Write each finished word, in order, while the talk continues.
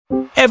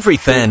Every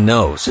fan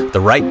knows the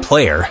right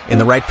player in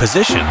the right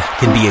position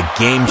can be a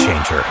game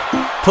changer.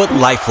 Put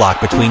LifeLock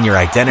between your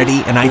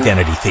identity and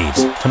identity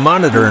thieves to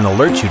monitor and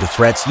alert you to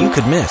threats you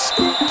could miss.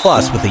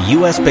 Plus, with a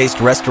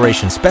U.S.-based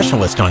restoration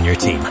specialist on your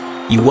team,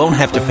 you won't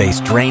have to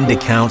face drained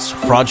accounts,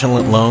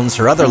 fraudulent loans,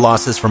 or other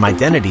losses from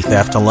identity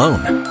theft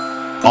alone.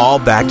 All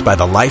backed by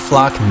the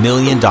LifeLock $1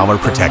 Million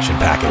Protection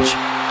Package.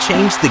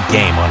 Change the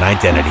game on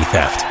identity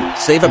theft.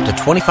 Save up to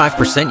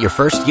 25% your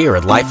first year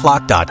at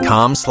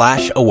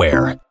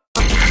LifeLock.com/aware.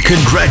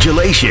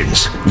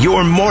 Congratulations,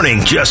 your morning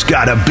just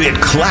got a bit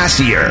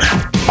classier.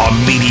 A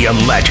media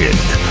legend,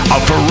 a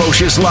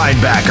ferocious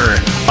linebacker,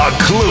 a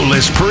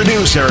clueless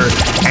producer,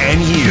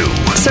 and you.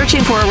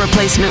 Searching for a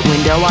replacement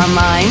window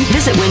online?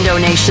 Visit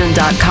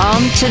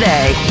windownation.com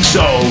today.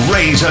 So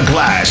raise a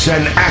glass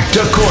and act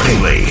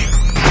accordingly.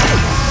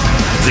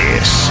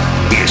 This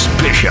is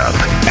Bishop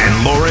and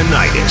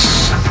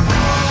Laurinaitis.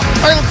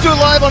 All right, let's do it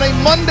live on a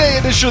Monday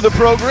edition of the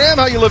program.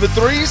 How you living,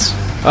 threes?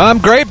 I'm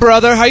great,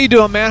 brother. How you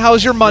doing, man? How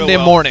was your Monday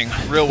morning?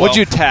 Real well. What'd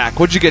you tack?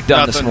 What'd you get done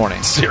Nothing. this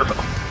morning? Zero.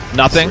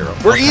 Nothing? Zero.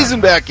 We're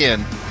easing back in.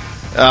 We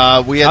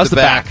had How's the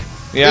back.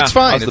 Yeah. It's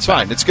fine. How's It's the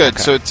fine. back? It's good.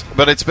 Okay.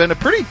 But it's been a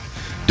pretty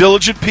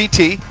diligent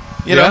PT.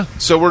 You know,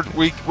 so we're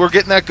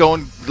getting that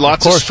going.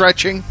 Lots of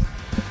stretching,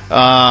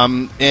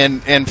 and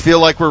feel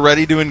like we're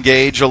ready to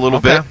engage a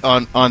little bit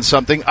on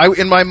something.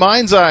 In my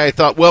mind's eye, I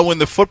thought, well, when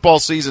the football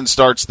season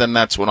starts, then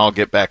that's when I'll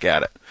get back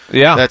at it.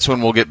 Yeah, that's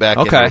when we'll get back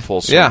into a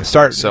full swing. Yeah,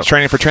 start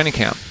training for training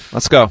camp.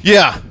 Let's go.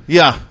 Yeah.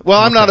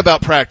 Well, I'm not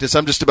about practice.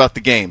 I'm just about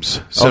the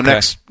games. So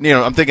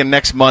I'm thinking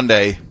next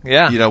Monday.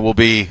 Yeah. Will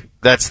be.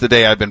 That's the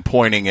day I've been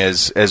pointing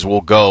as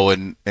we'll go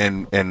and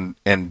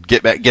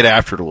get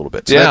after it a little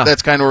bit. So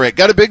that's kind of where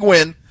got a big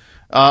win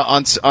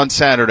on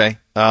Saturday.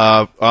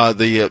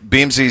 The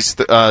Beamsy's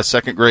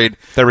second grade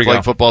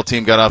flag football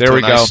team got off to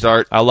a nice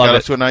start. I love it. Got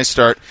off to a nice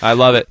start. I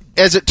love it.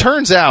 As it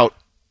turns out,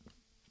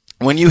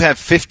 when you have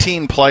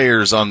 15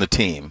 players on the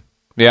team,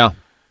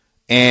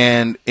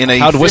 and in a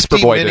how'd Whisper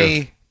Boy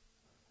do?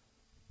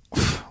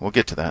 We'll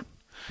get to that.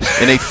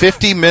 In a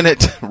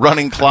 50-minute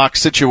running clock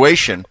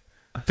situation,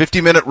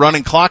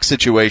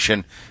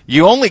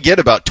 you only get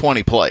about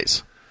 20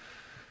 plays.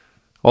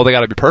 Well, they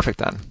got to be perfect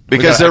then,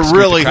 because they're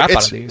really.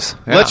 Let's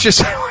just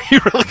say you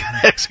really got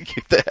to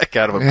execute the heck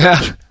out of them. Yeah.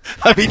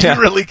 I mean,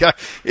 you really got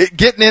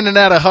getting in and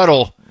out of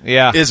huddle.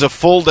 Is a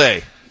full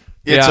day.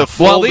 It's a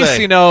full day. Well, at least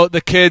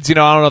the kids. I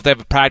don't know if they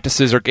have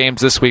practices or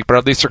games this week, but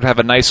at least they're gonna have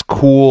a nice,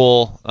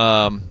 cool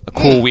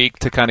week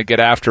to kind of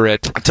get after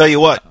it. I'll tell you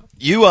what.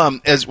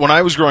 As when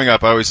I was growing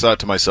up, I always thought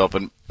to myself,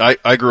 and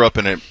I grew up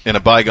in a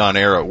bygone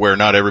era where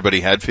not everybody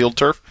had field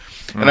turf,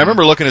 and I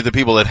remember looking at the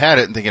people that had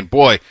it and thinking,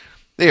 boy,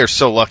 they are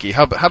so lucky.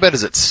 How bad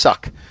does it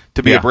suck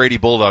to be a Brady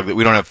Bulldog that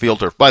we don't have field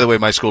turf? By the way,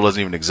 my school doesn't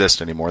even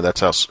exist anymore.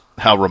 That's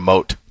how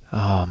remote.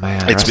 Oh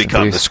man, it's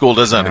become. The school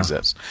does not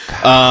exist.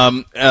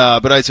 But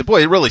I said,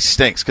 boy, it really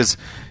stinks because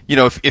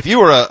if you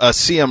were a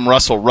CM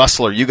Russell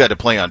Rustler, you got to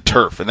play on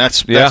turf, and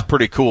that's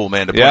pretty cool,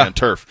 man, to play on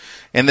turf.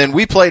 And then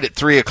we played at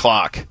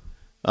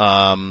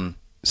 3:00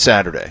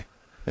 Saturday,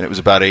 and it was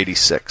about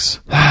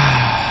 86.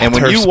 And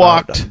when you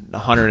walked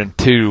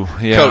 102,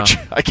 Coach,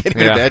 I can't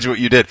even imagine what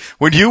you did.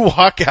 When you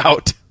walk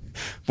out,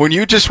 when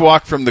you just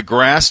walk from the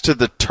grass to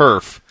the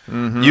turf,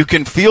 you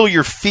can feel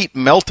your feet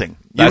melting.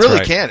 You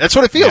really can. That's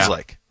what it feels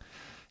like.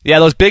 Yeah,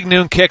 those big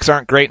noon kicks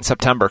aren't great in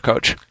September,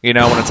 Coach. When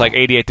it's like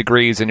 88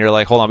 degrees and you're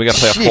like, hold on, we got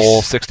to play a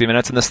full 60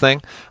 minutes in this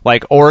thing.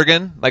 Like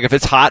Oregon, like if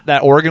it's hot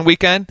that Oregon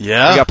weekend, you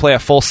got to play a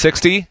full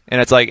 60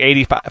 and it's like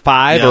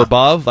 85 or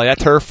above. Like that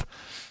turf,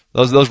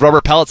 those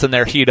rubber pellets in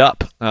there heat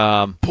up.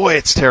 Boy,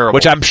 it's terrible.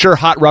 Which I'm sure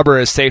hot rubber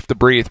is safe to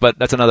breathe, but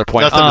that's another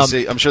point. Nothing to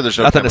see. I'm sure there's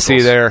nothing to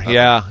see there.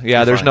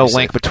 There's no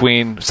link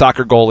between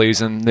soccer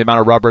goalies and the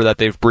amount of rubber that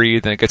they've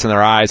breathed and it gets in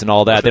their eyes and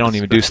all that. They don't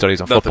even do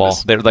studies on football.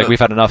 We've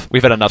had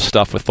enough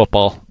stuff with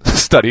football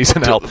studies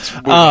and help. Let's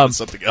move on to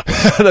something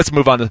else. Let's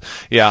move on to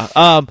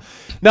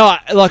No,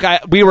 look,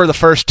 we were the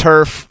first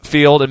turf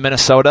field in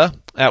Minnesota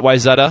at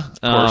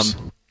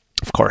Wayzata.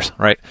 Of course,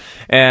 right?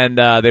 And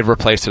they've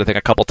replaced it, I think,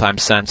 a couple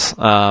times since.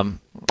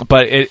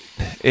 But it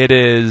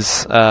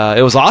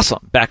was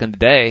awesome back in the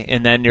day.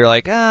 And then you're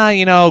like,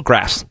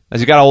 grass.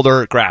 As you got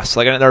older, grass.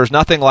 Like there was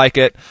nothing like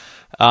it.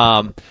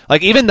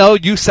 Even though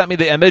you sent me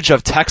the image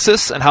of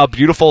Texas and how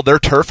beautiful their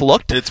turf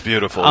looked, it's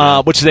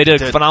beautiful, which they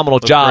did a phenomenal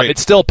job. Great. It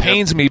still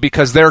pains me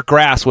because their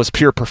grass was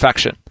pure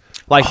perfection.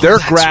 Their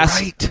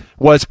grass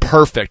was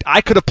perfect.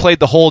 I could have played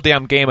the whole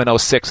damn game in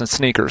 06 in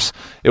sneakers.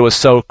 It was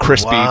so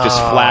crispy, just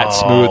flat,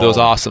 smooth. It was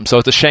awesome. So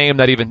it's a shame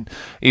that even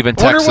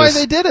Texas. I wonder why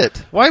they did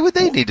it. Why would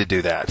they need to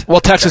do that?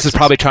 Well, Texas is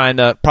probably trying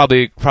to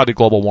probably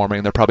global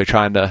warming. They're probably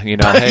trying to hey,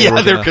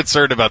 they're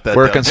concerned about that.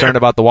 We're concerned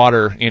about the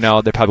water.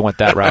 They probably went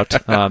that route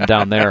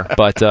down there.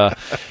 But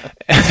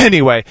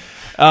anyway,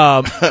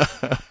 over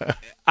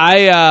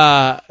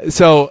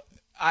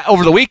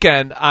the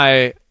weekend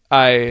I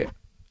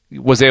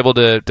was able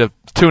to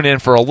tune in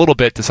for a little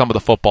bit to some of the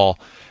football.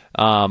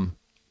 And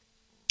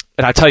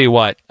I tell you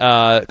what,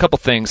 a couple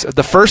things.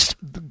 The first,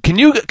 can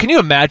you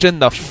imagine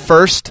the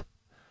first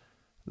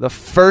the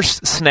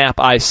first snap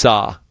I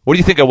saw, what do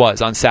you think it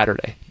was on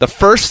Saturday? The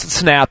first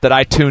snap that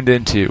I tuned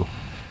into,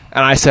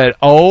 and I said,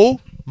 oh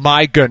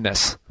my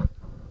goodness.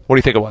 What do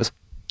you think it was?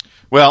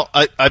 Well,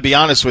 I'd be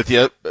honest with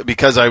you,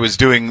 because I was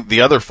doing the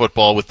other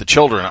football with the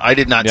children. I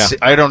did not see,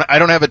 I don't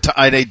have an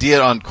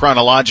idea on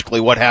chronologically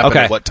what happened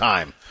at what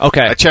time. Okay.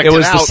 I checked it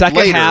was out the second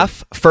later.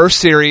 half, first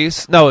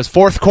series. No, it was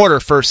fourth quarter,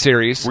 first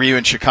series. Were you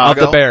in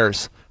Chicago? Of the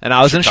Bears. And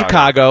I was in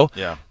Chicago.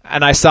 Yeah.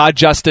 And I saw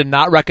Justin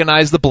not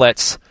recognize the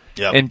blitz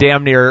and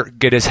damn near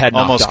get his head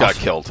knocked Almost off. got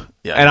killed.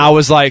 Yeah, and I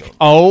was like,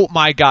 oh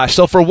my gosh.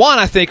 So for one,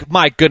 I think,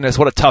 my goodness,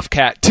 what a tough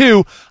cat.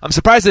 Two, I'm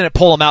surprised they didn't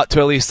pull him out to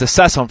at least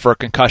assess him for a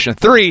concussion.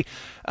 Three,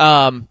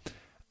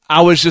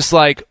 I was just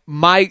like,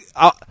 I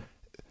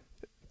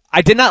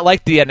did not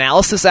like the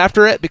analysis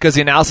after it, because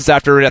the analysis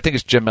after it, I think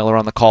it's Jim Miller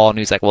on the call, and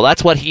he's like, well,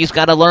 that's what he's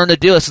got to learn to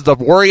do. This is the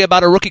worry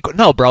about a rookie.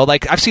 No, bro,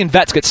 like, I've seen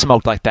vets get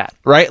smoked like that,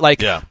 right? Like,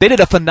 They did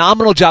a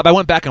phenomenal job. I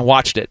went back and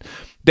watched it.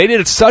 They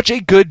did such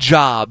a good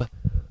job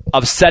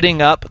of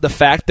setting up the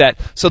fact that,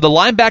 so the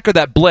linebacker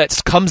that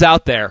blitzed comes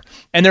out there,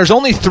 and there's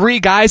only 3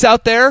 guys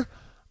out there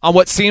on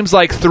what seems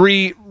like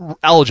 3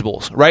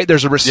 eligibles, right?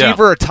 There's a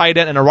receiver, a tight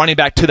end, and a running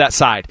back to that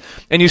side.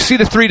 And you see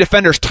the 3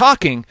 defenders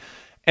talking,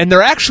 and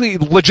they're actually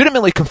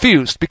legitimately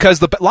confused, because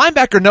the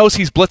linebacker knows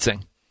he's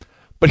blitzing.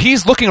 But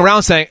he's looking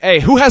around saying, hey,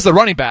 who has the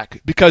running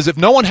back? Because if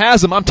no one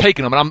has him, I'm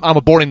taking him, and I'm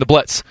aborting the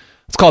blitz.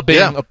 It's called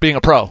being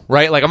a pro,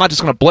 right? Like, I'm not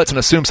just going to blitz and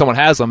assume someone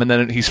has them, and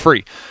then he's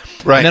free.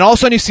 Right. And then all of a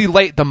sudden you see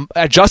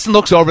Justin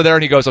looks over there,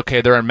 and he goes,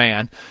 okay, they're in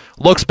man.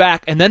 Looks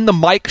back, and then the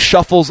mic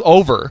shuffles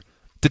over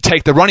to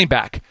take the running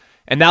back.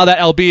 And now that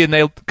LB, and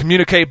they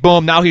communicate,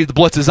 boom, now the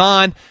blitz is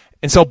on.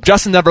 And so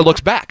Justin never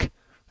looks back.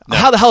 No.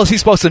 How the hell is he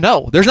supposed to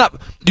know?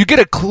 You get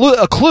a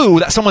clue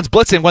that someone's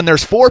blitzing when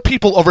there's 4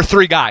 people over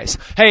 3 guys.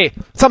 Hey,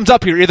 something's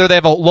up here. Either they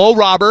have a low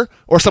robber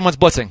or someone's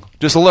blitzing.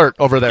 Just alert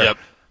over there. Yep.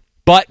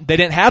 But they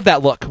didn't have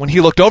that look when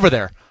he looked over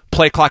there.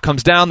 Play clock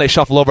comes down. They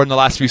shuffle over in the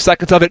last few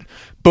seconds of it.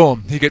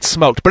 Boom, he gets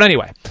smoked. But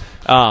anyway,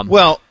 I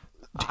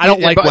don't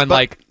like when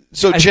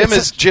So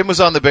Jim was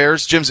on the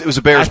Bears. It was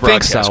a Bears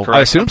broadcast, so. correct?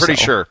 I assume I'm pretty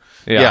so. sure.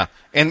 Yeah.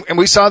 And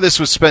we saw this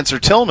with Spencer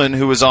Tillman,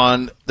 who was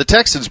on the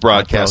Texans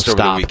broadcast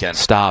over the weekend.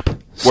 Stop.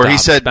 Where he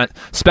said...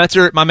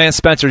 Spencer, my man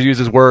Spencer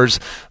uses words.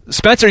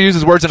 Spencer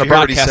uses words in a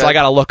broadcast, so I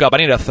got to look up. I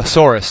need a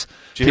thesaurus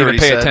to even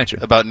pay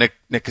attention. About Nick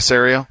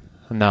Caserio?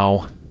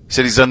 No. He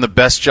said he's done the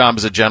best job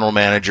as a general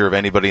manager of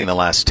anybody in the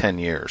last 10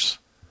 years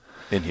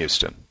in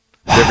Houston.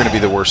 They're going to be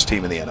the worst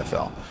team in the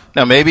NFL.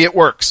 Now, maybe it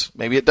works.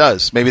 Maybe it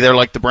does. Maybe they're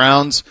like the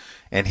Browns,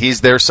 and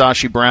he's their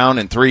Sashi Brown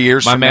in 3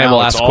 years from now. My man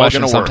will ask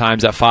questions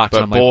sometimes at Fox,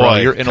 and I'm like, bro,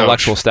 your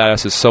intellectual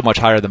status is so much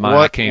higher than mine.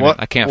 I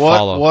can't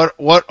follow.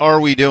 What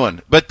are we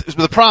doing? But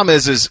the problem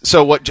is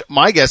so what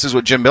my guess is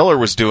what Jim Miller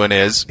was doing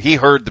is he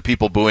heard the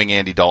people booing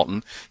Andy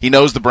Dalton. He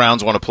knows the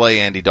Browns want to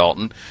play Andy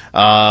Dalton.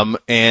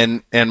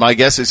 And my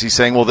guess is he's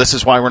saying, well, this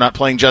is why we're not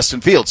playing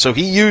Justin Fields. So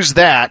he used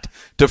that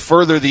to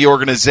further the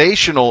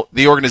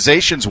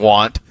organization's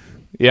want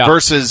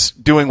versus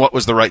doing what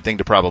was the right thing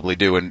to probably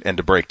do and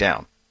to break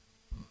down.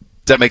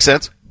 Does that make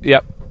sense?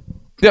 Yep.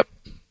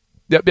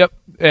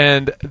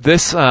 And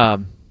this, so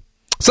that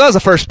was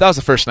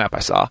the first snap I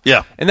saw.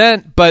 Yeah. And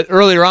then, but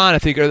earlier on, I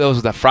think it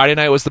was that Friday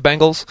night was the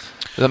Bengals.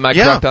 Am I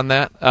correct on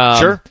that?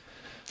 Sure.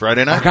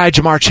 Friday night. Our guy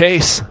Jamar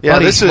Chase. Yeah,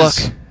 buddy, this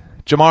is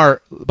Jamar.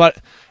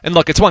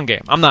 Look, it's one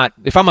game.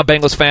 If I'm a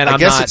Bengals fan, I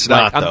guess it's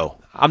not though.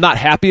 I'm not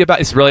happy about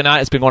it. It's really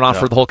not. It's been going on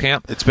for the whole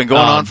camp. It's been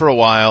going on for a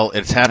while.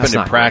 It's happened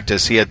in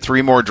practice. Good. He had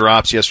 3 more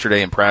drops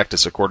yesterday in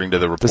practice, according to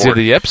the report. Does he have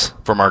the yips?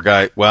 From our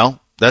guy.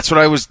 Well, that's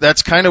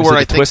kind of where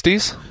I think.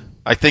 Twisties?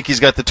 I think he's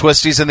got the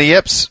twisties and the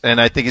yips,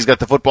 and I think he's got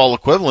the football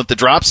equivalent, the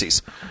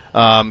dropsies.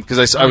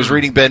 Because I was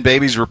reading Ben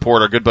Baby's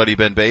report, our good buddy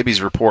Ben Baby's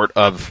report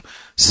of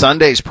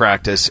Sunday's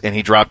practice, and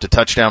he dropped a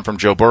touchdown from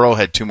Joe Burrow,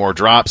 had 2 more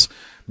drops.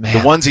 Man.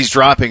 The ones he's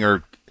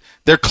dropping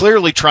they're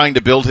clearly trying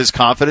to build his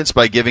confidence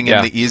by giving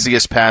him the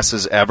easiest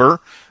passes ever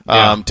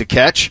to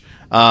catch.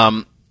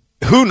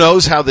 Who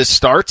knows how this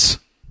starts?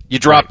 You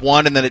drop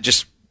one, and then it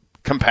just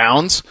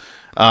compounds.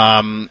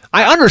 I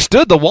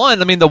understood the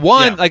one. I mean, the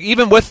one, like,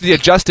 even with the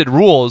adjusted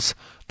rules,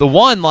 the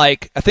one,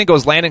 like, I think it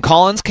was Landon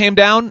Collins came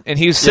down, and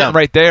he was sitting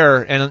right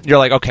there, and you're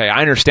like, okay, I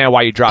understand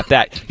why you dropped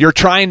that. You're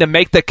trying to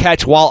make the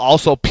catch while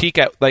also peek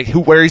at, like,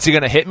 where is he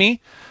going to hit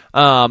me?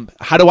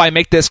 How do I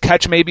make this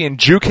catch maybe and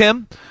juke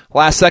him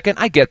last second?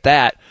 I get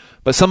that.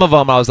 But some of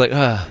them I was like,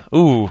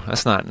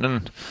 that's not.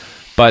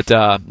 But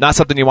not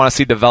something you want to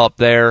see develop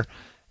there.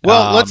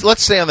 Well,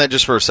 let's stay on that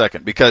just for a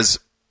second because,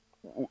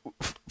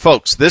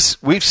 folks,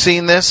 we've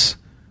seen this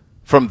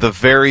from the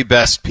very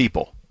best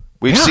people.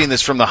 We've seen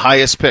this from the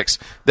highest picks.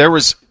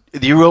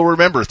 You will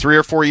remember 3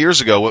 or 4 years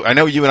ago, I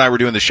know you and I were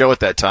doing the show at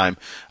that time,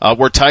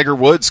 where Tiger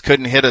Woods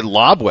couldn't hit a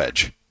lob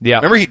wedge. Yeah.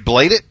 Remember he'd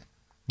blade it?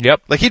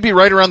 Yep. Like he'd be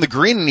right around the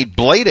green and he'd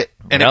blade it,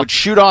 and it would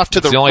shoot off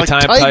to the only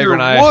time Tiger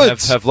and I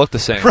have looked the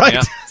same.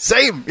 Right,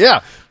 same,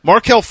 yeah.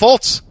 Markelle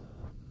Fultz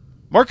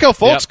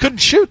couldn't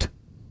shoot.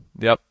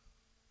 Yep.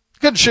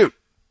 Couldn't shoot.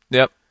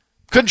 Yep.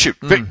 Couldn't shoot.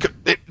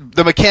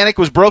 The mechanic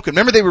was broken.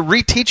 Remember, they were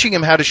reteaching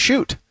him how to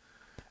shoot.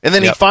 And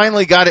then he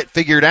finally got it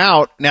figured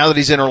out. Now that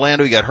he's in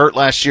Orlando, he got hurt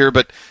last year,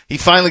 but he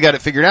finally got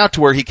it figured out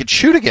to where he could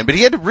shoot again. But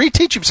he had to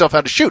reteach himself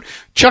how to shoot.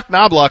 Chuck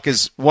Knobloch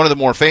is one of the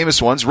more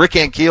famous ones. Rick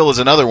Ankiel is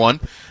another one.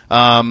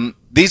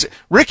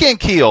 Rick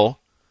Ankiel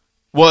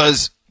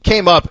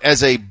came up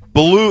as a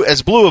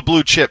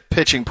blue chip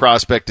pitching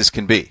prospect as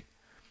can be,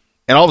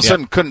 and all of a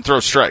sudden couldn't throw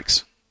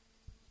strikes.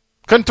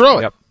 Couldn't throw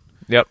it.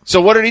 Yep.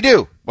 So what did he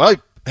do? Well, he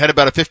had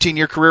about a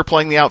 15-year career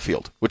playing the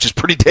outfield, which is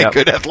pretty dang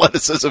good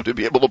athleticism to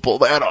be able to pull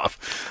that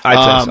off.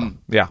 I'd say so.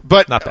 Yeah,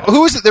 but not bad.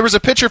 Who was it? There was a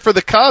pitcher for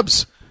the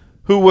Cubs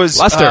who was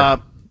Lester.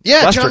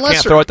 Lester John Lester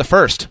can't throw it to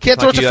first. Can't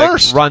throw it to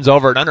first. Runs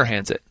over and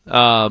underhands it.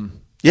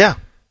 Yeah.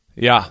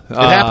 It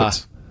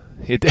happens.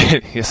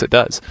 Yes, it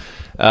does.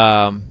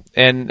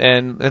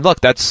 And look,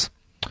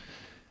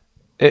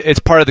 it's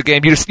part of the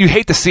game. You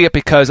hate to see it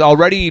because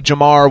already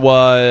Jamar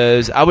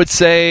was, I would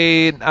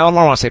say, I don't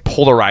want to say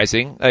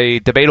polarizing, a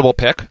debatable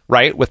pick,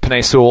 right, with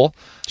Penei Sewell.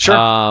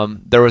 Sure.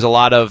 There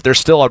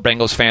still are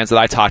Bengals fans that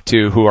I talk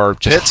to who are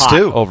just Pitts hot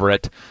too. over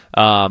it.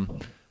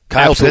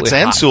 Kyle Pitts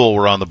and Sewell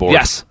were on the board.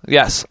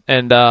 Yes.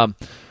 And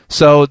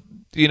so,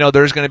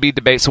 there's going to be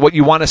debate. So what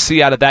you want to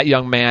see out of that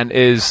young man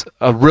is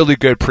a really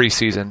good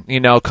preseason,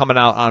 coming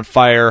out on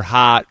fire,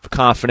 hot,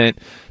 confident,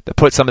 to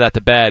put some of that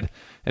to bed.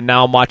 And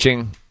now I'm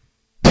watching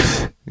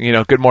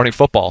Good Morning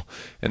Football,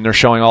 and they're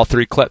showing all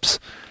 3 clips.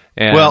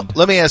 And well,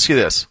 let me ask you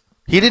this.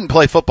 He didn't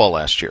play football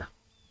last year.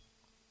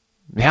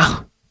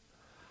 Yeah.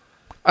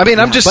 I mean,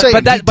 I'm just saying,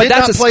 he did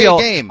that's not play a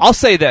game. I'll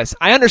say this.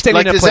 I understand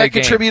he didn't play a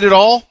game. Does that contribute at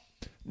all?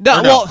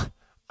 No, well,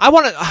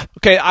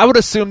 I would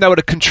assume that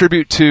would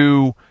contribute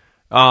to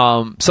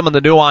some of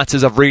the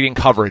nuances of reading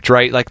coverage,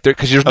 right? Like,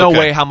 because there's no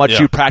way how much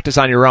you practice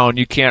on your own.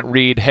 You can't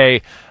read,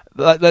 hey,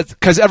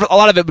 because a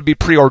lot of it would be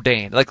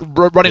preordained, like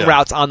running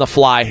routes on the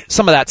fly,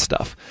 some of that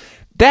stuff.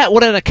 That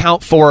wouldn't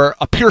account for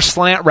a pure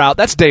slant route.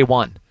 That's day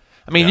one.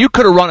 I mean, you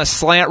could have run a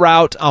slant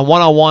route on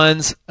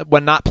one-on-ones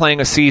when not playing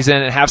a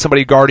season and have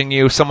somebody guarding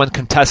you, someone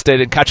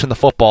contested and catching the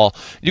football.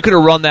 You could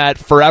have run that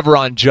forever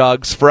on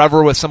jugs,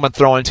 forever with someone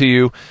throwing to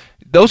you.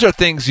 Those are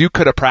things you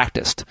could have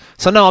practiced.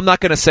 So, no, I'm not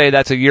going to say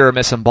that's a year of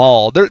missing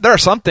ball. There are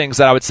some things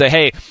that I would say,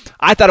 hey,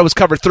 I thought it was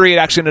cover 3. It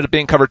actually ended up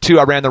being cover 2.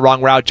 I ran the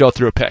wrong route. Joe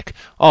threw a pick.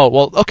 Oh,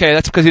 well, okay,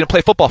 that's because you didn't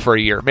play football for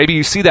a year. Maybe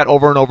you see that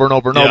over and over and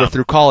over and over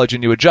through college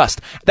and you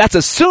adjust. That's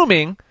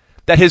assuming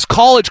that his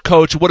college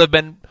coach would have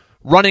been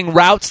running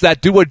routes that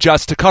do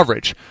adjust to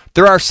coverage.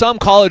 There are some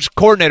college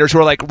coordinators who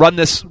are like, run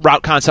this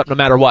route concept no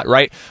matter what,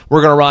 right?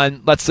 We're going to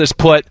run, let's just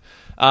put,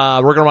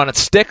 we're going to run a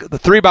stick, the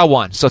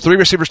 3-by-1. So 3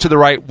 receivers to the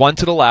right, 1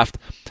 to the left,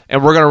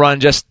 and we're going to run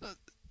just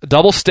a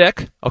double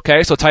stick,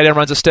 okay? So tight end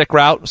runs a stick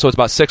route, so it's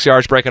about 6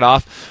 yards, break it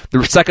off.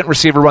 The second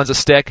receiver runs a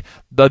stick.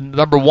 The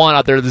number 1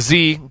 out there, the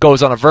Z,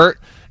 goes on a vert,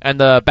 and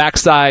the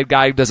backside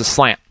guy does a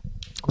slant.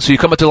 So you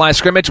come up to the line of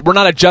scrimmage, we're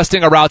not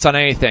adjusting our routes on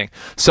anything.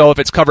 So if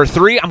it's cover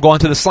 3, I'm going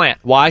to the slant.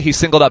 Why? He's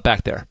singled up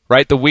back there,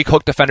 right? The weak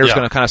hook defender is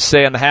going to kind of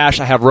stay on the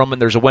hash. I have room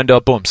and there's a window,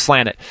 boom,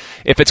 slant it.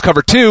 If it's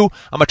cover 2,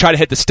 I'm going to try to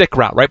hit the stick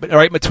route, right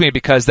in between,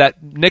 because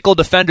that nickel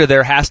defender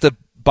there has to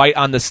bite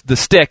on the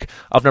stick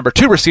of number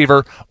 2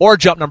 receiver or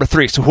jump number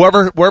 3. So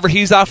wherever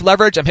he's off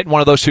leverage, I'm hitting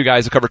one of those 2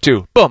 guys to cover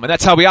 2. Boom, and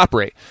that's how we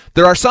operate.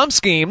 There are some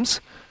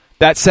schemes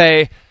that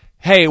say,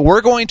 hey,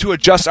 we're going to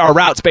adjust our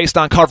routes based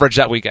on coverage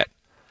that we get.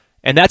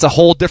 And that's a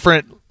whole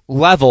different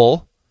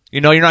level.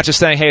 You're not just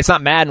saying, hey, it's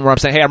not Madden where I'm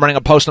saying, hey, I'm running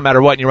a post no matter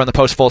what, and you run the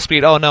post full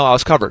speed. Oh, no, I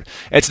was covered.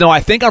 It's, no,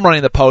 I think I'm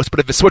running the post, but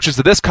if it switches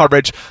to this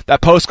coverage,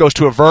 that post goes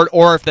to a vert,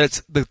 or if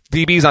it's the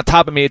DB's on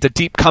top of me, it's a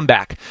deep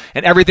comeback.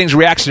 And everything's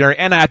reactionary,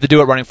 and I have to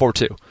do it running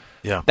 4-2.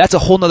 Yeah. That's a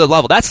whole nother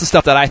level. That's the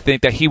stuff that I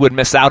think that he would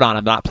miss out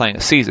on not playing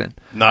a season.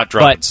 Not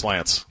dropping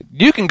slants.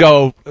 You can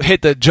go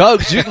hit the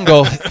jugs. You can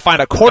go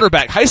find a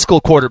quarterback, high school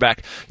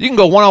quarterback. You can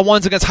go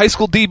one-on-ones against high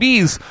school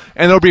DBs,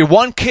 and there'll be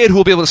one kid who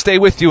will be able to stay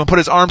with you and put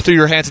his arm through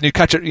your hands, and you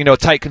catch it,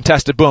 tight,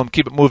 contested, boom,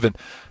 keep it moving.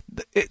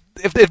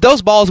 If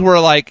those balls were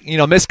like,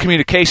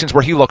 miscommunications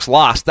where he looks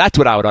lost, that's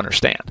what I would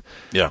understand.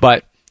 Yeah.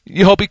 But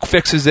you hope he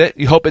fixes it.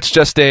 You hope it's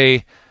just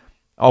a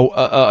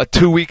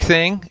 2-week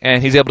thing,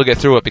 and he's able to get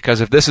through it,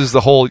 because if this is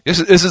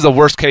this is the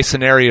worst case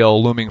scenario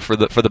looming for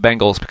the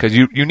Bengals, because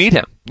you need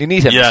him. You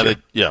need him.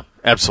 Yeah,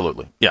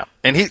 absolutely. Yeah,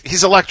 and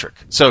he's electric,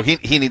 so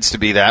he needs to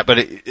be that. But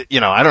I don't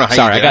know how.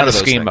 Sorry, you get I got out of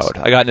those scheme things. mode.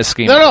 I got into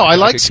scheme. No, mode. I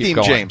like scheme,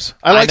 James.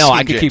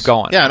 I could keep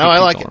going. Yeah, no, I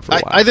like it.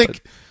 I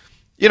think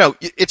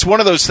it's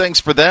one of those things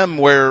for them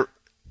where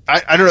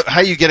I don't know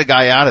how you get a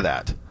guy out of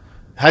that.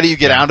 How do you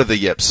get out of the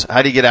yips?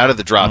 How do you get out of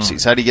the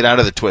dropsies? How do you get out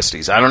of the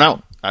twisties? I don't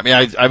know. I mean,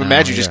 I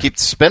imagine you just keep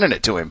spinning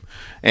it to him,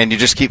 and you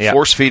just keep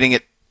force-feeding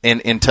it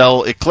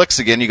until it clicks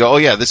again. You go, oh,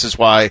 yeah, this is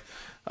why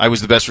I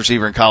was the best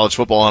receiver in college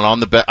football,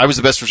 and I was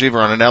the best receiver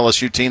on an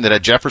LSU team that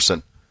had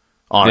Jefferson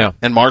on it,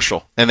 and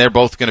Marshall, and they're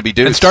both going to be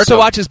dudes. And start to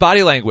watch his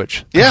body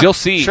language. Yeah, you'll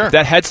see. Sure.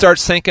 That head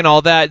starts sinking,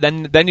 all that.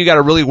 Then you got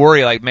to really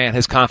worry, like, man,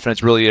 his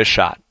confidence really is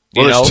shot.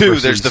 Well, there's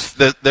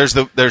two.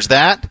 There's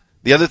that.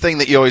 The other thing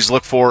that you always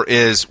look for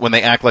is when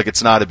they act like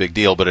it's not a big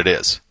deal, but it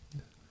is.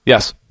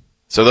 Yes.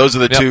 So those are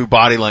the two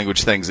body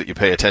language things that you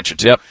pay attention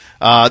to.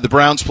 Yep. The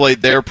Browns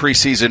played their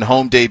preseason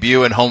home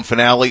debut and home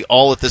finale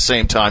all at the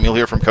same time. You'll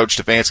hear from Coach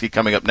Stefanski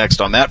coming up next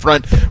on that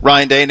front.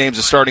 Ryan Day names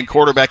a starting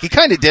quarterback. He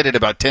kind of did it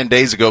about 10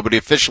 days ago, but he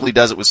officially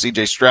does it with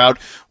C.J. Stroud.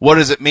 What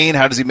does it mean?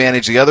 How does he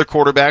manage the other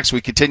quarterbacks? We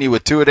continue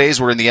with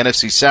two-a-days. We're in the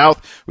NFC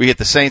South. We hit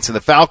the Saints and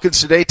the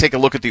Falcons today. Take a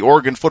look at the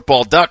Oregon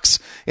football Ducks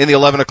in the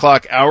 11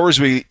 o'clock hours.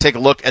 We take a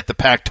look at the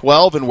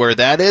Pac-12 and where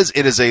that is.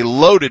 It is a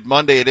loaded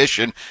Monday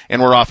edition,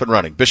 and we're off and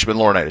running. Bishop and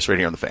Laurinaitis right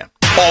here on The Fan.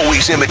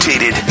 Always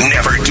imitated,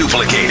 never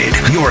duplicated.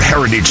 Your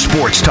heritage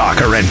sports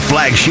talker and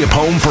flagship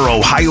home for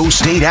Ohio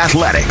State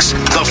athletics.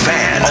 The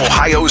Fan,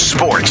 Ohio's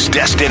sports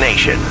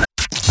destination.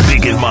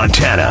 Big in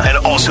Montana and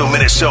also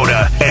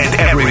Minnesota and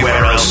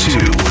everywhere else too.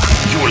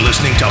 You're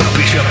listening to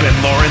Bishop and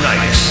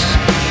Laurinaitis.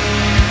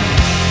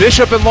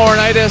 Bishop and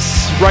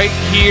Laurinaitis right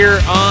here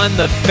on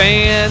The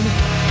Fan.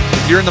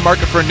 If you're in the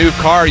market for a new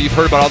car, you've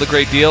heard about all the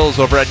great deals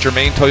over at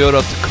Germain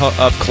Toyota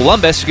of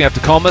Columbus. You can have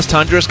Tacomas,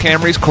 Tundras,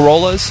 Camrys,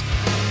 Corollas.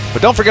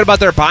 But don't forget about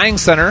their buying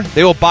center.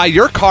 They will buy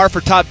your car for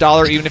top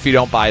dollar even if you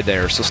don't buy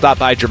theirs. So stop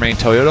by Germain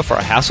Toyota for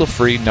a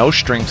hassle-free,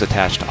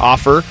 no-strings-attached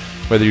offer.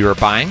 Whether you are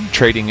buying,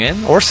 trading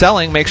in, or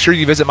selling, make sure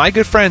you visit my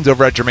good friends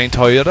over at Germain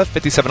Toyota,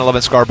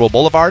 5711 Scarborough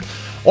Boulevard,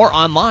 or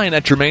online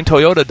at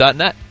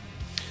germaintoyota.net.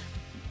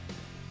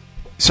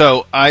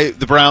 So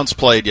the Browns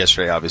played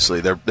yesterday,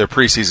 obviously, their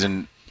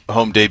preseason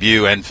home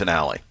debut and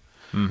finale.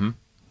 Mm-hmm.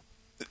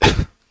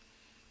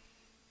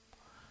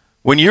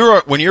 When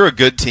you're a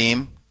good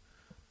team,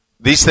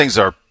 these things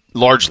are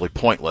largely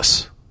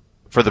pointless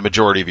for the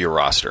majority of your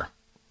roster,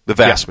 the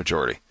vast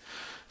majority.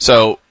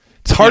 So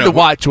it's hard to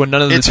watch when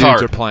none of the dudes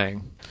are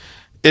playing.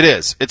 It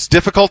is. It's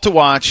difficult to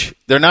watch.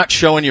 They're not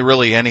showing you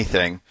really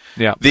anything.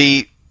 Yeah.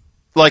 You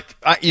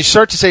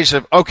start to say to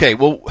yourself, okay,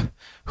 well,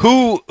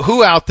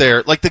 who out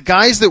there, like the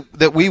guys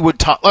that we would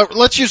talk,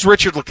 let's use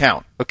Richard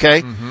LeCount,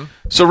 okay? Mm-hmm.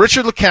 So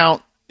Richard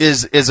LeCount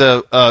is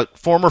a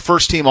former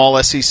first-team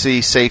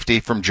All-SEC safety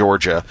from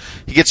Georgia.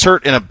 He gets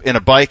hurt in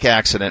a bike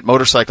accident,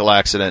 motorcycle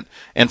accident,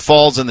 and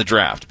falls in the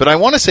draft. But I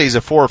want to say he's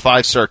a 4- or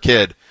 5-star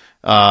kid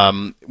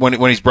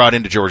when he's brought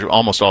into Georgia.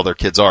 Almost all their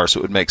kids are, so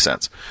it would make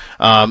sense.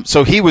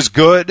 So he was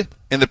good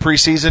in the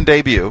preseason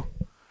debut.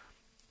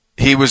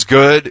 He was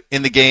good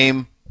in the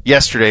game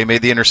yesterday,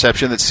 made the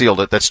interception that sealed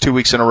it. That's 2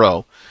 weeks in a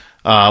row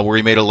where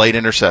he made a late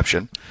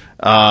interception.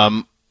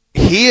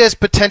 He has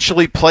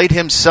potentially played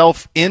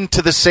himself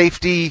into the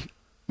safety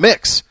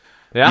mix.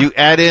 Yeah. You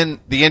add in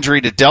the injury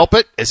to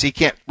Delpit, as he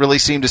can't really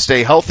seem to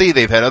stay healthy.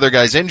 They've had other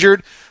guys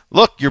injured.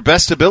 Look, your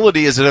best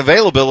ability is an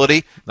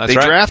availability. They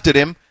drafted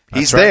him.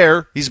 He's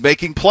there. He's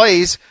making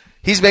plays.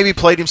 He's maybe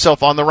played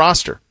himself on the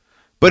roster.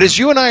 But as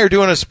you and I are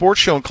doing a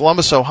sports show in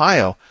Columbus,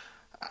 Ohio,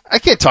 I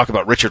can't talk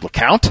about Richard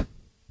LeCount.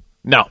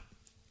 No.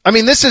 I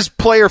mean, this is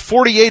player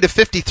 48 of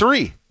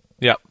 53.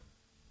 Yep.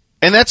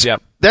 And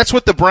that's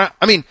what the Brown.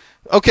 I mean,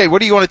 okay, what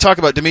do you want to talk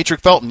about?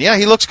 Demetric Felton. Yeah,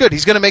 he looks good.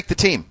 He's going to make the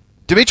team.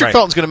 Demetric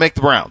Felton's going to make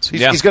the Browns.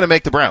 He's going to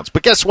make the Browns.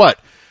 But guess what?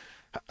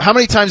 How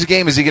many times a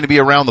game is he going to be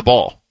around the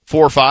ball?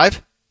 4 or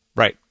 5?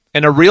 Right.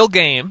 In a real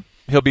game,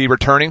 he'll be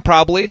returning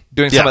probably,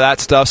 doing some of that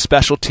stuff,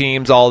 special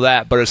teams, all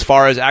that. But as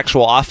far as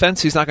actual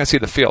offense, he's not going to see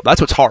the field.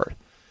 That's what's hard.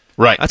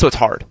 Right. That's what's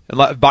hard.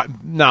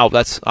 Now,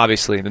 that's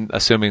obviously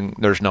assuming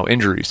there's no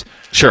injuries.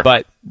 Sure.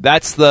 But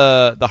that's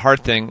the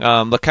hard thing.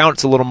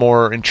 LeCount's a little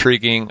more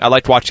intriguing. I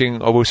liked watching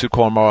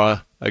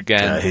Owusu-Koramoah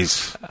again. Yeah,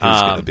 he's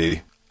going to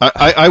be.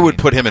 I would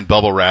put him in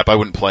bubble wrap. I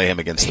wouldn't play him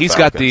against the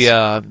Falcons. He's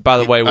got the, by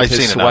the way, with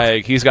his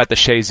swag, he's got the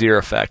Shazier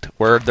effect,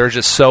 where they're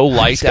just so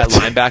light at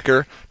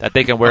linebacker that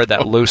they can wear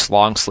that loose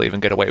long sleeve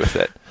and get away with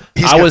it.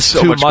 I was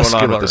so too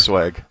muscular. With the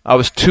swag. I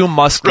was too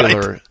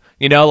muscular. Right.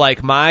 You know,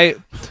 like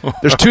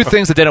there's two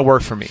things that didn't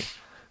work for me.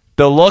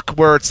 The look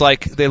where it's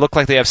like they look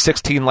like they have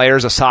 16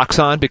 layers of socks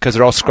on because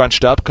they're all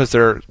scrunched up because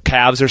their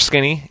calves are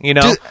skinny. You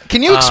know,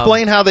 can you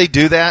explain how they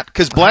do that?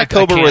 Because Black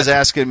Cobra was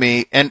asking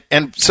me, and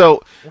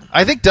so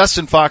I think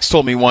Dustin Fox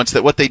told me once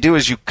that what they do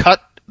is you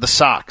cut the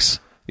socks.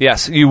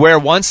 Yes, you wear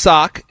one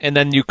sock and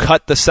then you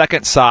cut the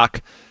second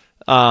sock,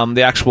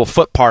 the actual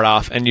foot part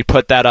off, and you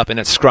put that up and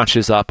it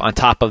scrunches up on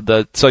top of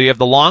the. So you have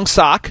the long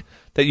sock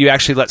that you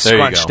actually let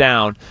scrunch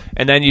down,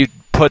 and then you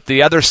put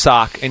the other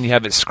sock and you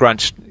have it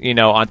scrunched,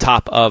 on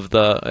top of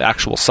the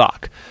actual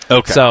sock.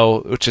 Okay.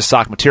 So, which is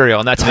sock material,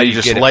 and that's how you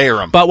just get layer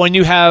them. But when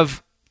you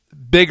have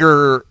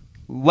bigger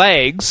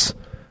legs,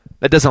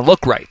 that doesn't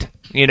look right.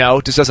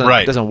 It just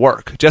doesn't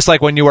work. Just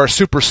like when you are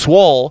super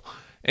swole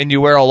and you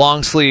wear a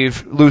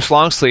loose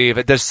long sleeve,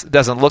 it just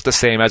doesn't look the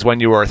same as when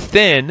you are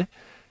thin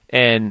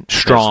and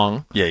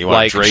strong, you want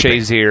like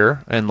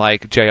Shazier and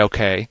like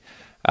JOK.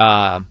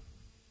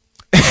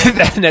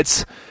 Then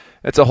it's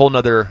a whole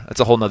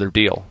nother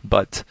deal.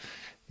 But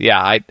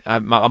yeah,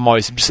 I'm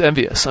always just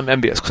envious. I'm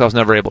envious because I was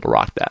never able to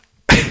rock that.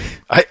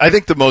 I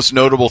think the most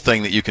notable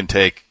thing that you can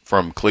take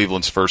from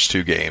Cleveland's first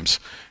 2 games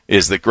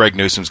is that Greg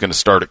Newsom's going to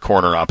start at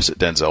corner opposite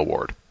Denzel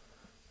Ward.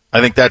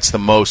 I think that's the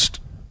most.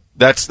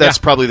 That's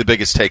probably the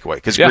biggest takeaway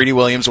because Greedy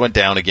Williams went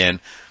down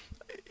again.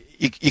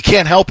 You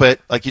can't help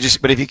it, but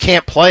if you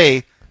can't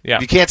play, Yeah.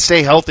 If you can't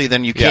stay healthy,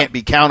 then you can't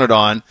be counted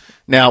on.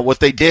 Now, what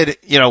they did,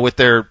 with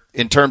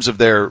in terms of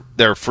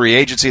their free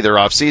agency, their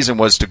offseason,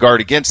 was to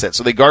guard against that.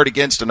 So they guard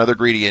against another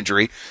Greedy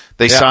injury.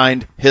 They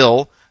signed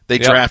Hill. They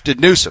drafted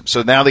Newsome.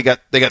 So now they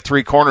got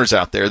 3 corners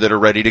out there that are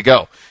ready to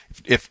go.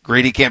 If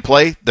Greedy can't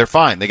play, they're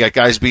fine. They got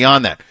guys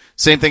beyond that.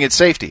 Same thing at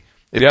safety.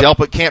 If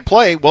Delpit can't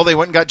play, well, they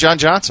went and got John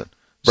Johnson.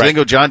 So they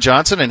go John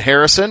Johnson and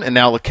Harrison, and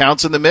now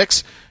LeCount's in the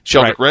mix.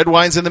 Sheldrick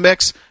Redwine's in the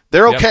mix.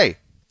 They're okay.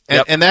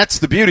 And that's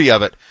the beauty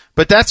of it.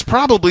 But that's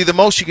probably the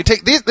most you can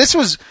take.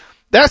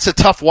 That's a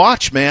tough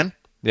watch, man.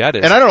 Yeah, it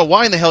is. And I don't know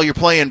why in the hell you're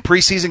playing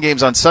preseason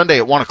games on Sunday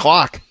at 1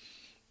 o'clock.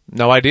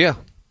 No idea.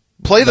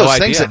 Play those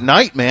things at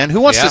night, man.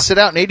 Who wants to sit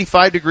out in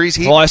 85 degrees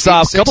heat? Well, I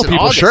saw a couple people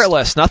August?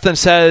 Shirtless. Nothing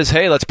says,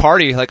 hey, let's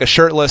party, like a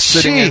shirtless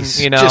sitting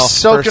in,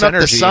 just soaking up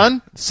the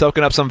sun.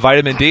 Soaking up some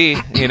vitamin D,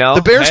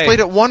 The Bears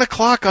played at 1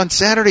 o'clock on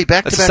Saturday,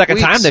 back-to-back That's the second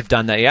weeks. time they've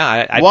done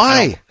that,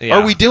 Why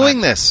are we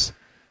doing this?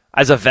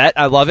 As a vet,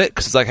 I love it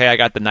because it's like, hey, I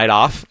got the night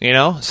off,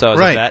 So as a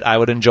vet, I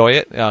would enjoy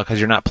it because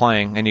you're not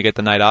playing and you get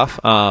the night off.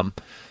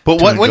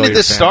 But when did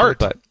this start?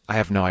 But I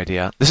have no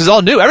idea. This is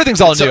all new.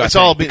 Everything's all new. It's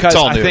all new.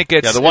 I think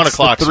it's the 1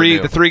 o'clock. The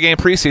 3-game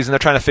preseason. They're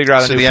trying to figure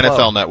out a new the flow.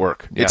 NFL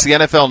Network. Yeah. It's the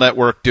NFL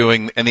Network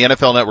and the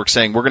NFL Network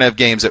saying we're going to have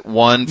games at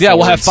 1. Yeah, 4,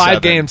 we'll have 5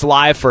 7. games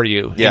live for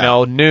you.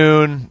 Yeah.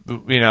 Noon.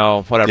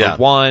 Whatever. Yeah.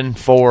 1,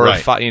 4,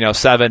 5,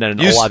 7, and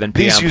 11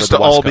 p.m. These used for to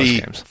the West all Coast be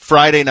games.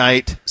 Friday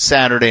night,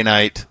 Saturday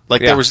night.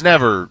 There was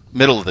never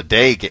middle of the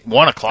day.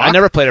 1 o'clock. I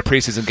never played a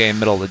preseason game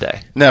middle of the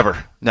day.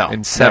 Never. No.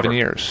 In 7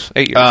 years.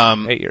 8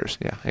 years. 8 years.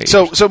 Yeah. 8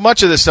 years. So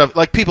much of this stuff,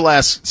 like people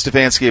ask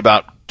Stefanski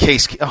about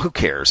Case. Oh, who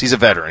cares? He's a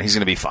veteran. He's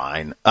going to be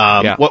fine.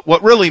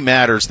 What really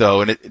matters,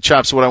 though, and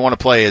Chops, what I want to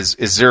play is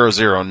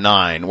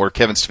 009, where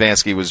Kevin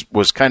Stefanski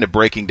was kind of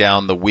breaking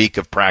down the week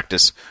of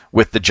practice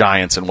with the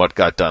Giants and what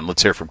got done.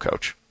 Let's hear from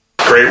Coach.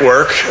 Great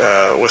work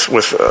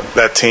with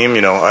that team.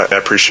 I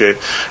appreciate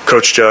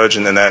Coach Judge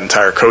and then that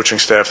entire coaching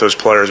staff, those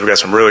players. We got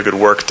some really good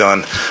work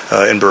done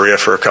in Berea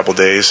for a couple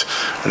days.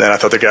 And then I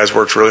thought the guys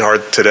worked really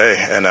hard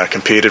today and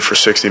competed for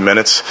 60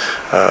 minutes.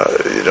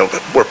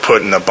 We're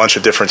put in a bunch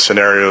of different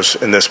scenarios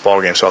in this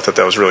ballgame, so I thought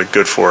that was really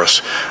good for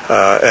us.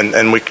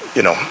 And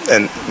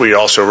we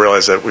also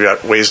realized that we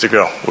got ways to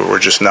go. We're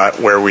just not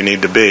where we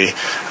need to be,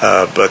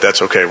 but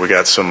that's okay. We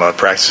got some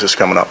practices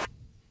coming up.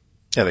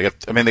 Yeah,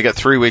 they got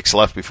 3 weeks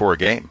left before a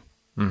game.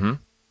 Mm-hmm.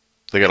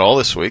 They got all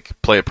this week.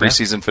 Play a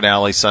preseason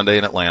finale Sunday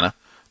in Atlanta.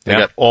 They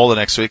got all the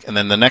next week, and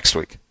then the next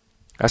week.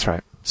 That's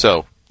right.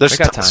 So there's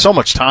so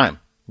much time.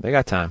 They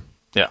got time.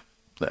 Yeah,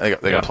 they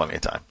got plenty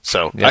of time.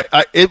 So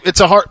it's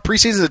a hard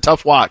preseason is a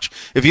tough watch.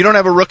 If you don't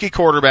have a rookie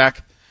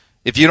quarterback,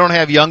 if you don't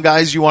have young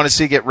guys you want to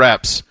see get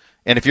reps,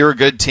 and if you're a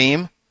good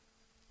team,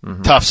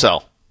 tough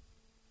sell.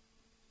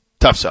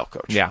 Tough sell,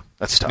 Coach. Yeah,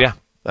 that's tough. Yeah,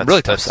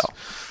 really tough sell.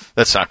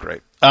 That's not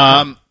great.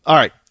 All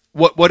right.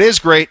 What is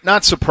great,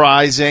 not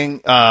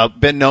surprising,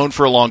 been known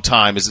for a long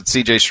time, is that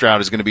C.J.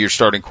 Stroud is going to be your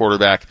starting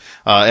quarterback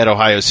at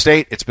Ohio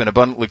State. It's been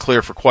abundantly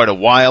clear for quite a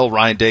while.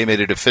 Ryan Day made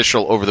it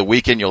official over the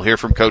weekend. You'll hear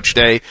from Coach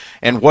Day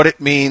and what it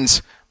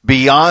means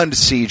beyond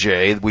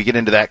C.J. We get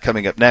into that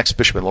coming up next.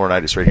 Bishop and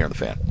Laurinaitis right here on The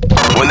Fan.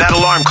 When that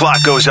alarm clock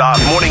goes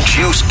off, Morning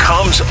Juice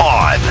comes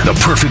on. The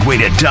perfect way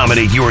to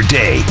dominate your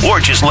day or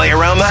just lay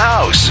around the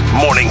house.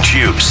 Morning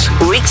Juice.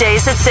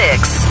 Weekdays at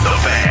 6. The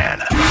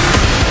Fan.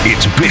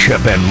 It's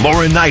Bishop and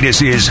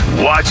Laurinaitis'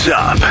 What's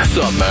Up? What's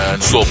up, man?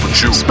 What's up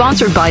with you?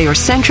 Sponsored by your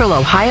Central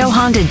Ohio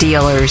Honda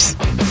dealers.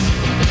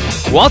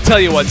 Well, I'll tell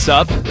you what's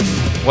up.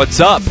 What's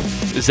up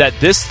is that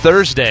this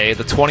Thursday,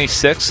 the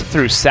 26th,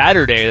 through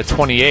Saturday, the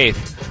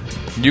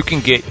 28th, you can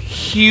get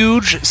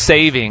huge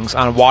savings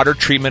on water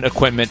treatment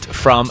equipment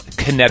from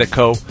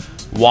Connecticut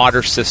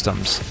Water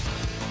Systems.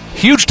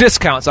 Huge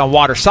discounts on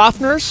water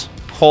softeners,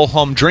 whole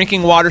home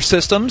drinking water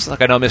systems,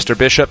 like I know Mr.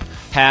 Bishop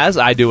has.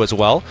 I do as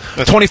well.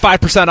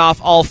 25% off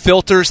all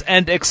filters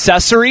and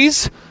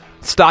accessories.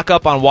 Stock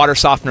up on water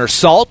softener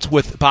salt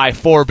buy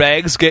 4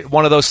 bags. Get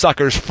one of those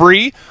suckers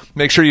free.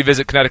 Make sure you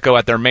visit Connecticut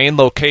at their main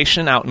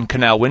location out in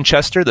Canal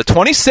Winchester, the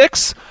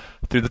 26th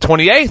through the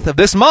 28th of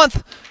this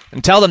month.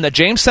 And tell them that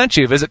James sent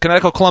you. Visit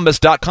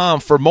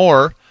ConnecticutColumbus.com for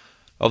more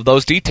of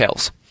those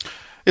details.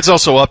 It's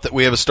also up that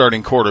we have a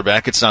starting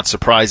quarterback. It's not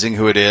surprising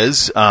who it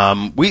is.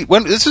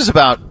 This is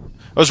about...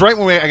 It was right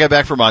when I got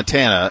back from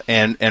Montana,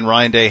 and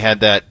Ryan Day had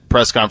that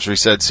press conference where he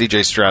said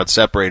C.J. Stroud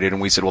separated, and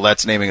we said, well,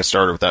 that's naming a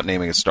starter without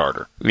naming a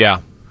starter.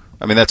 Yeah.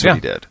 I mean, that's what he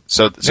did.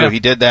 So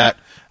he did that.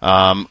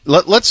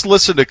 Let's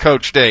listen to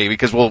Coach Day,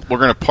 because we're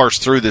going to parse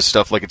through this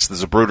stuff like it's the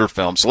Zapruder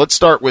film. So let's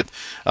start with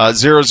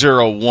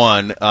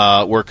 001,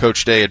 where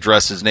Coach Day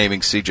addresses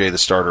naming C.J. the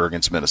starter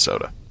against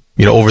Minnesota.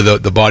 Over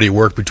the body of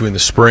work between the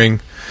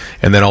spring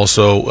and then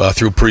also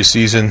through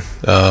preseason,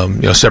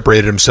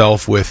 separated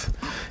himself with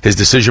his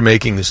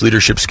decision-making, his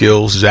leadership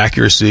skills, his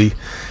accuracy,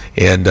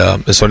 and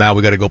so now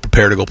we got to go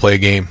prepare to go play a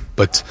game.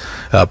 But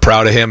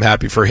proud of him,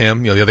 happy for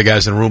him. The other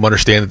guys in the room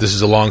understand that this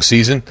is a long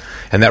season,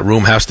 and that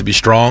room has to be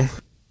strong.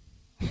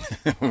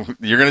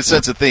 You're going to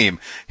sense a theme.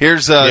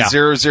 Here's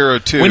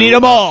 002. We need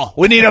them all.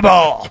 We need them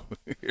all.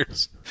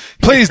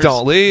 Please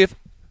don't leave.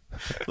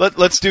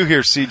 Let's do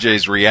here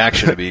CJ's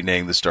reaction to being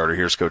named the starter.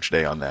 Here's Coach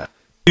Day on that.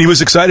 He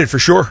was excited for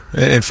sure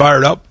and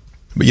fired up.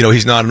 But,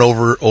 he's not an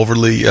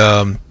overly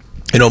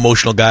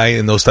emotional guy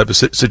in those type of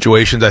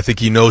situations. I think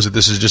he knows that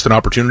this is just an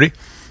opportunity.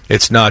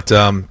 It's not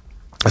an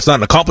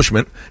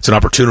accomplishment. It's an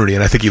opportunity,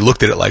 and I think he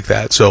looked at it like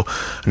that. So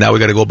now we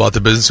got to go about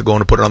the business of going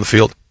to put it on the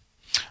field.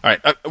 All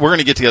right, we're going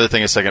to get to the other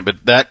thing in a second,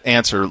 but that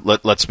answer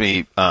gets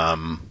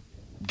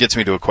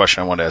me to a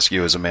question I want to ask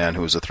you as a man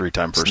who was a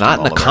 3-time first-team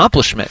All-American. It's not an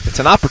accomplishment. It's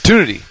an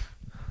opportunity.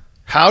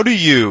 How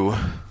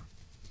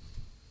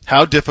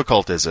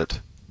difficult is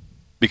it?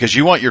 Because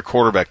you want your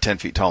quarterback 10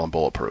 feet tall and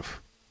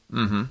bulletproof.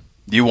 Mm-hmm.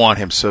 You want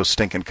him so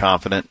stinking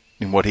confident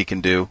in what he can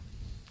do,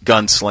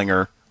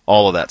 gunslinger,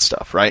 all of that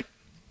stuff, right?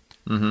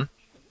 Mm-hmm.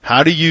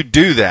 How do you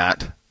do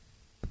that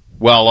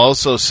while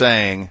also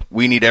saying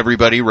we need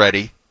everybody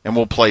ready, and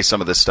we'll play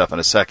some of this stuff in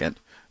a second.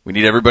 We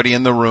need everybody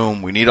in the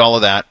room. We need all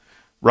of that.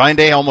 Ryan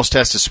Day almost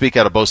has to speak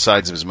out of both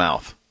sides of his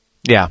mouth.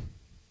 Yeah.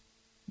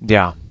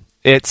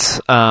 It's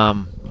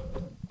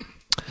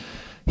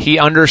he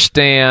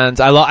understands.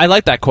 I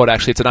like that quote,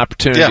 actually. It's an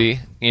opportunity,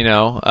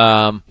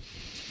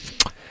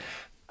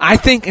 I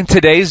think in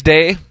today's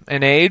day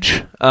and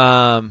age,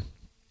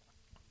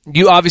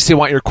 you obviously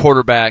want your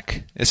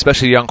quarterback,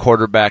 especially a young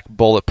quarterback,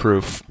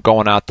 bulletproof,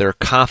 going out there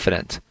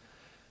confident.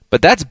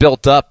 But that's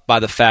built up by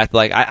the fact,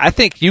 I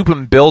think you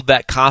can build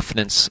that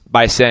confidence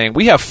by saying,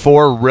 we have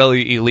 4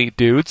 really elite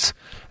dudes,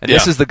 and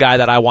this is the guy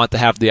that I want to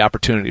have the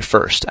opportunity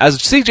first.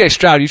 As C.J.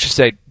 Stroud, you should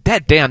say,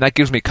 that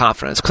gives me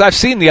confidence, because I've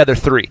seen the other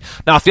 3.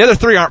 Now, if the other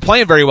 3 aren't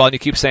playing very well and you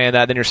keep saying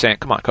that, then you're saying,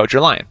 come on, coach,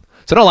 you're lying.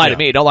 So don't lie to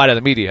me. Don't lie to the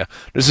media.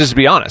 Just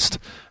be honest.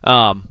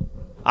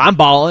 I'm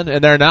balling,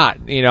 and they're not,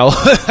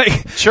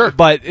 Sure.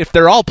 But if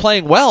they're all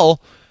playing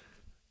well,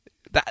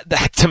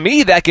 that to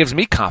me, that gives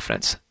me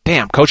confidence.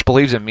 Damn, coach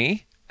believes in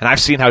me. And I've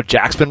seen how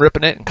Jack's been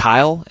ripping it, and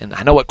Kyle, and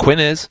I know what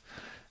Quinn is.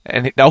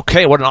 And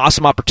okay, what an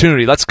awesome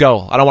opportunity. Let's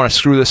go. I don't want to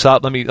screw this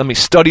up. Let me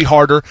study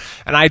harder.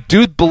 And I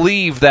do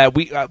believe that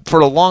we,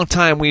 for a long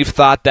time, we've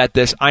thought that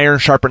this iron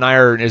sharpen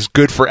iron is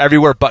good for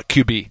everywhere but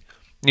QB.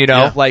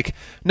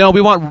 No, we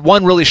want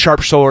one really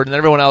sharp sword, and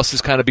everyone else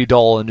is kind of be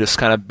dull and just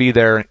kind of be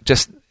there,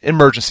 just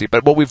emergency.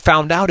 But what we've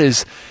found out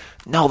is,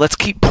 no, let's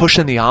keep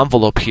pushing the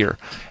envelope here.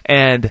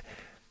 And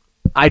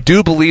I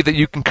do believe that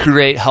you can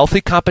create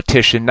healthy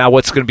competition. Now,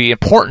 what's going to be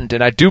important,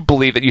 and I do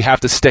believe that you have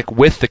to stick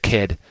with the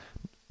kid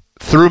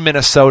through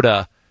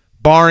Minnesota,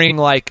 barring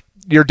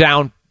you're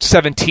down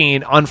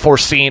 17,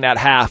 unforeseen at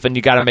half, and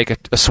you got to make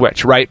a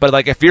switch, right?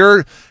 But if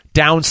you're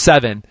down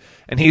 7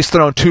 and he's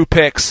thrown 2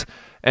 picks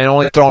and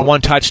only throwing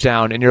 1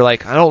 touchdown, and you're I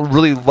don't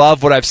really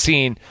love what I've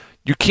seen,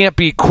 you can't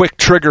be quick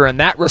trigger in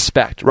that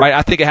respect, right?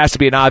 I think it has to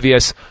be an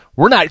obvious,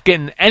 we're not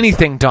getting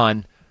anything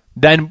done.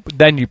 Then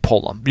you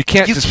pull him. You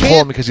can't pull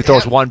him because he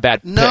throws 1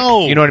 bad pick.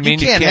 No, you know what I mean.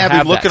 You can't have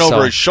him looking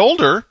over his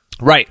shoulder.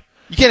 Right.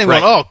 You can't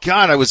even go, oh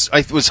God, I was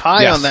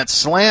high on that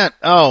slant.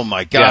 Oh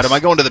my God, am I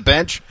going to the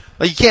bench?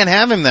 You can't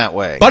have him that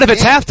way. But if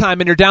it's halftime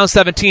and you're down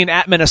 17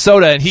 at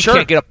Minnesota and he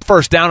can't get a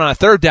first down on a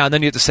 3rd down,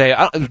 then you have to say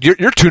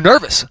you're too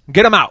nervous.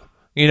 Get him out.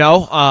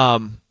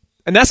 And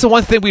that's the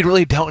one thing we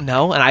really don't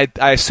know. And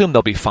I assume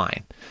they'll be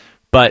fine,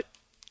 but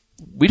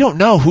we don't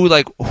know who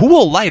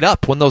will light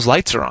up when those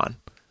lights are on.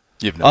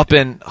 Up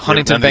in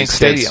Huntington Bank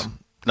Stadium.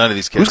 None of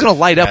these kids. Who's going to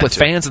light up with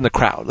fans in the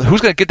crowd? Who's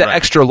going to get that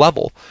extra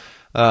level,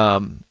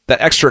 that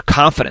extra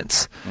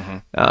confidence?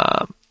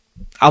 Mm-hmm.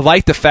 I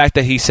like the fact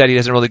that he said he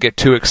doesn't really get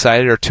too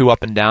excited or too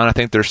up and down. I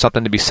think there's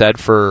something to be said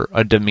for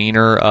a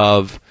demeanor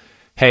of,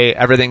 hey,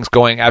 everything's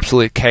going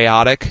absolutely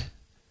chaotic.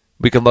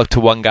 We can look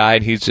to one guy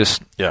and he's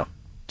just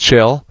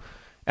chill.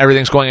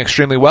 Everything's going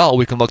extremely well.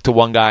 We can look to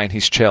one guy and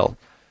he's chill.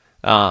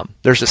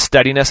 There's a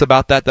steadiness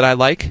about that I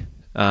like.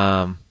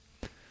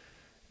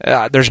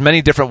 There's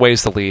many different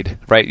ways to lead,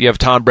 right? You have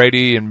Tom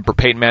Brady and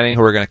Peyton Manning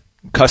who are going to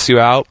cuss you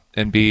out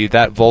and be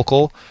that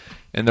vocal,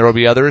 and there will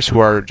be others who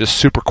are just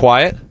super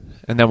quiet,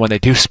 and then when they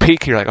do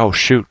speak, you're like, oh,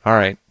 shoot, all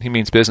right, he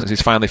means business.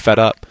 He's finally fed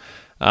up.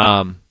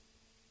 And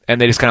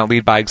they just kind of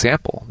lead by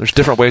example. There's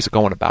different ways of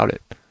going about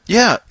it.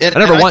 Yeah. I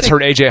never once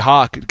heard A.J.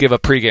 Hawk give a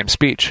pregame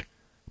speech.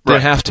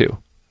 Didn't have to.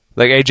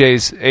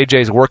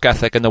 A.J.'s work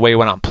ethic and the way he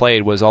went out and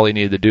played was all he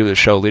needed to do to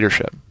show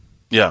leadership.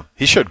 Yeah,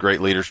 he showed great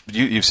leadership.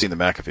 You've seen the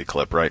McAfee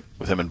clip, right,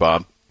 with him and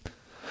Bob?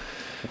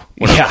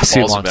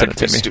 Steve Long sent it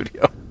to me.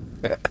 Studio.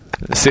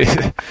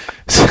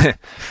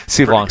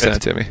 Steve Long sent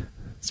it to me.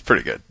 It's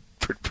pretty good.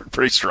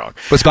 Pretty strong.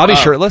 Was Bobby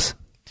shirtless?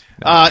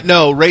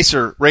 No,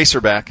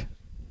 Racerback.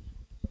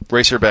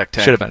 Racerback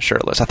tank. Should have been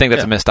shirtless. I think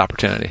that's a missed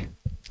opportunity.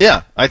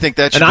 Yeah, I think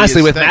that should be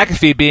honestly, with thing.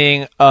 McAfee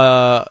being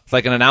an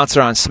announcer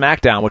on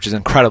SmackDown, which is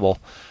incredible,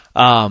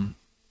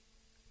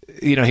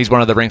 he's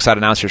one of the ringside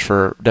announcers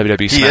for WWE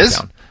SmackDown. He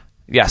is?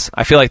 Yes,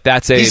 I feel like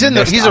that's a. He's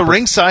a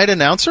ringside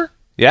announcer.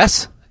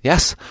 Yes.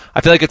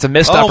 I feel like it's a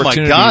missed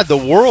opportunity. Oh my God, the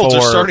worlds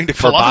are starting to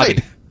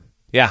collide.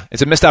 Yeah,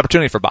 it's a missed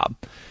opportunity for Bob.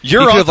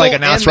 Your uncle and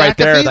announced McAfee, right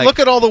there. Look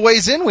at all the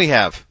ways in we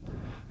have.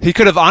 He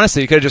could have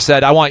just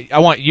said, "I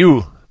want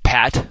you,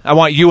 Pat. I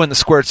want you in the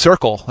squared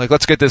circle.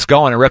 Let's get this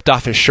going," and ripped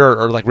off his shirt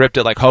or ripped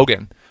it like Hogan.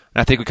 And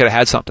I think we could have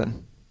had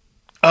something.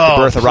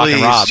 birth of Rock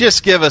and Rob.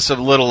 Just give us a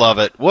little of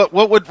it.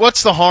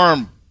 What's the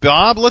harm,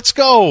 Bob? Let's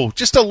go.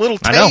 Just a little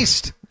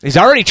taste. He's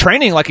already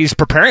training like he's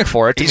preparing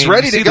for it. He's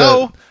ready to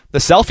go. The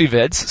selfie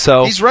vids.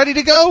 So he's ready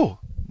to go.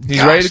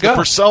 He's ready to go. The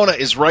persona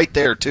is right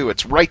there too.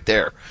 It's right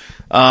there.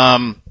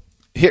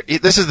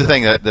 This is the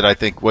thing that I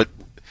think.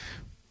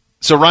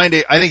 So Ryan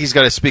Day, I think he's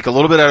got to speak a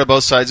little bit out of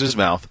both sides of his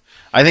mouth.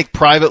 I think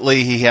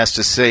privately he has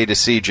to say to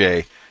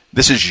CJ,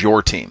 "This is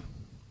your team."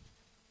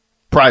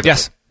 Privately,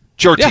 yes,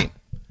 it's your team.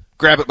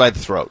 Grab it by the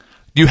throat.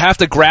 You have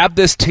to grab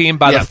this team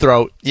by the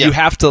throat. Yeah. You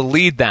have to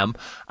lead them.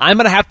 I'm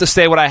going to have to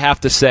say what I have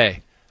to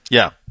say.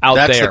 Yeah, out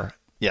there.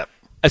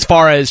 As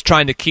far as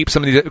trying to keep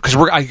some of these,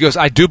 because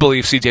I do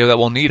believe, CJ, that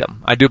we'll need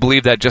him. I do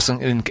believe that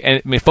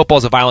football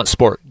is a violent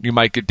sport. You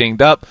might get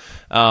dinged up.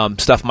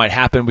 Stuff might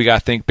happen. We got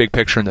to think big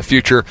picture in the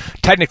future.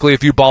 Technically,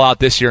 if you ball out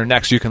this year and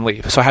next, you can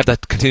leave. So I have to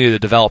continue to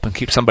develop and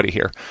keep somebody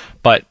here.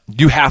 But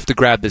you have to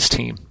grab this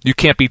team. You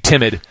can't be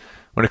timid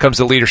when it comes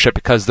to leadership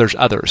because there's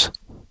others.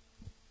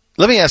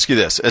 Let me ask you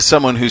this: as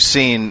someone who's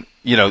seen,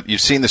 you've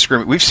seen the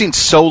scrimmage. We've seen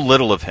so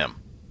little of him.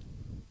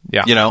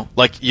 Yeah.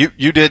 Like you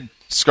did.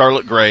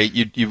 Scarlet Gray,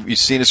 you've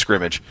seen a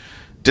scrimmage.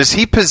 Does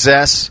he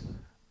possess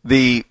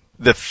the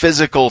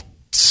physical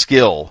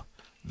skill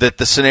that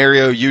the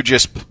scenario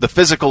the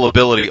physical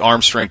ability,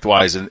 arm strength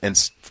wise,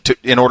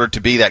 in order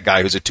to be that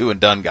guy who's a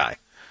 2-and-done guy?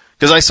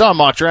 Because I saw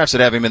mock drafts that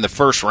have him in the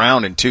first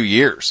round in 2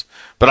 years,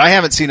 but I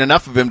haven't seen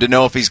enough of him to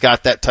know if he's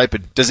got that type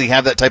of. Does he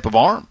have that type of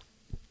arm?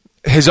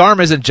 His arm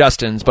isn't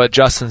Justin's, but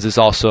Justin's is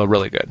also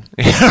really good,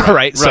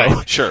 right?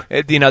 So, sure.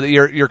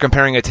 You're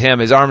comparing it to him.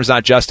 His arm is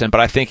not Justin, but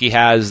I think he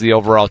has the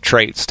overall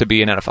traits to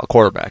be an NFL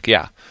quarterback.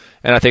 Yeah,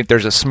 and I think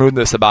there's a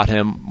smoothness about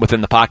him within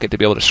the pocket to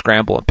be able to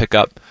scramble and pick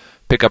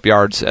up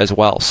yards as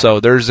well.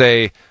 So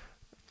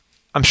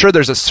I'm sure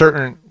there's a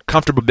certain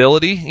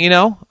comfortability,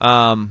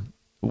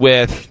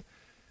 with.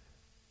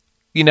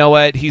 You know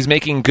what? He's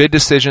making good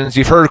decisions.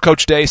 You've heard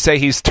Coach Day say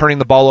he's turning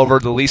the ball over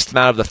the least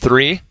amount of the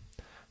 3.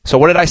 So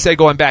what did I say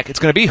going back? It's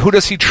going to be who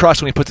does he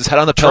trust when he puts his head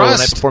on the pillow the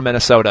night before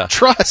Minnesota?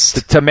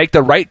 Trust. To make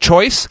the right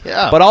choice.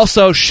 Yeah. But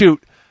also,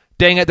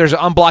 dang it, there's an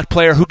unblocked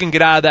player who can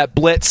get out of that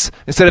blitz.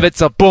 Instead of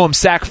it's a boom,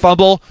 sack,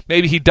 fumble,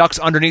 maybe he ducks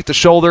underneath the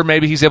shoulder,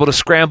 maybe he's able to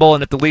scramble,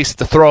 and at the least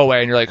it's a throwaway,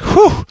 and you're like,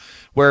 whew.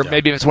 Where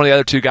maybe if it's one of the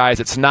other two guys,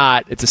 it's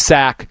not. It's a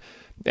sack,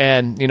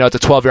 and, it's a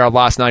 12-yard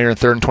loss, now you're in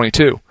 3rd and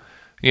 22.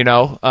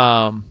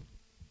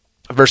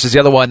 Versus the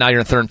other one, now you're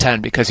in 3rd and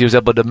 10 because he was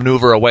able to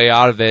maneuver a way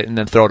out of it and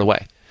then throw it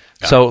away.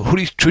 So who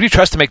do you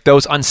trust to make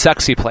those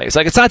unsexy plays?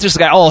 Like, it's not just a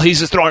guy,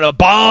 he's just throwing a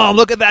bomb.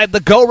 Look at that. The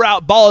go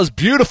route ball is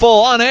beautiful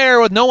on air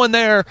with no one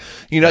there.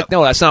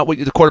 No, that's not what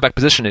the quarterback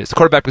position is. The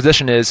quarterback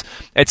position is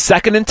it's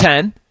 2nd and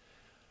 10.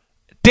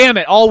 Damn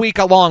it, all week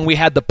long we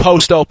had the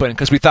post open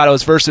because we thought it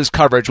was versus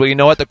coverage. Well, you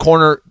know what? The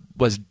corner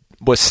was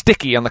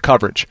sticky on the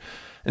coverage.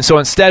 And so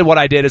instead what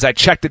I did is I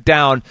checked it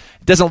down.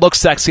 It doesn't look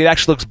sexy. It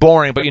actually looks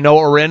boring. But you know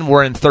what we're in?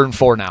 We're in 3rd and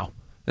 4 now.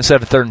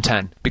 Instead of 3rd and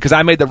 10, because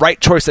I made the right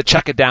choice to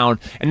check it down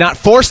and not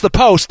force the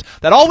post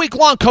that all week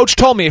long Coach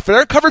told me if they're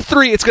in cover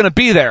 3, it's going to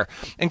be there.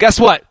 And guess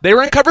what? They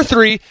were in cover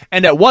 3,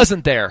 and it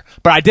wasn't there.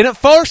 But I didn't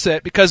force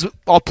it because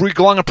all week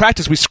long in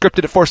practice we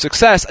scripted it for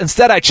success.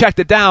 Instead, I checked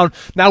it down.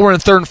 Now we're in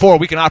 3rd and 4.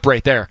 We can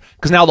operate there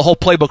because now the whole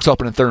playbook's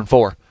open in 3rd and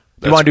 4.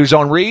 Do you want to do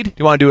zone read? Do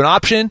you want to do an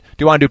option? Do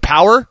you want to do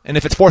power? And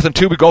if it's 4th and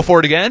 2, we go for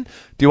it again?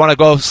 Do you want to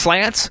go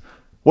slants?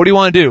 What do you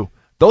want to do?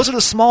 Those are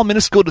the small,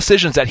 minuscule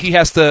decisions that he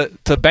has to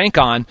bank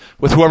on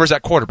with whoever's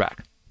at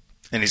quarterback.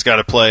 And he's got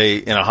to play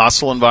in a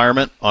hostile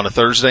environment on a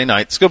Thursday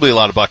night. It's going to be a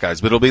lot of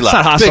Buckeyes, but it'll be loud. It's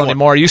not hostile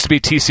anymore. It used to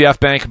be TCF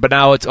Bank, but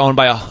now it's owned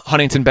by a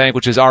Huntington Bank,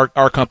 which is our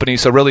company.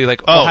 So really,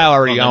 Ohio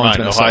already owns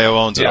Minnesota. Ohio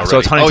owns it already. So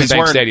it's Huntington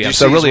Bank Stadium.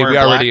 So really, we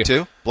already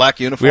too? Black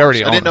uniforms. We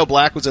already I didn't know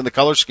black was in the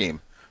color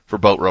scheme for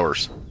boat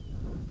rowers.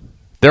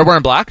 They're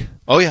wearing black?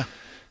 Oh yeah.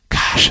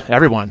 Gosh,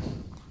 everyone.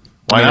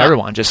 Why not?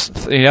 Everyone just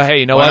hey,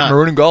 you know what?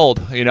 Maroon and gold.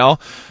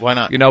 Why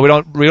not? We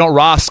don't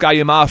Ross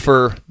Skyuma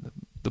for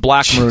the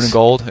black maroon and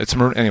gold. It's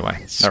maroon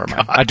anyway. Never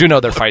mind. I do know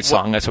their fight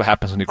song. That's what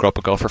happens when you grow up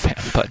a Gopher fan.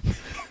 But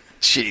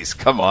jeez,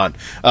 come on.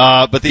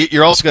 But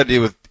you're also got to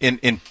deal with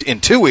in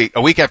 2 weeks,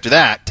 a week after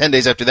that, 10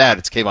 days after that,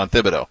 it's Kayvon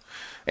Thibodeau,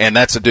 and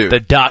that's a dude. The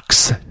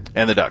Ducks.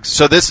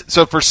 So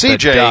for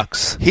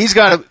CJ, he's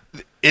got to.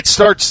 It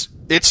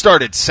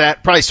started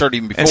probably started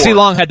even before. And C.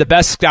 Long had the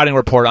best scouting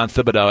report on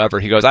Thibodeau ever.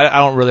 He goes, I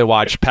don't really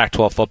watch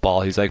Pac-12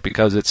 football. He's like,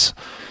 because it's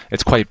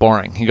quite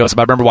boring. He goes,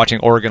 I remember watching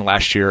Oregon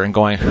last year and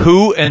going,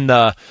 who in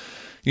the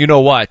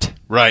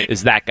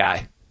is that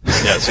guy?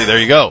 Yeah, see, there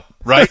you go.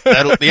 Right?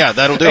 That'll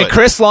do it. And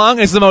Chris Long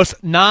is the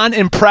most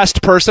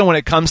non-impressed person when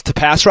it comes to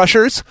pass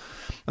rushers.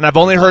 And I've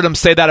only heard him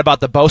say that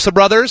about the Bosa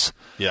brothers,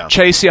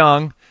 Chase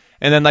Young,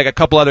 and then like a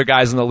couple other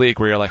guys in the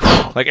league where you're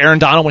like, like Aaron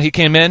Donald when he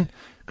came in,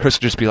 Chris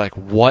would just be like,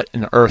 what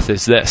on earth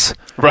is this?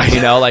 Right.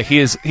 Like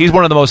he's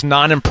one of the most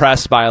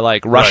non-impressed by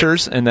like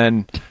rushers. Right. And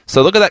then,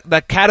 so look at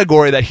that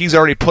category that he's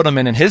already put him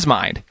in his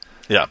mind.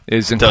 Yeah.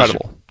 Is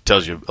incredible.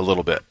 Tells you a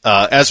little bit.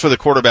 As for the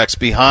quarterbacks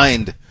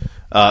behind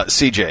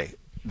CJ,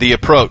 the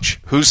approach,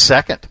 who's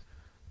second?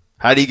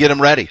 How do you get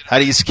them ready? How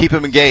do you keep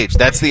them engaged?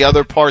 That's the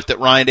other part that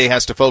Ryan Day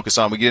has to focus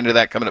on. We get into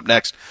that coming up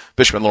next.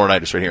 Bishop and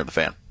Laurinaitis right here on The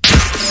Fan.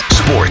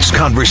 Sports,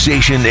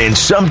 conversation, and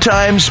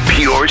sometimes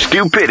pure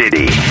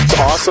stupidity.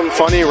 Awesome,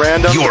 funny,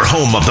 random. Your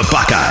home of the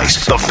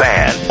Buckeyes, The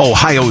Fan,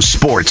 Ohio's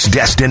sports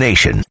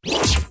destination.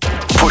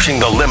 Pushing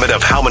the limit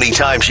of how many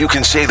times you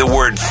can say the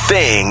word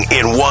thing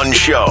in one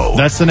show.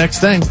 That's the next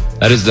thing.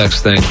 That is the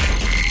next thing.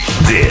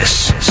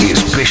 This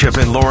is Bishop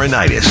and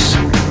Laurinaitis.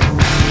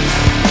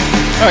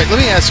 All right, let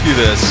me ask you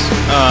this.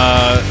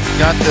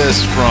 Got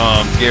this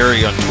from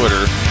Gary on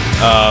Twitter.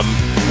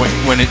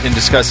 When in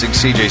discussing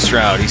C.J.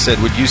 Stroud, he said,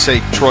 would you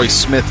say Troy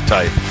Smith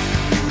type?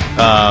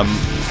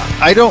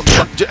 I don't,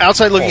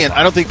 outside looking in,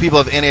 I don't think people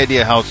have any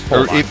idea how,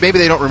 or maybe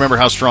they don't remember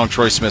how strong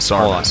Troy Smith's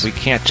arm is. We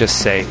can't just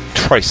say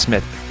Troy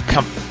Smith.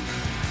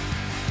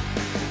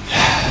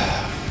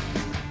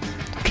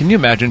 Can you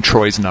imagine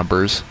Troy's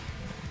numbers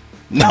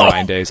in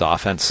Ryan Day's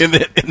offense? In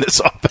this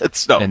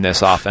offense, no. In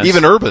this offense.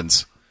 Even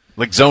Urban's.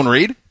 Like zone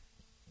read?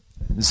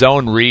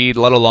 Zone read,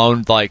 let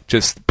alone like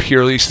just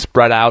purely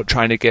spread out,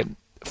 trying to get,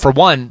 for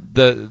one,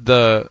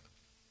 the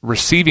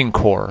receiving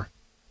core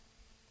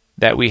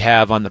that we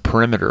have on the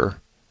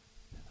perimeter.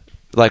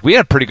 Like, we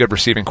had a pretty good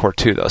receiving core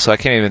too, though, so I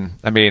can't even,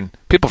 I mean,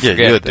 people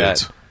forget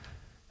that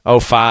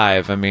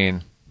 05, I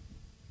mean,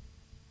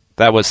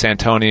 that was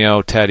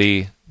Santonio,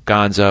 Teddy,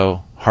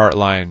 Gonzo,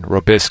 Hartline,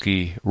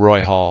 Robisky,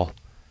 Roy Hall.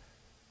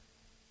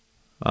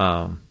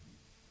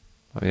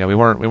 Yeah, we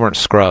weren't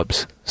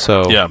scrubs.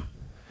 So yeah,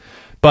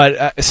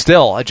 but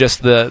still,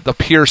 just the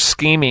pure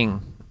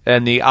scheming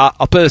and the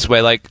I'll put it this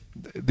way, like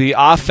the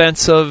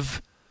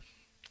offensive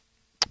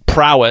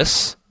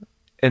prowess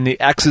in the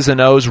X's and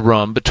O's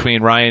room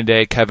between Ryan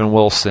Day, Kevin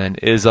Wilson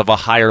is of a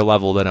higher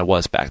level than it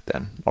was back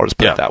then. I'll just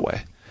put it that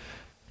way.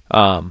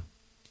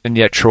 And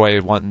yet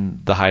Troy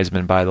won the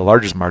Heisman by the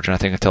largest margin, I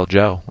think, until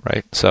Joe,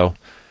 right? So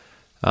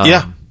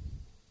yeah.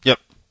 Yep.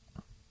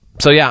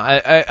 So yeah,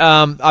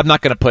 I'm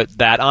not going to put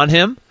that on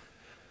him.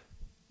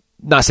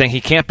 Not saying he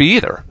can't be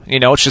either.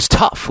 You know, it's just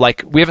tough.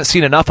 Like, we haven't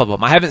seen enough of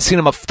him. I haven't seen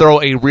him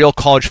throw a real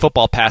college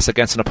football pass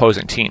against an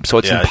opposing team. So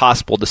it's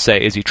impossible to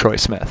say, is he Troy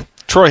Smith?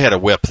 Troy had a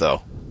whip,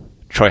 though.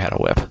 Troy had a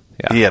whip.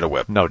 Yeah. He had a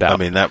whip, no doubt. I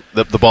mean,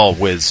 the ball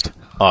whizzed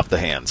off the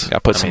hands. Yeah,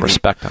 put some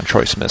respect on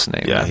Troy Smith's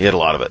name. Yeah, he had a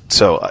lot of it.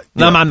 So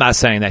I'm not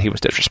saying that he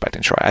was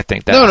disrespecting Troy. I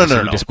think that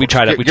no. We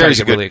try to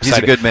get really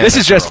excited. He's a good man. This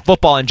is just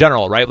football in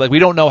general, right? Like, we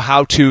don't know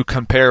how to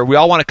compare. We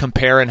all want to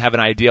compare and have an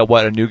idea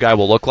what a new guy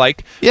will look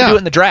like. Yeah. We do it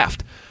in the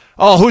draft.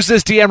 Oh, who's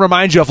this DM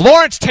remind you of?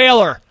 Lawrence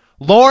Taylor.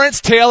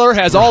 Lawrence Taylor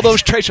has all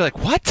those traits. You're like,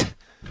 what?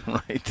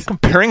 Right.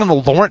 Comparing him to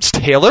Lawrence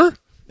Taylor?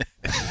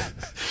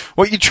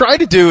 What you try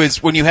to do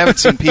is, when you haven't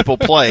seen people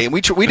play, and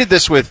we did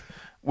this with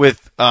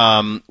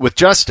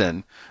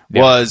Justin,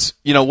 was,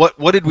 you know,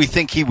 what did we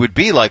think he would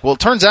be like? Well,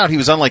 it turns out he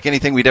was unlike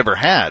anything we'd ever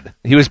had.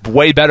 He was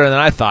way better than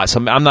I thought.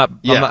 So I'm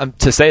not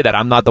to say that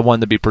I'm not the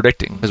one to be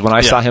predicting, because when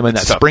I saw him in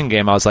that spring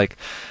game, I was like,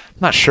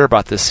 I'm not sure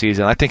about this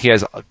season. I think he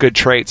has good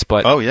traits,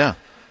 but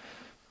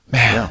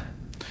man.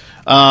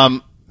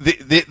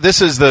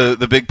 This is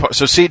the big part.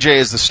 So CJ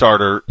is the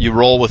starter. You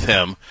roll with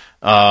him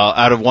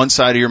out of one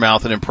side of your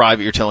mouth, and in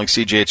private you're telling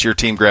CJ it's your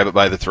team, grab it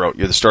by the throat.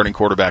 You're the starting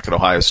quarterback at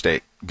Ohio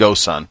State. Go,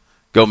 son.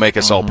 Go make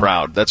us all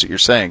proud. That's what you're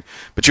saying.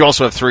 But you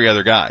also have three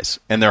other guys,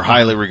 and they're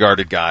highly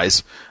regarded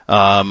guys.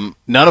 None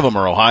of them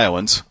are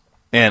Ohioans,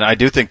 and I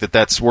do think that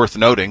that's worth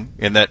noting,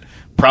 in that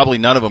probably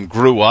none of them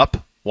grew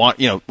up.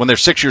 When they're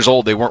 6 years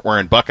old, they weren't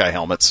wearing Buckeye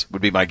helmets,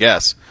 would be my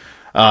guess.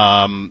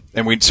 And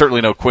we certainly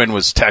know Quinn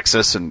was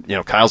Texas, and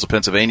Kyle's a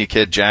Pennsylvania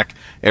kid, Jack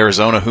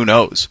Arizona, who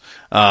knows?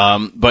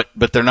 But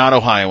they're not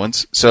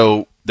Ohioans,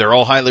 so they're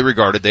all highly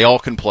regarded. They all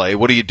can play.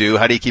 What do you do?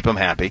 How do you keep them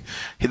happy?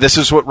 This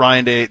is what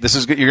Ryan Day. This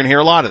is good. You're going to hear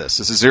a lot of this.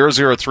 This is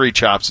 003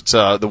 chops. It's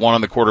the one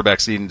on the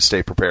quarterbacks needing to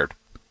stay prepared.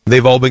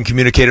 They've all been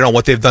communicated on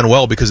what they've done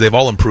well, because they've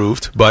all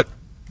improved, but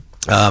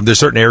there's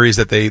certain areas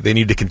that they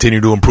need to continue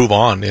to improve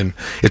on, and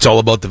it's all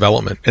about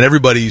development. And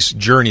everybody's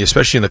journey,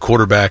 especially in the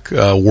quarterback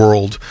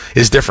world,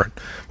 is different.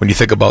 When you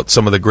think about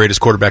some of the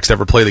greatest quarterbacks to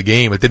ever play the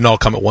game, it didn't all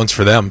come at once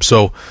for them.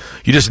 So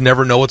you just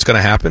never know what's going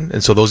to happen,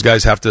 and so those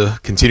guys have to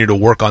continue to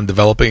work on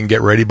developing and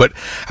get ready. But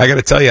I got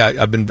to tell you,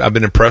 I've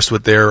been impressed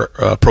with their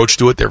approach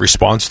to it, their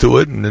response to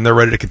it, and then they're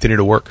ready to continue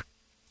to work.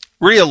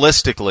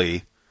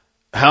 Realistically,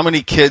 how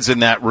many kids in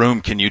that room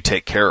can you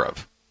take care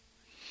of?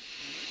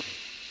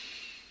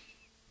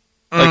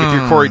 Like, if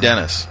you're Corey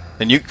Dennis,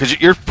 and because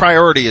your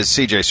priority is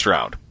C.J.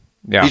 Stroud,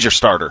 he's your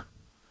starter,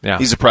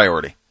 he's a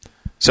priority.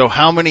 So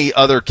how many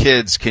other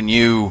kids can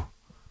you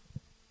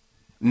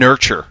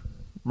nurture?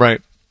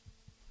 Right.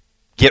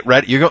 Get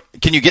ready.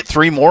 Can you get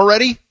three more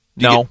ready?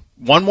 No.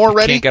 One more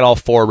ready? Can't get all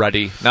four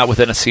ready. Not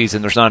within a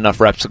season. There's not enough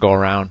reps to go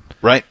around.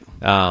 Right.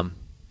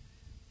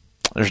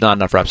 There's not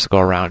enough reps to go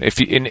around.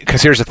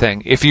 Because here's the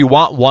thing: if you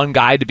want one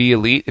guy to be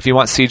elite, if you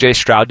want C.J.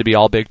 Stroud to be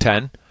all Big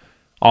Ten,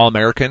 all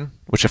American,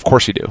 which of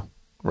course you do.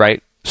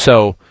 Right?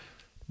 So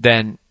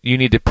then you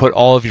need to put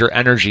all of your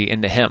energy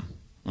into him.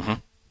 Mm-hmm.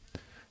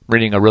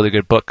 Reading a really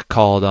good book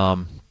called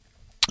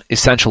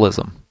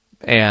Essentialism.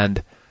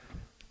 And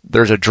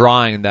there's a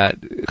drawing that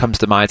comes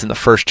to mind in the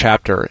first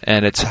chapter,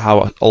 and it's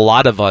how a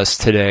lot of us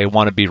today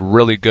want to be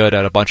really good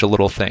at a bunch of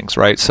little things,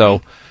 right?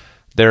 So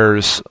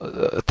there's,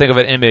 think of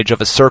an image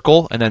of a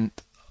circle and then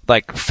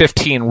like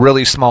 15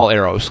 really small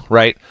arrows,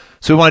 right?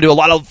 So we want to do a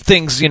lot of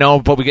things,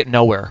 but we get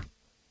nowhere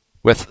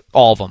with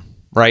all of them.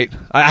 Right?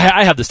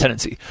 I have this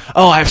tendency.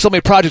 I have so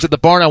many projects at the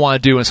barn I want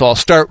to do, and so I'll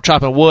start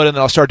chopping wood, and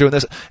then I'll start doing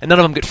this, and none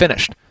of them get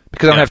finished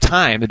because I don't have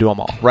time to do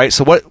them all, right?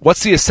 So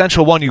what's the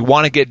essential one you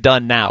want to get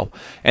done now?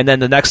 And then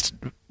the next,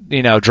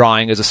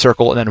 drawing is a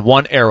circle, and then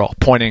one arrow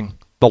pointing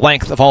the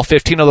length of all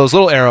 15 of those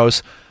little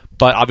arrows,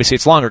 but obviously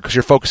it's longer because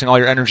you're focusing all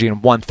your energy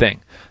in one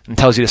thing, and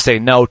tells you to say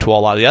no to a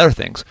lot of the other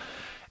things.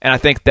 And I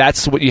think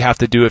that's what you have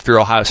to do if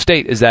you're Ohio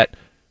State, is that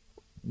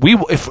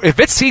if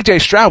it's C.J.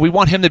 Stroud, we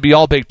want him to be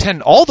all Big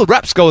Ten. All the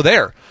reps go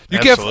there. You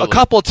Absolutely. Give a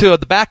couple to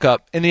the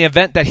backup in the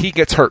event that he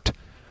gets hurt.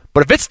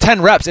 But if it's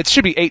 10 reps, it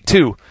should be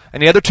 8-2.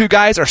 And the other two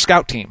guys are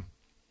scout team.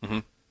 Mm-hmm.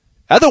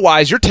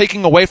 Otherwise, you're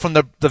taking away from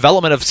the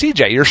development of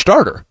C.J., your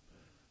starter.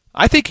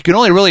 I think you can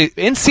only really,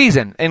 in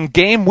season, in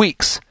game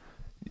weeks,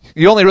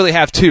 you only really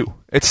have two.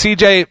 It's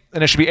C.J.,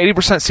 and it should be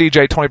 80%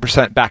 C.J.,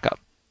 20% backup.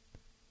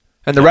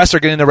 And the rest are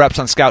getting the reps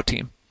on scout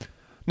team.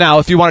 Now,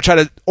 if you want to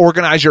try to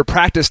organize your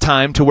practice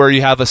time to where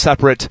you have a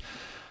separate,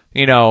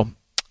 scout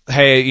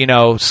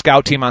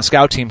team on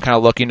scout team kind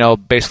of look,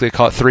 basically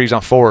call it 3s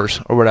on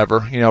 4s or whatever,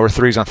 or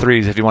 3s on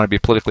 3s if you want to be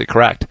politically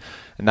correct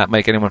and not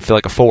make anyone feel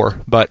like a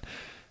 4. But,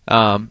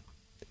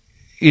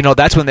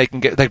 that's when they can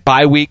get, like,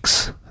 bye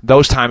weeks.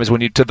 Those times is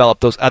when you develop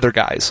those other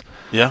guys.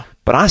 Yeah.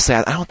 But honestly,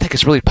 I don't think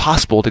it's really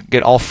possible to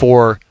get all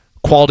 4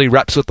 quality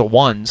reps with the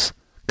ones,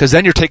 because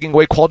then you're taking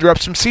away quality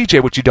reps from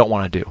CJ, which you don't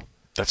want to do.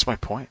 That's my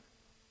point.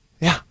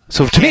 Yeah.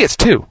 So to me, it's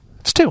 2.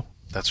 It's 2.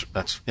 That's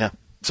yeah.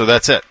 So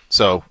that's it.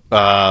 So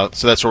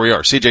that's where we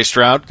are. C.J.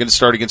 Stroud going to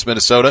start against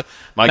Minnesota.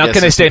 Now,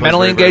 can they stay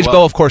mentally engaged,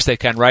 Bo? Of course they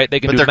can, right? They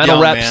can do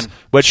mental reps,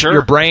 which sure,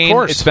 your brain,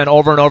 it's been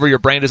over and over, your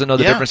brain doesn't know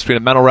the difference between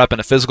a mental rep and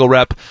a physical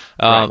rep.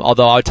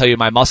 Although I'll tell you,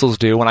 my muscles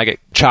do. When I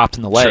get chopped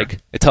in the leg,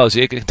 it tells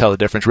you, it can tell the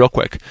difference real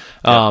quick.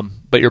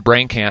 But your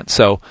brain can't.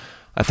 So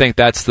I think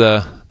that's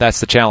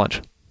the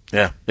challenge.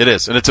 Yeah, it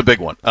is, and it's a big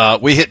one.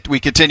 We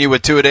continue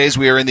with two-a-days.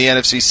 We are in the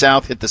NFC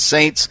South, hit the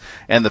Saints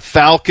and the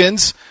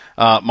Falcons.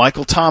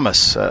 Michael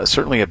Thomas,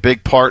 certainly a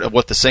big part of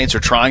what the Saints are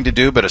trying to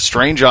do, but a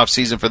strange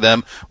offseason for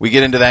them. We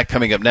get into that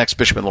coming up next.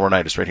 Bishop and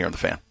Laurinaitis right here on The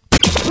Fan.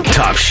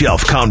 Top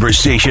shelf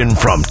conversation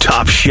from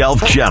top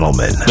shelf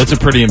gentlemen. That's a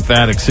pretty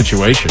emphatic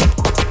situation.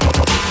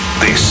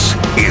 This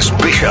is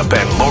Bishop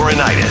and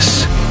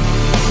Laurinaitis.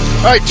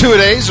 All right,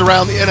 two-a-days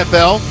around the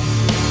NFL.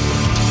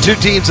 2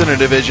 teams in a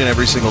division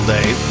every single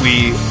day.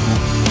 We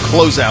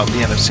close out the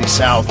NFC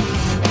South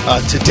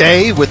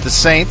today with the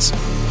Saints.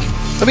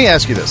 Let me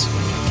ask you this.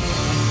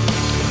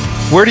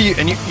 Where do you,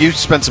 and you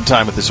spent some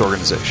time with this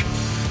organization.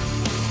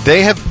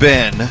 They have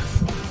been,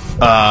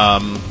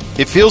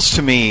 it feels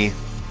to me,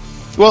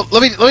 well,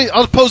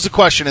 I'll pose the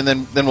question and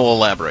then we'll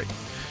elaborate.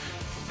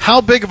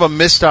 How big of a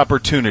missed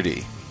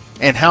opportunity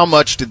and how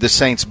much did the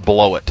Saints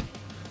blow it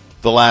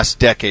the last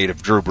decade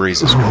of Drew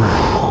Brees'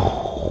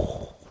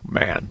 career?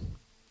 Man.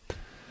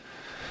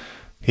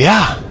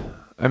 Yeah.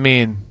 I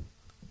mean,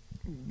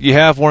 you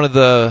have one of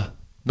the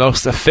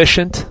most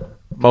efficient,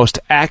 most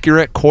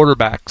accurate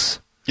quarterbacks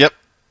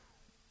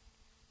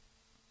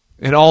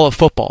in all of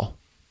football,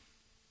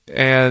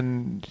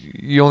 and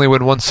you only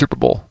win 1 Super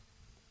Bowl.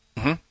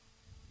 Mm-hmm.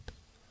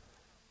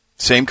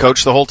 Same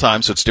coach the whole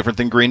time, so it's different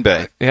than Green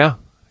Bay. Yeah.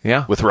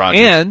 With Rodgers.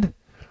 And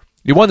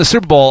you won the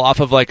Super Bowl off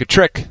of like a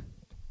trick,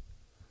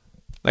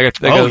 like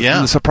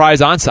a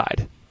surprise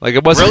onside. Like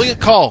it wasn't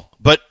brilliant call,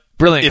 but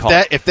brilliant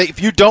call.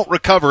 If you don't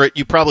recover it,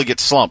 you probably get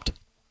slumped.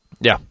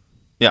 Yeah.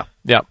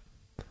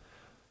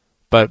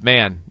 But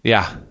man,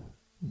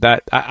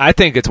 that I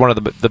think it's one of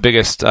the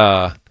biggest.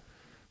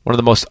 One of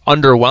the most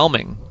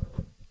underwhelming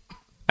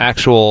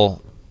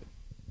actual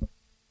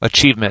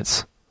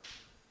achievements,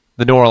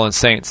 the New Orleans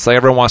Saints. Like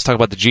everyone wants to talk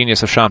about the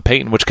genius of Sean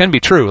Payton, which can be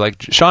true.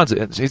 Like he's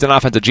an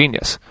offensive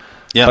genius,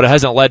 but it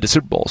hasn't led to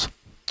Super Bowls.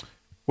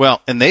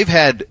 Well, and they've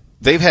had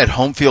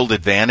home field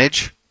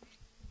advantage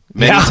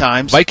many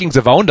times. Vikings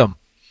have owned them.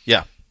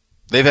 Yeah,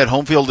 they've had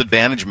home field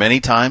advantage many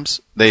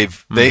times.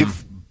 They've been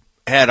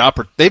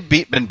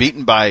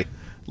beaten by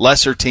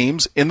lesser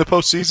teams in the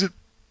postseason.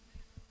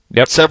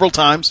 Yep, several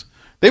times.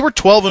 They were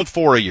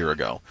 12-4 a year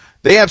ago.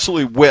 They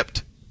absolutely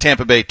whipped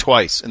Tampa Bay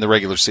twice in the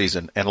regular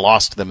season and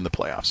lost them in the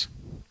playoffs.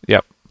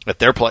 Yep. At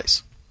their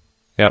place.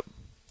 Yep.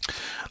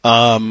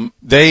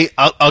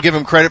 I'll give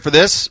him credit for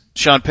this.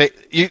 Sean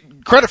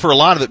Payton, credit for a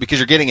lot of it because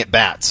you're getting at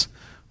bats,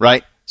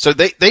 right? So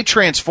they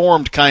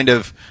transformed kind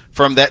of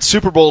from that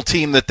Super Bowl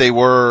team that they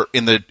were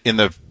in the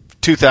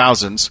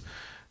 2000s.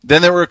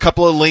 Then there were a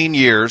couple of lean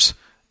years,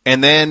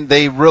 and then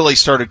they really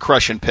started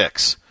crushing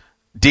picks.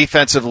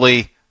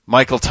 Defensively,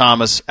 Michael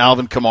Thomas,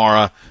 Alvin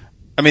Kamara.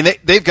 I mean,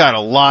 they've got a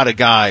lot of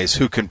guys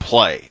who can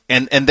play.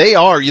 And they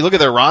are, you look at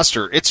their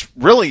roster, it's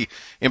really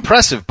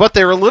impressive. But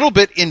they're a little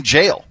bit in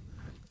jail.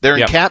 They're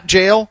in cap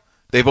jail.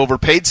 They've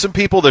overpaid some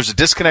people. There's a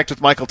disconnect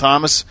with Michael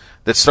Thomas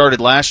that started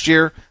last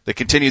year, that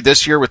continued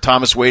this year with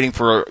Thomas waiting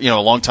for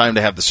a long time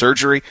to have the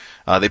surgery.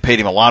 They paid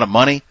him a lot of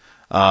money,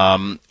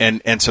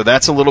 and so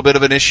that's a little bit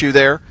of an issue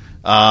there.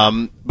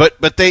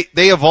 But they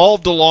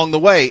evolved along the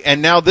way,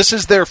 and now this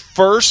is their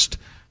first.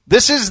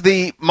 This is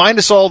the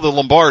minus all the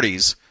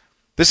Lombardis.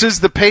 This is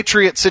the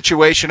Patriot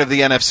situation of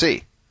the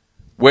NFC,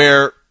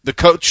 where the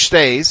coach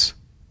stays,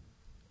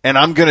 and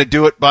I'm going to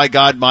do it by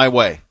God my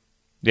way.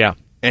 Yeah.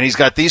 And he's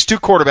got these two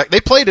quarterbacks. They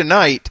play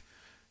tonight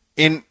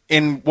in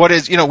what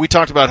is, we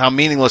talked about how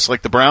meaningless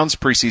like the Browns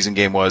preseason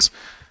game was.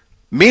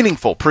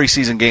 Meaningful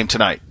preseason game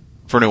tonight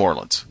for New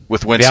Orleans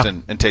with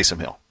Winston and Taysom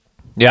Hill.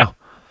 Yeah.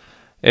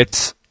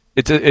 It's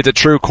a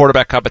true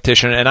quarterback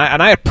competition, and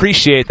I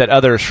appreciate that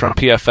others from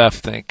PFF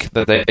think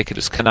that they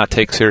just cannot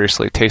take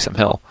seriously Taysom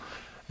Hill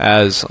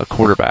as a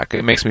quarterback.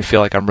 It makes me feel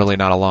like I'm really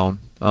not alone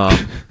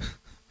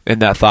in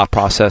that thought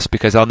process,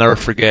 because I'll never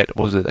forget,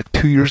 what was it, like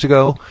 2 years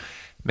ago?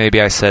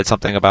 Maybe I said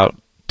something about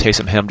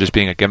Taysom Hill just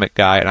being a gimmick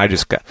guy, and I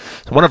just got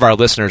one of our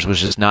listeners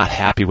was just not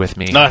happy with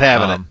me. Not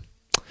having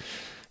it.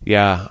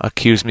 Yeah,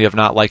 accused me of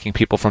not liking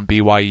people from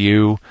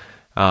BYU,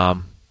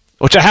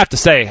 which I have to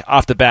say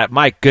off the bat,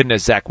 my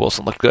goodness, Zach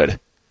Wilson looked good.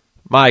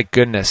 My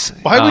goodness.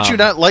 Why would you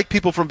not like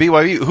people from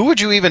BYU? Who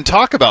would you even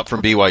talk about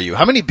from BYU?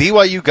 How many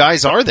BYU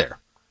guys are there?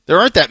 There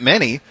aren't that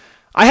many.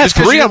 I had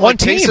three on one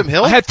team.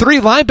 Hill? I had three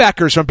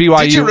linebackers from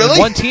BYU. Did you really? On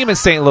one team in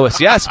St. Louis.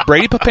 Yes,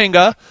 Brady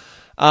Papinga,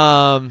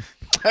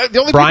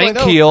 Brian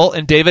Keel,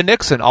 and David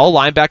Nixon, all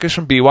linebackers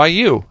from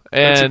BYU.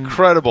 And that's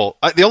incredible.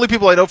 The only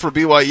people I know from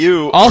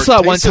BYU also are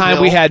at one Taysom time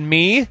Hill. we had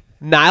me,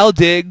 Niall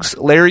Diggs,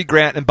 Larry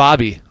Grant, and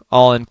Bobby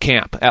all in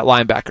camp at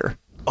linebacker.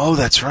 Oh,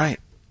 that's right.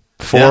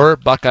 Four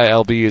Buckeye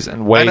LBs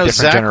and way different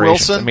Zach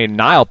generations. Wilson. I mean,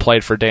 Niall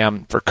played for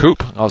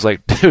Coop. I was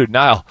like, dude,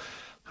 Niall,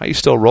 how you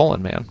still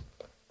rolling, man?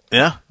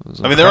 Yeah.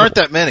 I mean, there aren't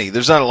that many.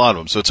 There's not a lot of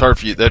them, so it's hard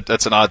for you.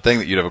 That's an odd thing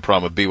that you'd have a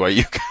problem with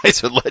BYU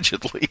guys,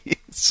 allegedly.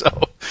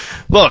 So,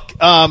 look,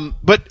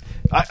 but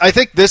I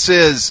think this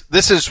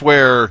is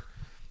where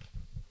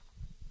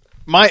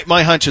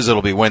my hunch is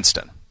it'll be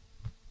Winston.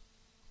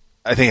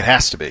 I think it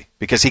has to be,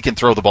 because he can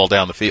throw the ball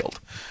down the field.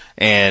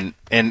 And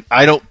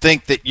I don't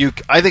think that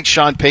I think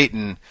Sean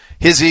Payton,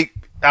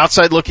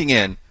 outside looking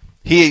in,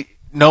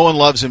 no one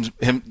loves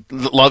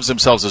loves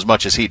himself as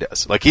much as he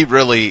does. Like, he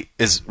really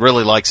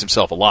likes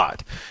himself a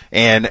lot.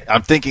 And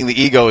I'm thinking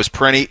the ego is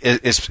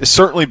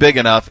certainly big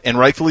enough, and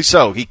rightfully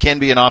so. He can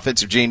be an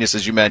offensive genius,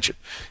 as you mentioned.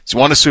 He's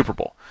won a Super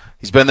Bowl.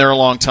 He's been there a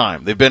long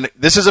time.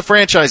 This is a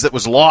franchise that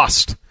was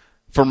lost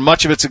for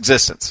much of its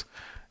existence.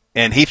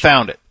 And he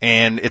found it.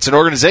 And it's an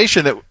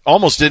organization that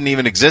almost didn't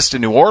even exist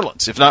in New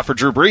Orleans. If not for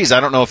Drew Brees,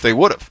 I don't know if they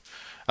would have.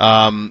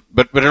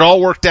 But it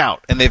all worked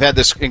out, and they've had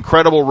this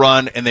incredible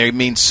run, and they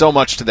mean so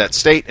much to that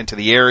state and to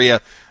the area.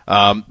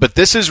 But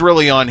this is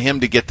really on him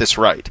to get this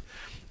right.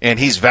 And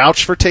he's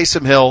vouched for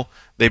Taysom Hill.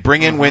 They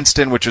bring in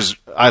Winston,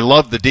 I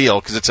love the deal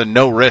because it's a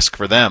no risk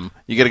for them.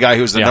 You get a guy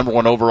who's the number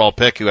one overall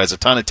pick who has a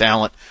ton of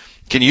talent.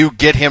 Can you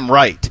get him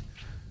right?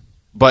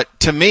 But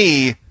to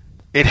me,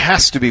 it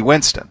has to be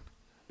Winston.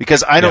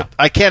 Because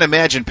I can't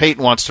imagine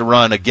Peyton wants to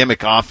run a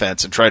gimmick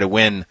offense and try to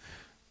win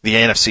the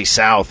NFC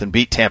South and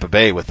beat Tampa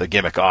Bay with a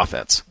gimmick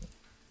offense.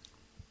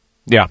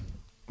 Yeah.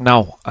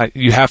 No,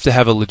 you have to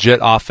have a legit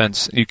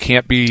offense. You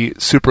can't be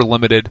super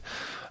limited.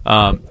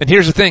 And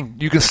here's the thing.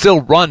 You can still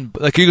run.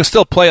 You can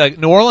still play.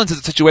 New Orleans is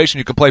a situation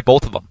you can play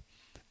both of them.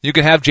 You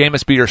can have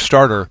Jameis be your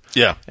starter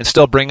and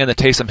still bring in the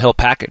Taysom Hill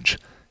package.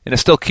 And it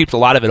still keeps a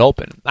lot of it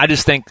open. I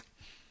just think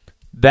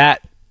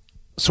that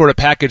sort of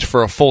package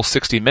for a full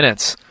 60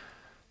 minutes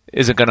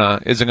isn't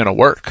gonna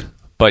work.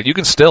 But you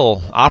can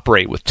still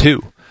operate with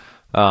two.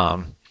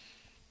 I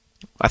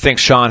think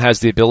Sean has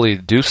the ability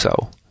to do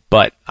so,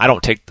 but I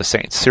don't take the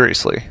Saints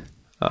seriously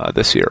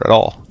this year at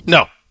all.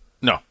 No.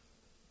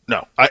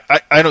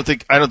 I don't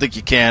think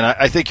you can.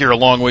 I think you're a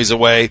long ways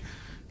away.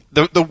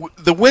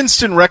 The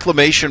Winston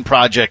reclamation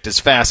project is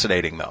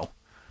fascinating, though.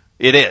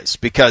 It is,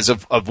 because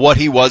of what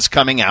he was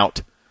coming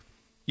out.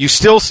 He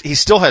still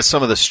has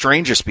some of the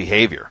strangest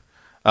behavior.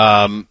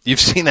 You've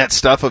seen that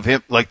stuff of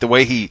him, like the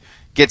way he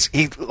gets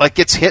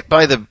hit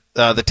by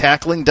the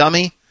tackling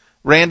dummy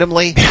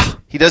randomly. Yeah.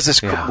 He does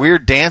this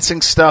weird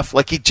dancing stuff.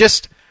 Like he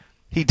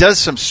does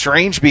some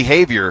strange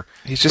behavior.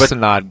 He's just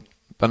an odd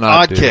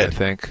dude, kid. I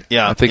think.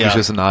 Yeah, I think he's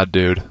just an odd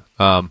dude.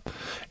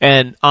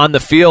 And on the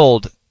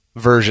field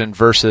version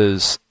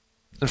versus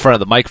in front of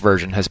the mic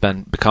version has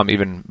become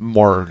even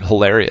more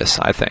hilarious,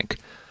 I think,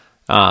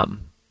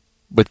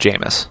 with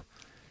Jameis.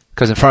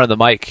 Because in front of the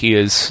mic,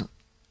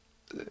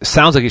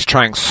 sounds like he's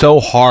trying so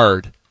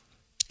hard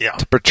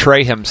to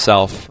portray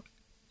himself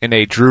in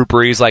a Drew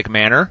Brees-like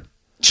manner.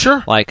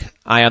 Sure. Like,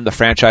 I am the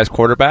franchise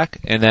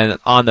quarterback. And then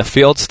on the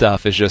field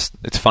stuff is just,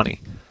 it's funny.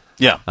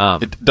 Yeah.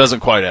 It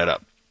doesn't quite add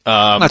up.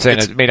 I'm not saying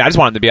I just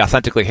want him to be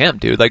authentically him,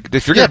 dude. Like,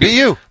 if you're going to be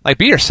you. Like,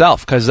 be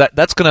yourself. Because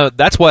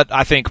that's what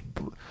I think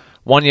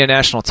won you a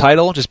national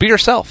title. Just be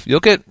yourself.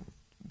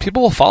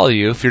 People will follow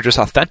you if you're just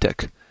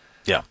authentic.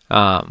 Yeah.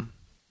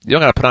 You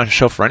don't got to put on a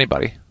show for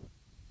anybody.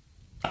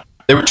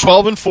 They were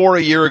 12-4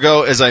 a year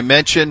ago, as I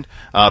mentioned.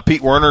 Pete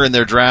Werner in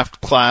their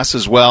draft class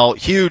as well.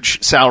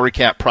 Huge salary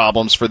cap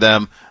problems for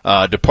them.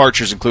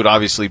 Departures include,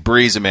 obviously,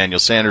 Breeze, Emmanuel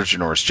Sanders,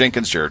 Janoris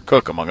Jenkins, Jared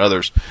Cook, among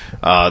others.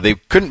 They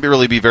couldn't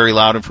really be very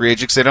loud in free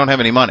agents. They don't have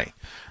any money.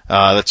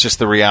 That's just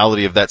the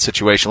reality of that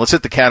situation. Let's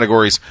hit the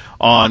categories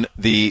on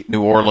the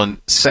New Orleans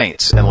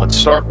Saints, and let's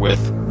start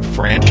with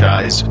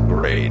franchise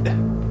grade.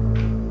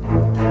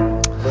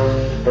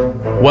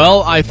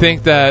 Well, I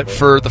think that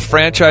for the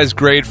franchise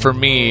grade for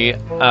me,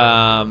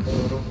 I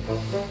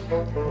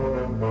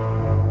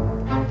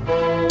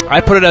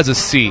put it as a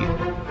C.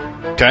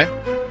 Okay.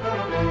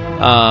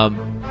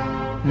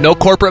 No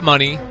corporate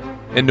money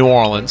in New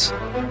Orleans.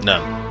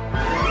 None.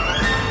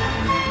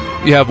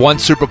 You have one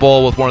Super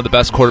Bowl with one of the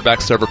best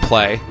quarterbacks to ever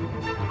play.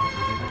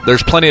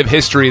 There's plenty of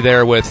history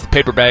there with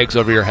paper bags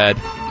over your head.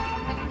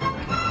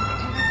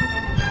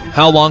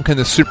 How long can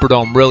the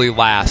Superdome really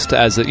last?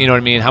 You know what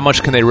I mean? How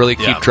much can they really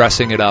keep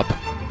dressing it up?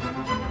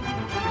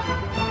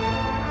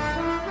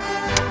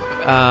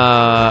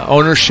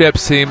 Ownership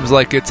seems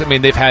like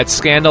they've had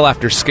scandal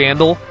after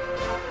scandal.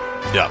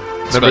 Yeah.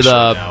 Remember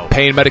the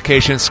pain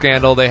medication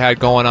scandal they had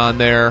going on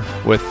there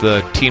with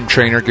the team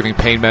trainer giving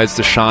pain meds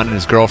to Sean and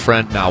his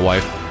girlfriend, now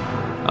wife.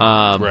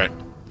 Right.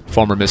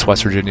 Former Miss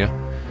West Virginia.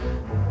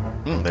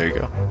 There you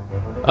go.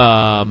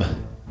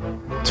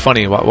 It's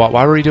funny.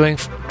 Why were we doing?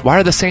 Why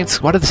did the Saints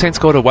go to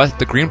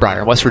the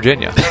Greenbrier in West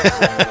Virginia?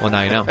 Well,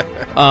 now you know.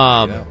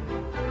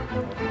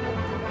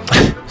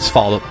 Just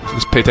follow.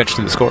 Just pay attention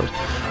to the scores.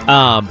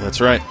 That's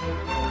right.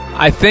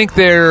 I think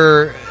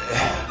they're,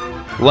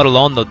 let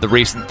alone the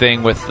recent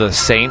thing with the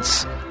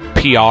Saints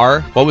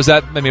PR. What was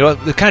that? I mean,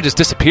 it kind of just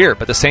disappeared.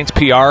 But the Saints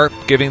PR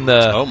giving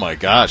the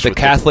the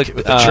Catholic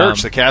the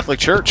church, the Catholic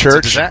Church,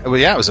 it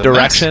was a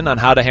direction mess on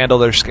how to handle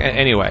their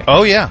anyway.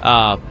 Oh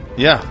yeah.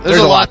 There's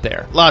a lot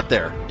there. Yeah,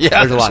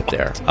 there's a lot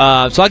there.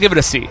 So I'll give it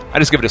a C. I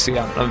just give it a C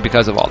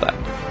because of all that.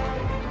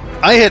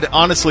 I had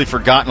honestly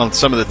forgotten on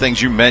some of the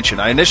things you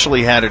mentioned. I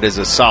initially had it as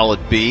a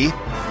solid B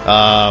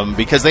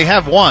because they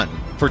have won.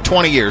 For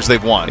 20 years,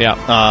 they've won. Yeah.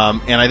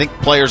 And I think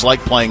players like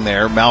playing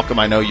there. Malcolm,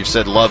 I know you've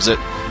said, loves it.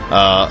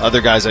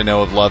 Other guys I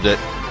know have loved it.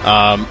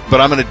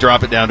 But I'm going to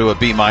drop it down to a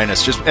B-. And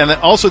then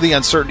also the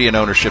uncertainty in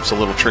ownership's a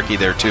little tricky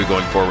there, too,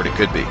 going forward. It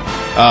could be.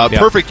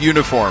 Perfect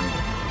uniform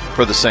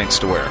for the Saints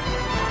to wear.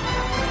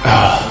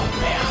 Oh,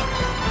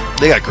 man.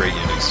 They got great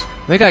unis.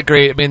 They got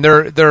great. I mean,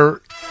 their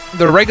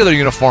regular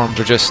uniforms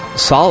are just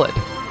solid.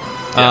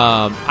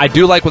 Yeah. I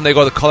do like when they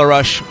go the color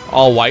rush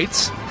all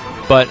whites,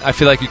 but I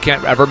feel like you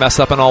can't ever mess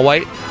up an all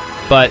white.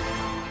 But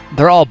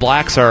their all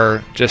blacks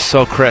are just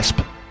so crisp.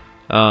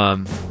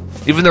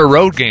 Even their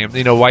road game,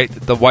 the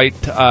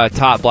white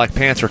top, black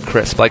pants are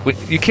crisp. Like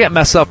you can't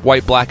mess up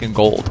white, black, and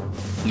gold.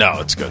 No,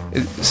 it's good.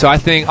 So I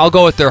think I'll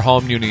go with their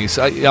home unis.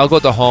 I'll go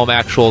with the home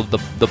actual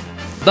the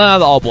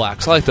all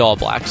blacks. I like the all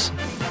blacks.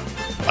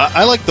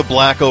 I like the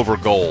black over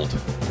gold.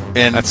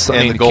 And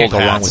the gold can't go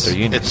hats. wrong with their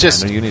unis. It's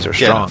just, their unis are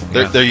strong.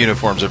 Their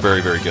uniforms are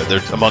very, very good.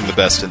 They're among the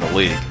best in the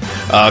league.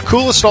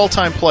 Coolest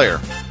all-time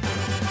player?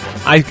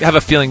 I have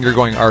a feeling you're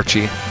going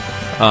Archie.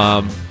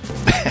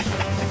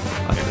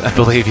 I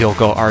believe he'll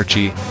go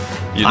Archie.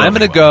 I'm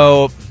going to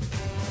go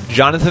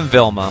Jonathan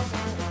Vilma.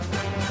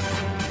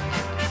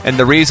 And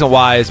the reason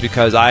why is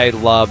because I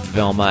loved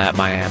Vilma at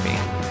Miami.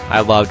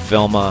 I loved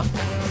Vilma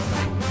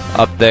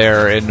up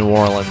there in New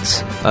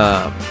Orleans.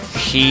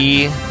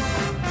 He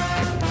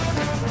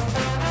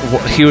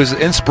was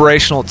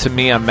inspirational to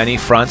me on many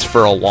fronts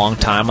for a long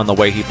time on the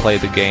way he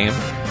played the game.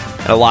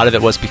 And a lot of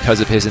it was because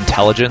of his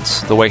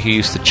intelligence, the way he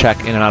used to check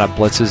in and out of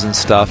blitzes and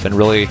stuff, and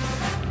really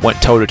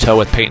went toe-to-toe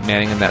with Peyton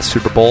Manning in that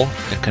Super Bowl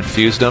and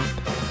confused him.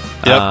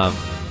 Yep.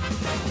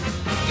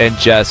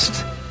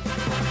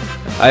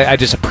 I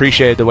just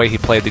appreciated the way he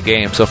played the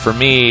game. So for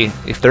me,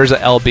 if there's an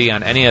LB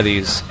on any of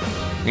these,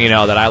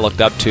 that I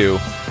looked up to,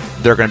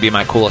 they're going to be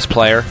my coolest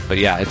player. But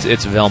yeah,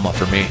 it's Vilma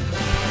for me.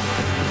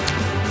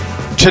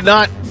 To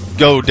not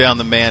go down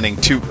the Manning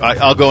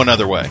I'll go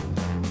another way.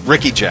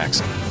 Ricky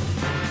Jackson.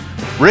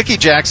 Ricky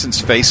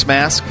Jackson's face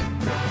mask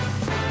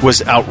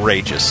was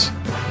outrageous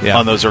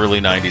on those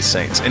early 90s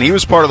Saints. And he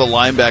was part of the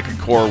linebacker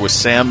core with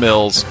Sam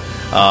Mills.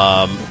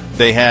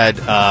 They had,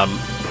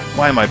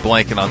 why am I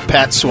blanking on?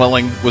 Pat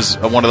Swilling was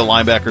one of the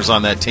linebackers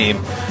on that team.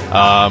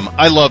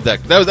 I love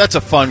that. That's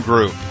a fun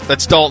group.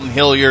 That's Dalton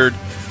Hilliard.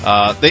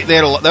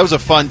 That was a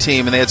fun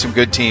team, and they had some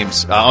good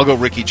teams. I'll go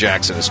Ricky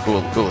Jackson as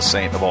coolest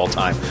Saint of all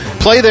time.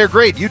 Play there,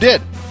 great. You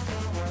did.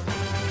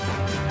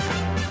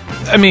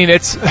 I mean,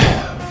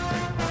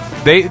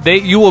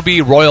 you will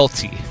be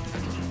royalty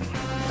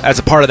as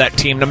a part of that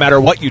team, no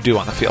matter what you do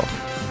on the field.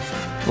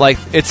 Like,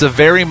 it's a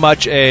very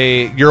much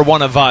you're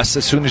one of us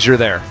as soon as you're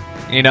there.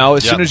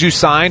 As soon as you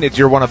sign,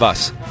 you're one of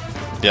us.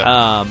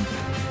 Yeah.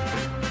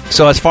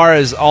 So as far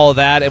as all of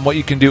that and what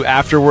you can do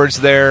afterwards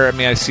there, I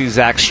mean, I see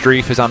Zach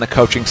Streif is on the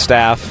coaching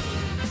staff.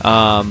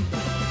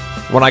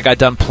 When I got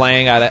done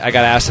playing, I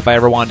got asked if I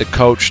ever wanted to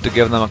coach, to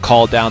give them a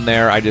call down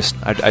there. I just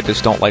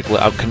don't like.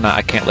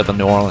 I can't live in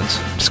New Orleans.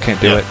 Just can't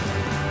do it.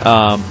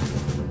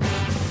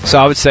 So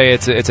I would say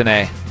it's an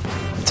A.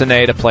 It's It's an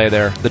A to play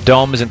there. The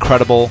dome is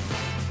incredible.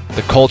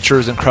 The culture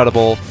is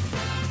incredible.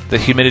 The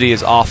humidity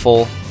is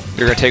awful.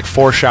 You're going to take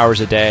 4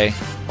 showers a day.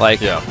 Like,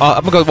 I'm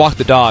going to go walk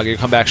the dog. You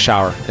come back,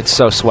 shower. It's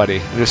so sweaty.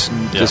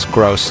 Just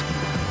gross.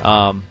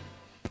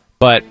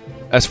 But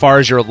as far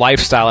as your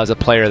lifestyle as a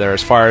player there,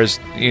 as far as,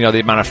 the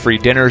amount of free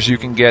dinners you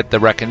can get, the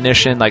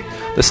recognition, like,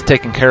 this is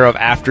taken care of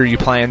after you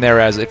play in there,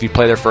 as if you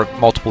play there for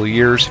multiple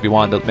years. If you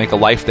wanted to make a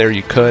life there,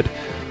 you could.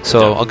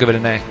 So I'll give it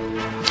an A.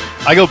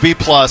 I go B+.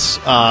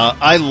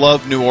 I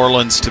love New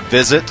Orleans to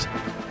visit,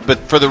 but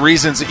for the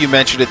reasons that you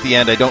mentioned at the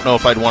end, I don't know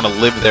if I'd want to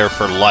live there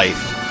for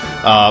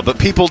life. But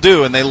people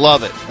do, and they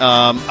love it.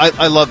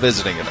 I love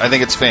visiting it. I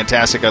think it's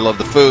fantastic. I love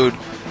the food.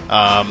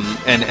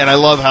 And I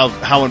love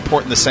how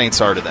important the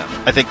Saints are to them.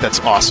 I think that's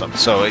awesome.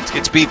 So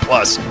it's B+,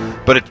 but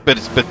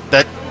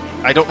that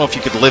I don't know if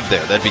you could live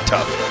there. That'd be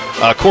tough.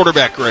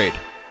 Quarterback grade.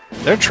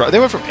 They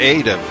went from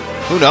A to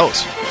who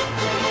knows.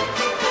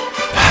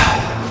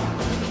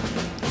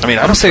 I mean,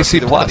 I'm gonna say C+.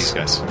 These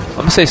guys. I'm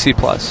gonna say C+.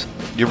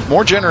 You're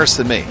more generous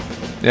than me.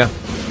 Yeah.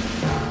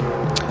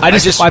 I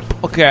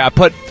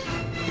put.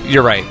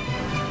 You're right.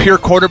 Pure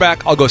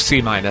quarterback, I'll go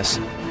C-. C+ was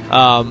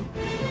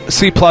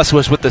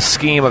with the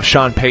scheme of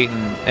Sean Payton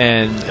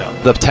and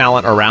the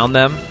talent around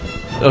them.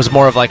 It was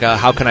more of like a,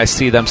 how can I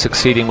see them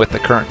succeeding with the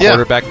current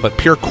quarterback? But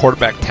pure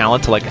quarterback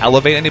talent to like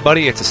elevate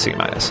anybody, it's a C-.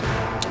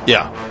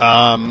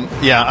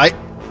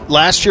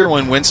 Last year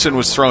when Winston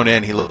was thrown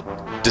in, he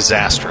looked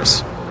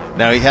disastrous.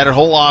 Now he had a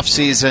whole off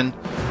season.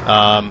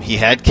 He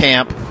had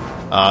camp.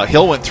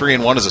 Hill went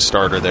 3-1 as a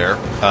starter there,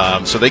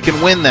 so they can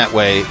win that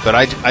way. But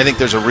I think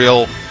there's a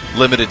real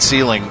limited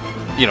ceiling,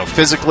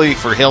 physically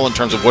for Hill in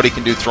terms of what he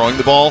can do throwing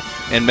the ball,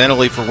 and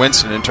mentally for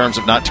Winston in terms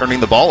of not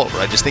turning the ball over.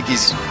 I just think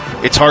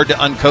it's hard to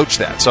uncoach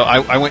that. So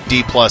I went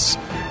D+, C-,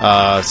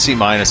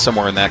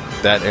 somewhere in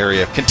that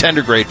area.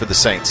 Contender grade for the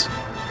Saints.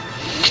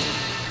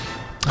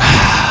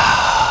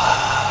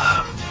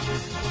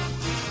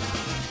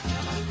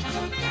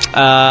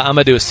 I'm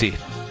gonna do a C.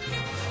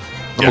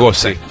 I'm gonna go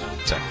C.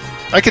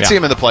 I can see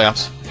him in the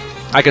playoffs.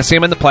 I can see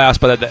him in the playoffs,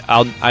 but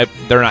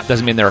they're not.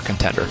 Doesn't mean they're a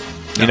contender.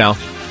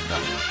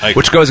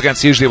 Which goes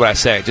against usually what I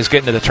say. Just get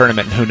into the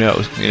tournament, and who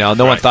knows?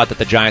 No one thought that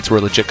the Giants were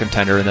a legit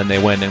contender, and then they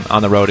win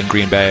on the road in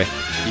Green Bay.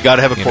 You got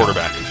to have a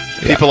quarterback.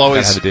 People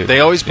always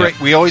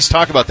we always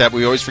talk about that. But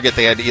we always forget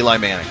they had Eli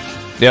Manning.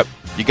 Yep.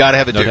 You got to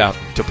have a dude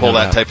to pull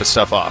that type of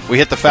stuff off. We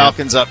hit the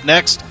Falcons up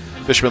next.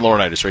 Bishop and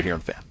Laurinaitis right here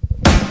on Fan.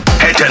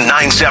 Head to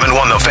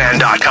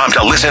 971thefan.com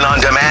to listen on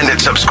demand and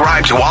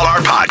subscribe to all our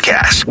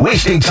podcasts.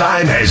 Wasting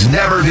time has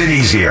never been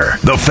easier.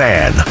 The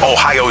Fan,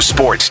 Ohio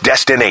sports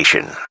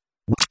destination.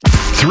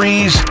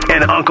 Threes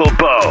and Uncle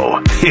Bo.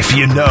 If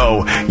you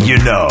know,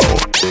 you know.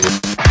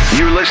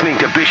 You're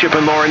listening to Bishop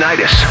and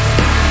Laurinaitis.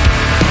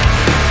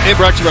 Hey,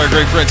 brought to you by our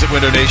great friends at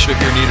Window Nation. If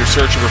you're in need of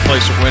search and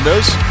replacement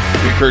windows,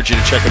 we encourage you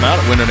to check them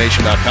out at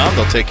windownation.com.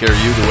 They'll take care of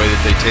you the way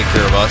that they take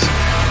care of us.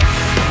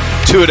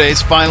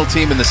 Two-a-days, final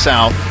team in the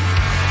South.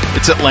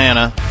 It's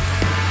Atlanta.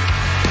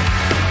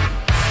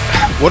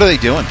 What are they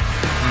doing?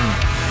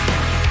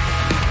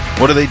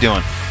 What are they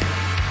doing?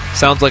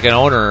 Sounds like an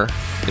owner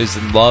is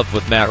in love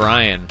with Matt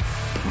Ryan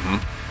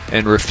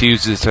and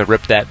refuses to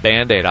rip that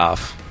Band-Aid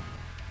off.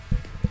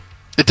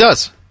 It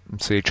does.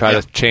 So you try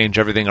to change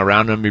everything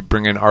around him. You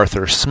bring in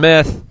Arthur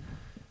Smith.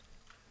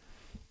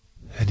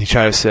 And you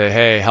try to say,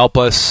 hey, help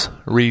us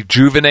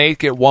rejuvenate,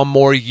 get one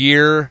more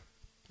year.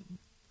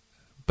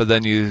 But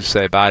then you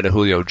say bye to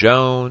Julio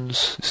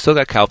Jones. You still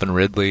got Calvin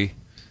Ridley.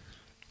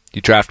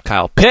 You draft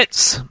Kyle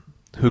Pitts,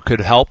 who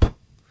could help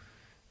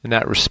in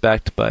that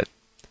respect. But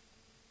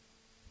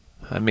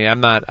I mean,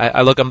 I'm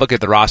looking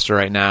at the roster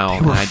right now.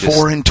 They were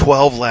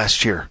 4-12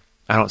 last year.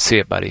 I don't see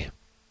it, buddy.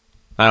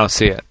 I don't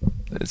see it.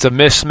 It's a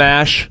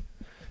mishmash,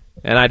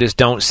 and I just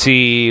don't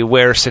see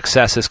where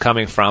success is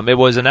coming from. It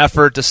was an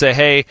effort to say,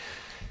 hey,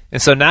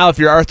 and so now if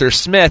you're Arthur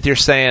Smith, you're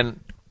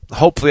saying,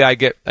 hopefully I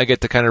get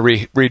to kind of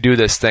redo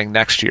this thing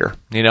next year.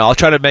 I'll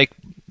try to make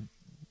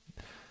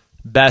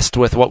best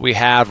with what we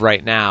have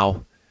right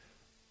now,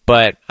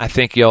 but I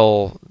think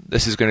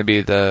this is going to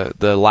be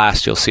the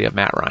last you'll see of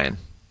Matt Ryan.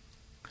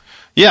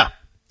 Yeah.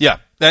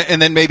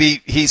 And then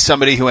maybe he's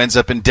somebody who ends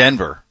up in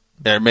Denver.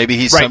 Or maybe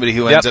he's somebody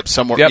who ends up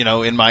somewhere,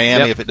 in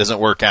Miami if it doesn't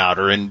work out,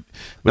 or with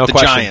the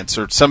Giants,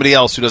 or somebody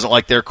else who doesn't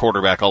like their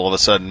quarterback all of a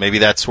sudden. Maybe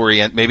that's where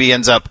he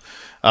ends up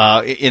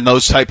in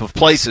those type of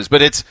places.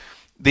 But it's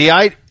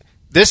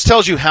this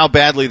tells you how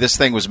badly this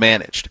thing was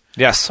managed.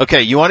 Yes.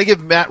 Okay, you want to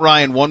give Matt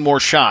Ryan one more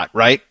shot,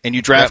 right? And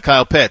you draft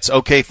Kyle Pitts.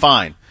 Okay,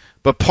 fine.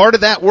 But part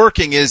of that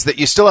working is that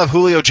you still have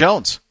Julio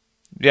Jones.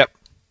 Yep.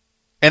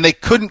 And they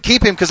couldn't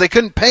keep him because they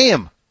couldn't pay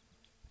him.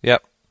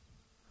 Yep.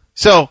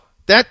 So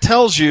that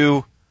tells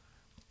you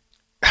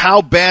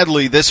how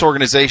badly this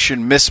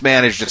organization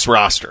mismanaged its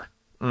roster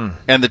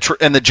and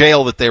the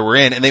jail that they were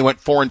in, and they went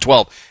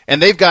 4-12.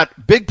 And they've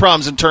got big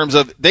problems in terms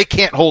of they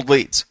can't hold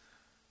leads.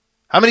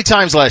 How many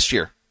times last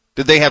year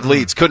did they have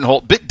leads? Couldn't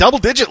hold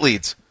double-digit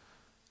leads,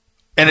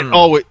 and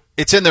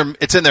it's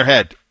in their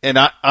head. And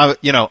I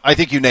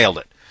think you nailed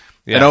it.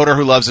 an owner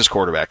who loves his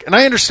quarterback. And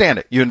I understand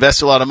it. You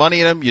invest a lot of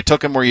money in him. You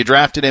took him where you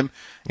drafted him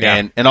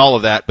and all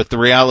of that. But the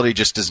reality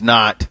just does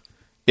not.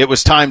 It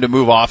was time to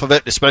move off of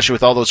it, especially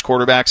with all those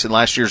quarterbacks in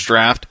last year's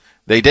draft.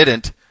 They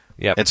didn't.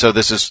 Yep. And so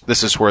this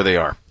is where they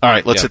are. All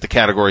right, let's hit the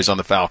categories on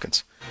the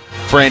Falcons.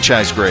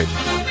 Franchise grade.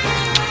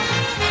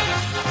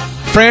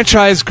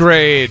 Franchise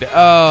grade.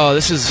 Oh,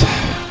 this is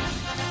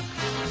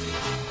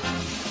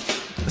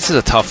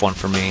a tough one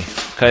for me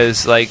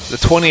because, like, the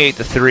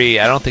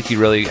 28-3, I don't think you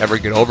really ever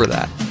get over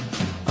that.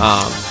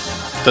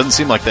 Doesn't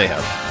seem like they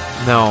have.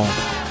 No.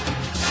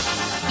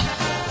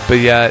 But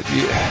yeah,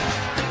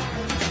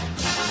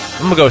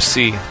 I'm gonna go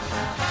C.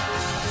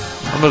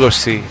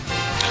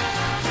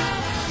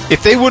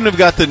 If they wouldn't have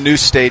got the new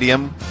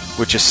stadium,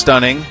 which is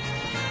stunning,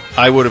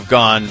 I would have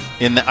gone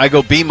I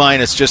go B-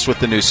 just with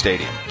the new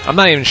stadium. I'm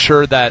not even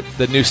sure that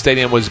the new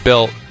stadium was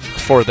built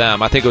for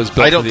them. I think it was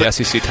built for the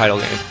SEC title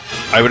game.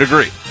 I would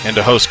agree. And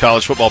to host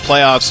college football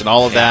playoffs and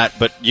all of that,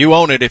 but you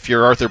own it if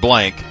you're Arthur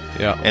Blank.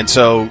 Yeah. And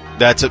so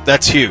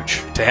that's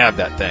huge to have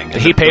that thing.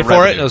 Did he pay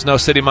for it? There was no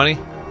city money?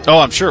 Oh,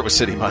 I'm sure it was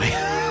city money.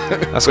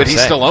 But he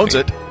still owns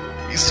it.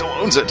 He still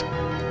owns it.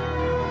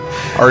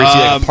 Or is he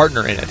like a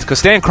partner in it? Because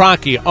Stan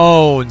Kroenke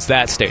owns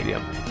that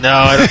stadium. No,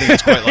 I don't think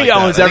it's quite like that. He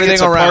owns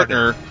everything around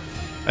it.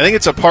 I think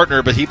it's a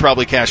partner, but he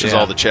probably cashes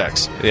all the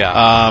checks.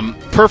 Yeah.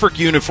 Perfect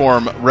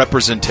uniform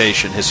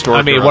representation, historic.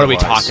 I mean, what are we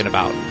talking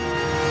about?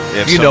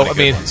 I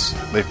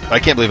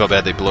can't believe how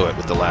bad they blew it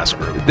with the last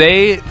group.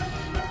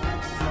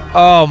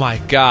 Oh my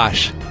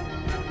gosh.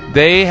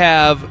 They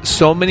have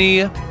so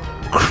many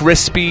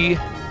crispy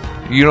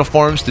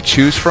uniforms to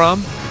choose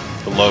from.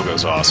 The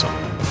logo's awesome.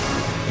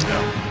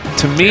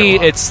 To me,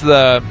 it's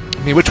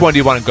which one do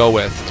you want to go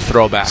with?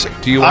 Throwback.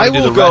 Do you want to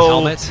do the red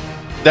helmet?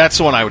 That's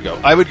the one I would go.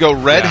 I would go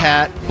red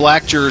hat,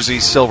 black jersey,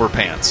 silver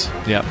pants.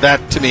 Yeah.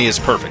 That, to me, is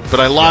perfect. But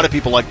a lot of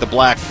people like the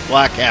black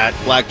hat,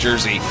 black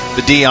jersey,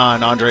 the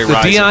Deion, Andre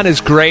Rison. The Deion is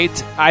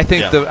great. I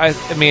think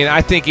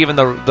I think even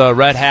the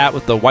red hat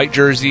with the white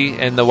jersey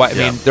and the white.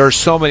 I mean, there's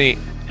so many.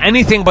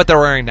 Anything but they're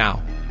wearing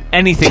now.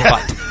 Anything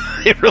but.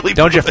 It really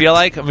don't you feel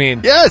like? I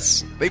mean,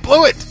 yes, they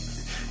blew it.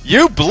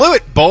 You blew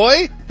it,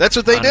 boy. That's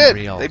what they did.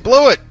 They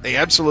blew it. They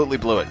absolutely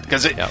blew it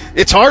because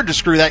it's hard to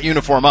screw that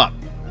uniform up.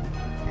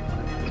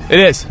 It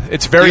is.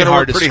 It's very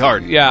hard. Pretty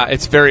hard. Yeah,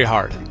 it's very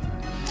hard.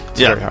 It's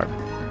very hard.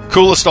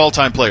 Coolest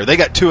all-time player. They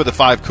got 2 of the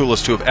 5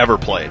 coolest to have ever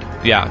played.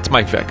 Yeah, it's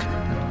Mike Vick.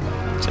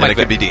 It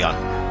could be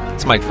Deion.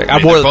 It's Mike Vick.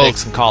 I wore the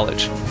Vicks in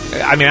college.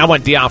 I mean, I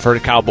went Deion for the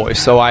Cowboys,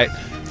 so I'm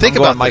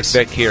about Mike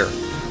Vick here.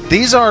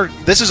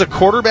 This is a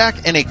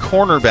quarterback and a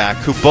cornerback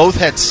who both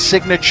had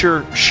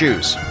signature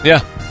shoes.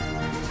 Yeah.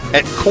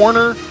 At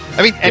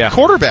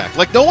quarterback,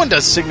 like no one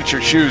does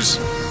signature shoes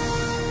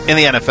in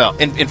the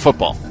NFL, in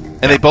football.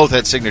 And they both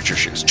had signature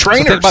shoes. Trainers.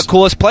 So think about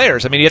coolest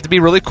players. I mean, you have to be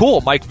really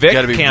cool. Mike Vick, you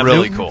got to be Cam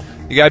really Newton. cool.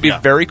 You got to be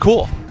very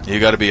cool. You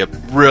got to be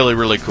really,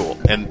 really cool.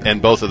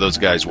 And both of those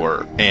guys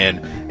were.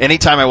 And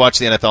anytime I watch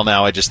the NFL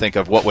now, I just think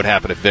of what would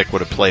happen if Vick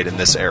would have played in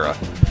this era.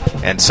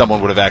 And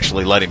someone would have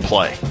actually let him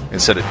play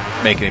instead of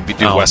making him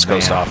do West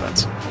Coast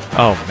offense.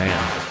 Oh,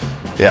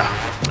 man.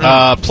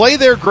 Yeah. Play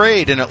their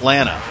grade in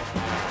Atlanta.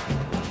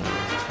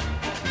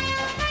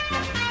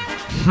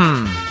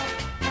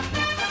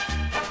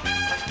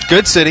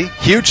 Good city.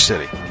 Huge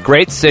city.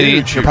 Great city.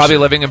 Huge You're probably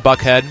city. living in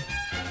Buckhead.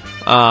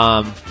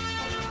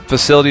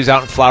 Facilities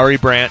out in Flowery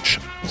Branch,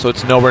 so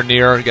it's nowhere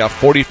near. You got a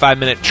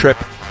 45-minute trip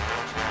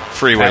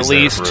Freeways at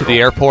least to the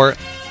airport.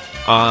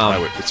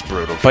 It's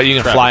brutal. But you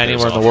can fly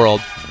anywhere in the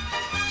world.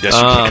 Yes,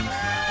 you can.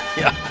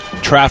 Yeah.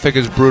 Traffic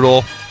is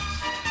brutal.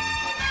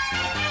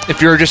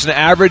 If you're just an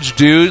average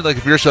dude, like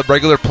if you're just a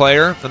regular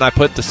player, then I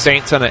put the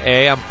Saints on an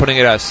A. I'm putting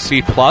it as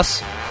C+.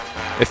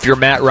 If you're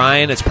Matt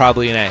Ryan, it's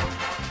probably an A.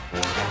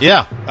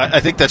 Yeah,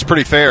 I think that's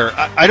pretty fair.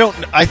 I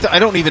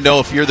don't even know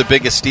if you're the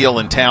biggest steal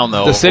in town,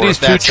 though. The city's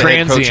too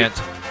transient.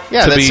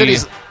 Yeah, that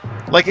city's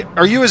like.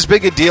 Are you as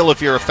big a deal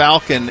if you're a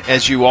Falcon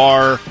as you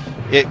are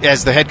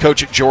as the head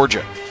coach at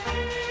Georgia?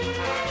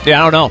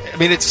 Yeah, I don't know. I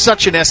mean, it's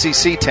such an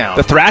SEC town.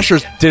 The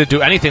Thrashers didn't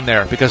do anything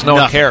there because no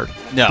one cared.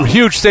 No.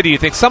 Huge city. You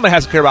think someone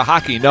has to care about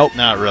hockey? Nope.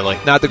 Not really.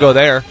 Not to go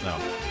there. No.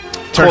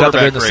 Turns out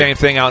they're doing the same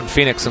thing out in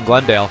Phoenix and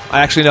Glendale.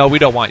 We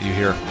don't want you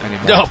here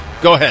anymore. No,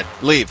 go ahead.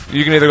 Leave.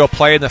 You can either go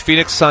play in the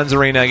Phoenix Suns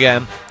arena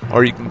again,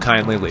 or you can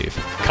kindly leave.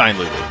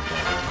 Kindly leave.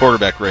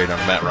 Quarterback grade on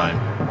Matt Ryan.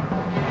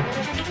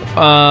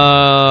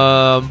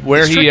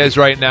 Where he is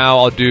right now,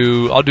 I'll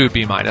do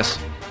B-.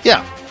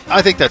 Yeah,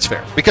 I think that's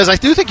fair. Because I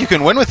do think you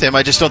can win with him.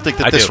 I just don't think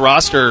that this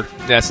roster...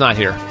 That's not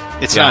here.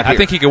 It's not here. I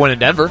think he could win in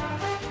Denver.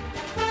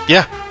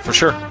 Yeah, for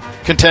sure.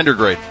 Contender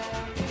grade.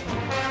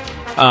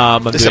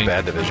 This is a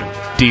bad division.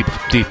 D+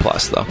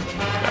 though.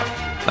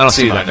 Yeah. I don't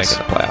see them making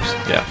the playoffs.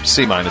 Yeah,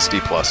 C-, D+.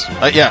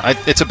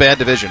 It's a bad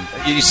division.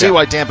 You see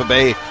why Tampa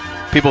Bay?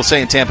 People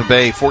saying Tampa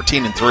Bay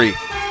 14-3.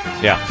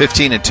 Yeah,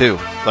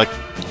 15-2. Like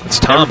it's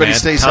Tom. Everybody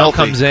stays healthy.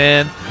 Comes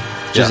in.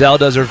 Giselle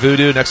does her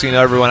voodoo. Next thing you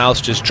know, everyone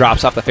else just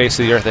drops off the face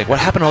of the earth. Like, what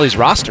happened to all these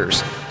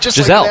rosters? Just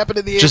Giselle. like what happened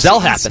to the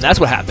Giselle AFC happened. That's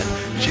what happened.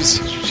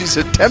 She's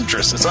a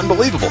temptress. It's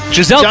unbelievable.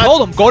 Giselle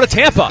told him, go to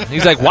Tampa.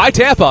 He's like, why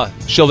Tampa?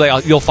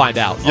 You'll find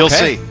out. You'll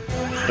see.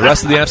 The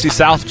rest of the NFC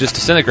South just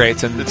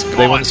disintegrates, and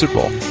they win the Super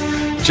Bowl.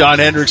 John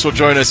Hendrix will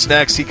join us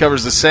next. He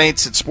covers the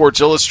Saints at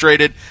Sports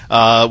Illustrated.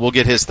 We'll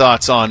get his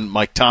thoughts on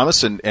Mike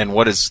Thomas and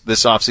what this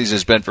offseason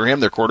has been for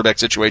him, their quarterback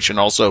situation,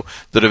 also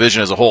the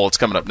division as a whole. It's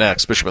coming up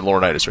next. Bishop and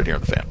Laurinaitis right here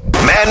on The Fan.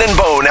 Man and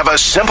Bone have a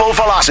simple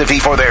philosophy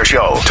for their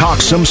show. Talk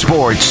some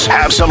sports,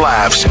 have some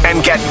laughs,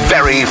 and get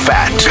very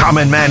fat.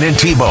 Common Man and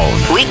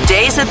T-Bone.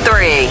 Weekdays at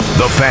 3.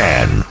 The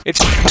Fan. It's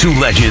two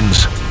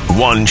legends,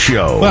 one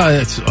show.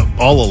 Well, it's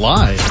all a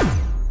lie.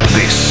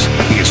 This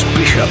is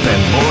Bishop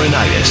and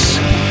Laurinaitis.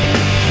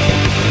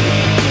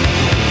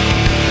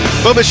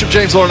 Well, Bishop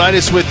James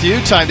Laurinaitis with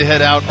you. Time to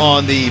head out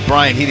on the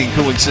Bryant Heating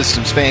Cooling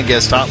Systems fan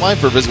guest hotline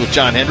for a visit with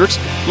John Hendrix,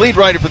 lead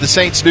writer for the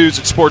Saints News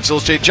at Sports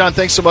Illustrated. John,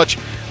 thanks so much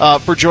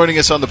for joining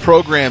us on the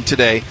program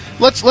today.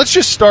 Let's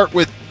just start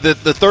with the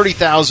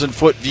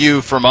 30,000-foot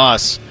view from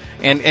us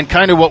and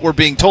kind of what we're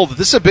being told, that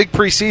this is a big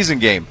preseason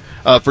game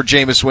for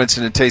Jameis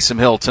Winston and Taysom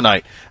Hill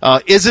tonight.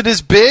 Is it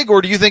as big,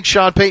 or do you think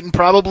Sean Payton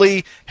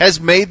probably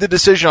has made the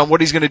decision on what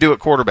he's going to do at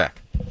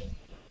quarterback?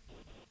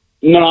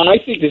 No, I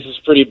think this is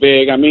pretty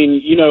big. I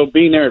mean,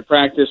 being there at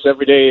practice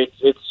every day,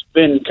 it's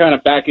been kind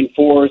of back and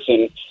forth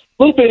and a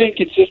little bit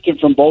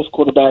inconsistent from both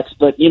quarterbacks.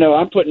 But,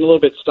 I'm putting a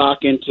little bit stock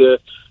into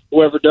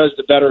whoever does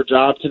the better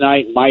job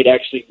tonight might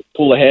actually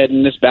pull ahead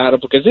in this battle,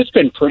 because it's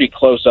been pretty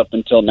close up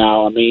until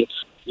now. I mean,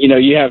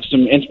 you have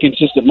some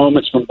inconsistent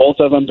moments from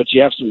both of them, but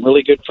you have some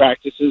really good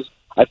practices.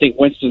 I think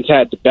Winston's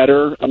had the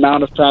better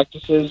amount of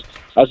practices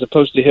as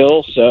opposed to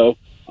Hill. So,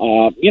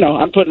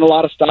 I'm putting a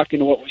lot of stock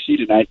into what we see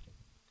tonight.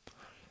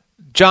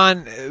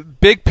 John,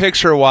 big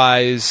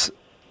picture-wise,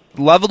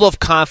 level of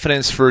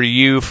confidence for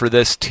you for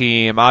this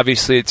team.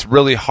 Obviously, it's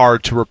really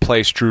hard to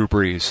replace Drew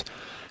Brees.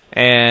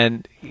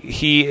 And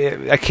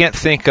I can't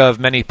think of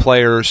many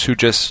players who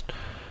just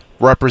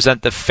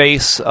represent the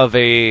face of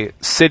a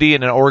city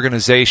and an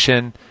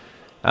organization.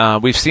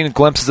 We've seen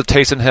glimpses of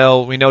Taysom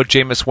Hill. We know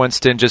Jameis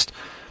Winston. Just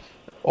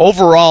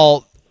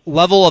overall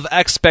level of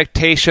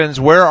expectations,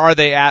 where are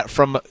they at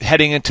from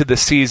heading into the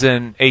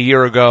season a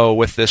year ago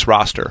with this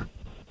roster?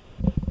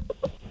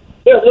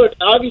 Yeah, look,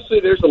 obviously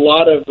there's a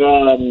lot of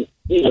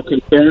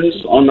concerns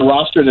on the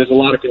roster. There's a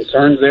lot of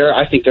concerns there.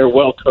 I think they're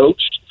well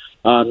coached.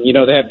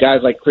 They have guys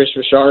like Chris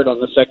Richard on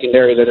the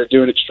secondary that are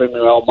doing extremely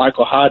well.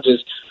 Michael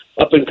Hodges,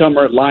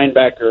 up-and-comer at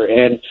linebacker.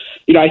 And,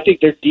 I think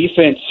their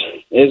defense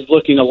is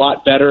looking a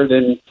lot better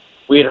than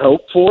we had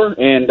hoped for,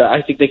 and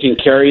I think they can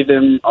carry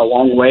them a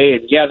long way.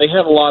 And, yeah, they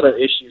have a lot of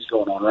issues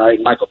going on, right?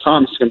 Michael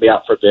Thomas is going to be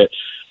out for a bit.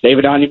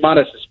 David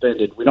Onyemata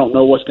suspended. We don't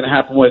know what's going to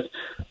happen with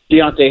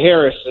Deontay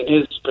Harris and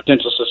his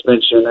potential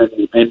suspension,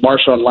 and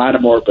Marshawn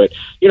Lattimore. But,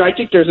 I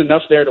think there's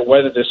enough there to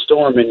weather this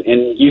storm, and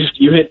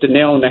you hit the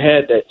nail on the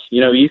head that,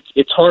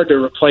 it's hard to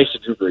replace a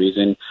Drew Brees.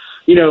 And,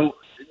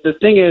 the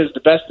thing is,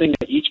 the best thing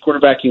that each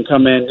quarterback can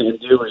come in and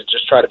do is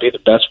just try to be the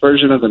best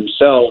version of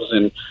themselves.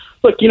 And,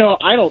 look,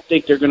 I don't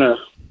think they're going to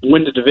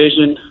win the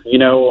division.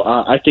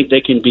 I think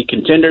they can be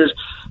contenders.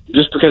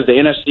 Just because the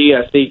NFC,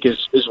 I think,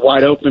 is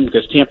wide open,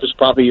 because Tampa's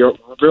probably your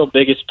real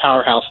biggest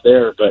powerhouse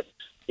there. But,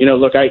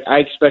 look, I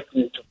expect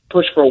them to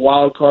push for a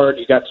wild card.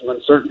 You got some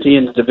uncertainty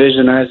in the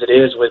division as it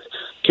is with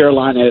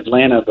Carolina and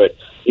Atlanta. But,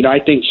 I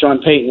think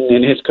Sean Payton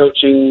and his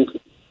coaching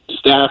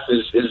staff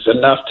is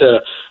enough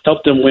to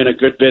help them win a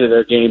good bit of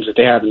their games that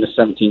they have in the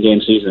 17-game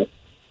season.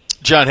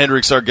 John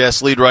Hendrix, our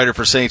guest, lead writer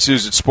for Saints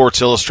News at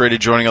Sports Illustrated,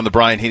 joining on the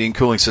Bryant Heating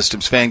Cooling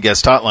Systems fan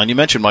guest hotline. You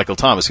mentioned Michael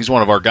Thomas. He's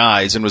one of our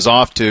guys and was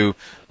off to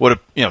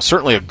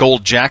certainly a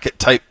gold jacket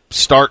type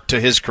start to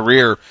his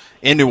career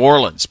in New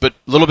Orleans, but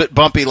a little bit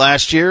bumpy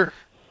last year.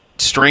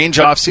 Strange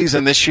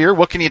offseason this year.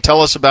 What can you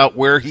tell us about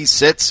where he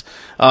sits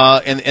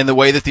and the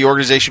way that the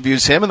organization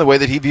views him and the way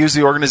that he views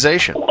the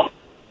organization?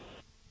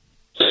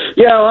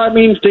 Yeah, I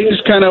mean, things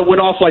kind of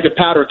went off like a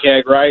powder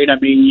keg, right? I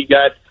mean, you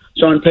got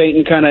Sean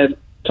Payton kind of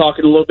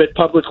talking a little bit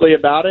publicly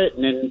about it,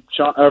 and then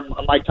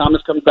Mike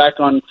Thomas comes back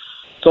on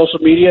social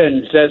media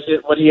and says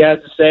what he has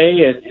to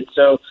say. And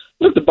so,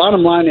 look, the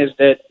bottom line is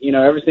that,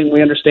 everything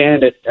we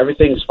understand, that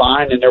everything's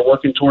fine, and they're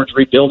working towards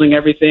rebuilding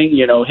everything.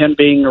 Him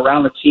being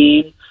around the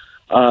team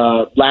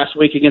last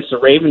week against the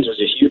Ravens was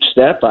a huge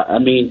step. I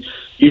mean,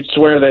 you'd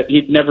swear that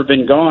he'd never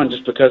been gone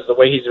just because of the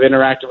way he's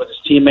interacted with his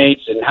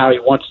teammates and how he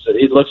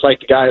looks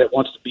like the guy that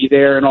wants to be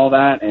there and all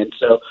that. And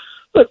so,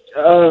 look,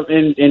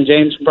 and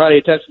James can probably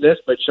attest to this,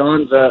 but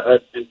Sean's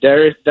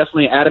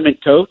definitely an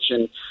adamant coach,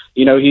 and,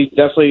 he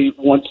definitely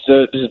wants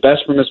his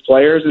best from his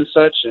players and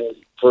such, and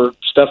for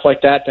stuff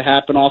like that to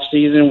happen off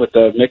season with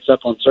the mix-up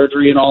on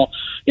surgery and all,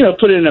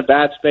 put it in a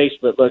bad space.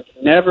 But, look,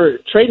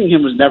 trading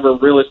him was never a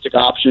realistic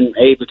option,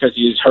 A, because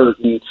he was hurt,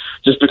 and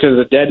just because of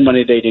the dead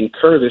money they'd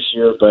incur this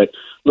year. But,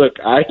 look,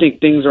 I think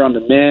things are on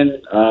the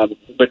mend,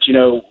 but,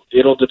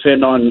 it'll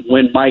depend on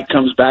when Mike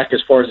comes back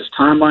as far as his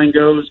timeline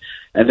goes,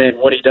 and then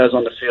what he does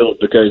on the field,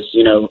 because,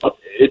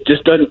 it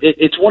just doesn't –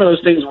 it's one of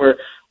those things where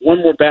one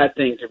more bad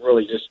thing could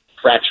really just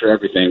fracture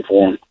everything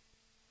for him.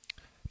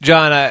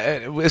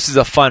 John, this is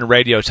a fun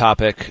radio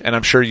topic, and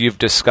I'm sure you've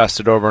discussed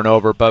it over and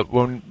over, but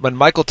when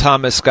Michael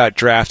Thomas got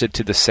drafted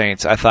to the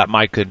Saints, I thought,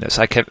 my goodness,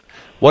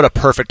 what a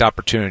perfect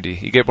opportunity.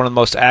 You get one of the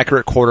most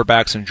accurate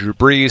quarterbacks in Drew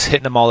Brees,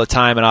 hitting him all the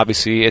time, and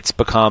obviously it's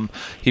become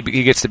he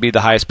gets to be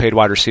the highest paid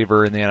wide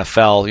receiver in the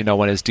NFL,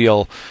 when his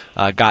deal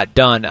got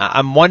done.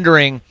 I'm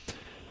wondering,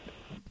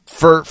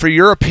 for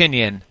your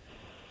opinion,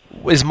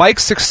 is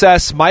Mike's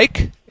success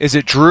Mike? Is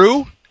it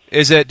Drew?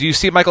 Do you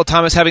see Michael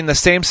Thomas having the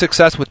same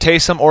success with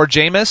Taysom or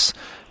Jameis,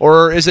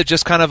 or is it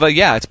just kind of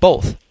it's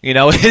both?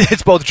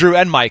 It's both Drew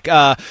and Mike.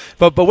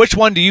 But which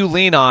one do you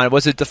lean on?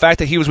 Was it the fact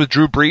that he was with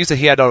Drew Brees, that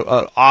he had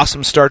an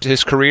awesome start to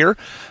his career,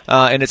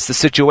 and it's the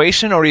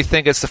situation, or do you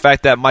think it's the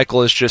fact that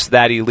Michael is just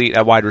that elite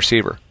at wide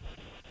receiver?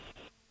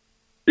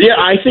 Yeah,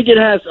 I think it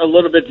has a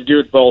little bit to do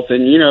with both.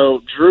 And,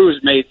 Drew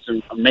has made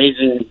some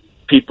amazing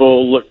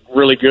people look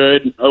really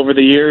good over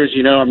the years.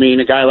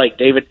 A guy like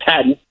David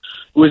Patton,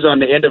 who was on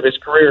the end of his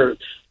career,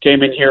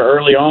 came in here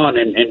early on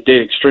and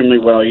did extremely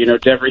well.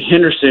 Devery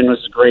Henderson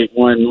was a great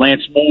one,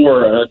 Lance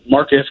Moore,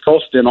 Marcus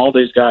Colston, all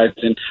these guys.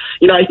 And,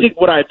 I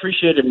think what I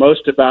appreciated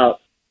most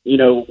about,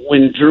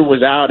 when Drew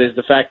was out is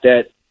the fact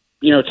that,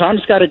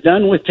 Tom's got it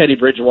done with Teddy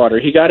Bridgewater.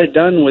 He got it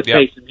done with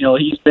Taysom Hill.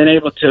 He's been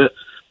able to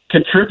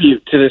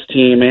contribute to this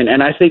team,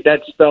 and I think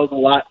that spells a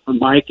lot for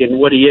Mike and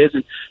what he is.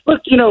 And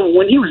look,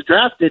 when he was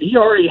drafted, he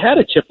already had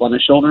a chip on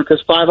his shoulder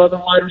because 5 other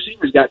wide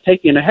receivers got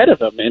taken ahead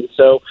of him. And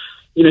so,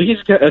 he's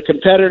a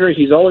competitor.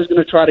 He's always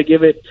going to try to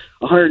give it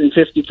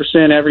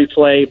 150% every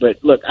play.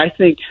 But look, I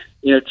think,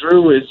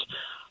 Drew is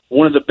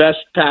one of the best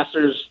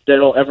passers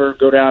that'll ever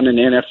go down in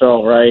the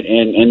NFL, right?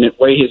 And the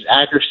way his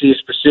accuracy,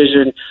 his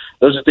precision,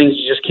 those are things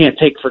you just can't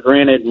take for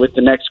granted with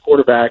the next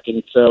quarterback.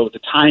 And so the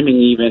timing,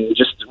 even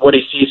just what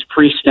he sees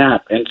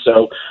pre-snap. And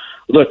so,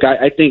 look,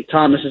 I think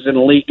Thomas is an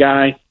elite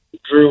guy.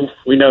 Drew,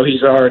 we know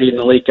he's already an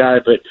elite guy,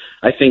 but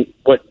I think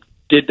what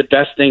did the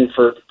best thing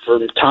for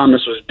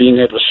Thomas was being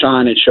able to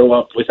shine and show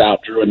up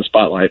without Drew in the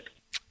spotlight.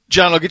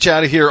 John, I'll get you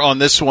out of here on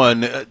this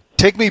one.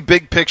 Take me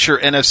big picture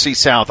NFC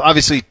South.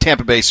 Obviously,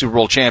 Tampa Bay Super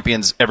Bowl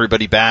champions,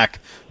 everybody back,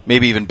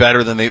 maybe even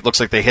better than looks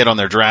like they hit on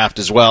their draft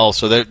as well,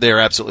 so they're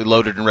absolutely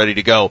loaded and ready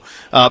to go.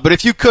 But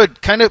if you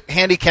could kind of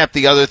handicap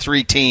the other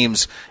 3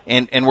 teams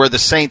and where the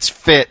Saints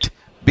fit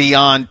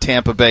beyond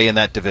Tampa Bay in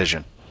that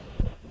division.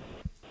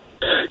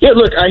 Yeah,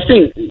 look, I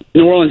think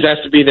New Orleans has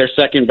to be their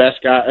second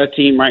best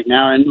team right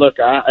now. And look,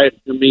 I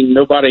mean,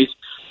 nobody's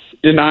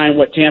denying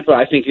what Tampa,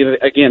 I think,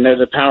 again, they're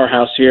the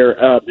powerhouse here.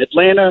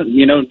 Atlanta,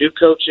 new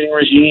coaching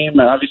regime.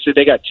 Obviously,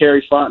 they got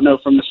Terry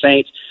Fontenot from the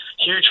Saints.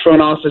 Huge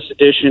front office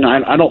addition.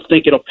 I don't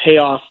think it'll pay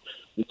off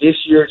this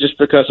year just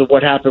because of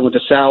what happened with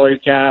the salary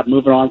cap,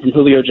 moving on from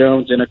Julio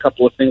Jones and a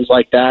couple of things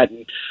like that.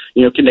 And,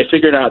 can they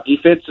figure it out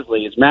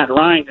defensively? Is Matt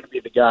Ryan going to be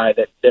the guy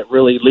that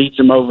really leads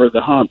them over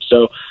the hump?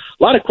 So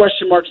a lot of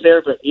question marks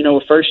there, but,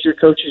 first-year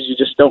coaches, you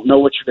just don't know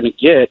what you're going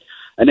to get.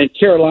 And then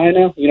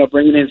Carolina,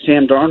 bringing in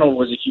Sam Darnold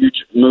was a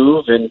huge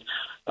move. And,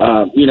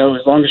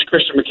 as long as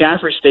Christian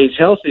McCaffrey stays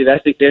healthy, I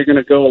think they're going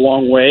to go a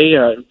long way,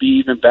 be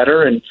even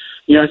better. And,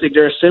 I think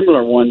they're a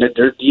similar one, that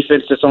their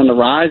defense is on the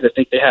rise. I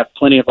think they have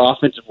plenty of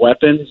offensive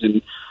weapons.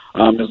 And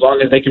as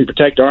long as they can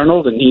protect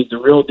Darnold, and he's the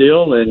real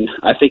deal, and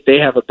I think they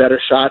have a better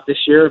shot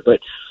this year. But,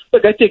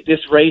 look, I think this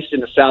race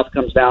in the South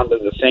comes down to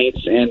the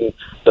Saints and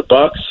the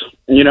Bucs.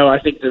 I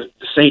think the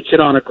Saints hit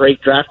on a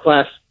great draft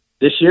class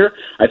this year.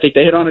 I think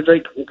they hit on a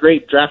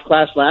great draft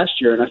class last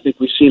year, and I think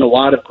we've seen a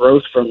lot of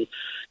growth from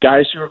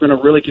guys who are going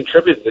to really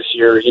contribute this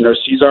year.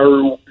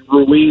 Cesar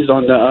Ruiz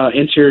on the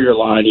interior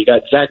line. You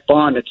got Zach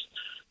Bond. It's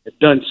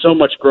done so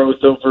much growth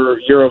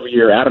year over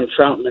year. Adam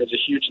Troutman's a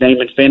huge name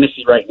in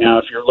fantasy right now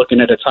if you're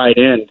looking at a tight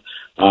end.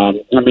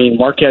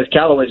 Marquez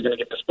Callaway is going to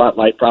get the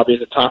spotlight probably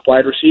as a top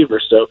wide receiver.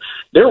 So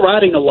they're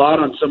riding a lot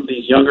on some of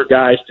these younger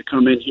guys to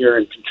come in here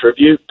and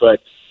contribute, but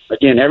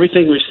again,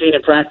 everything we've seen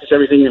in practice,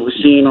 everything that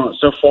we've seen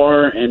so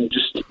far, and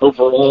just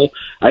overall,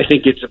 I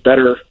think it's a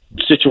better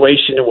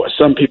situation than what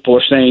some people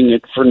are saying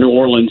for New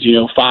Orleans.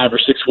 5 or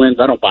 6 wins.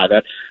 I don't buy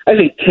that. I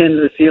think 10 is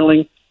the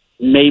ceiling,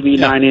 maybe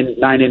 9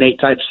 and 8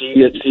 type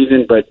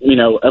season, but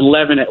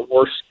 11 at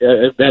worst,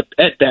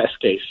 at best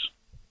case.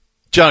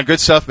 John, good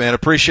stuff, man.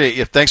 Appreciate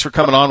you. Thanks for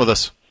coming on with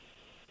us.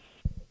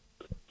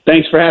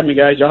 Thanks for having me,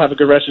 guys. Y'all have a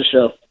good rest of the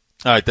show.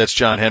 All right, that's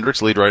John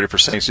Hendrix, lead writer for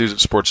St. News at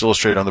Sports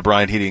Illustrated on the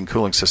Bryant Heating and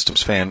Cooling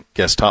Systems fan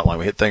guest hotline.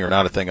 We hit Thing or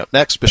Not a Thing up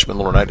next. Bishop and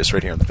Laurinaitis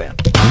right here on The Fan.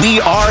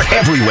 We are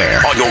everywhere.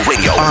 On your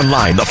radio,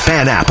 online, the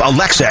Fan app,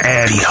 Alexa,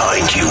 and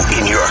behind you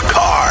in your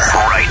car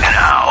right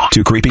now.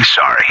 Too creepy?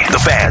 Sorry. The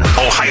Fan,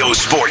 Ohio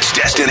sports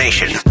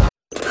destination.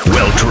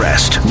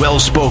 Well-dressed,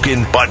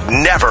 well-spoken, but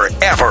never,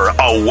 ever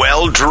a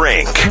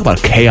well-drink. How about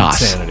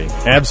chaos? Insanity.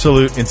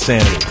 Absolute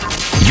insanity.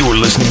 You're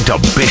listening to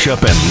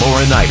Bishop and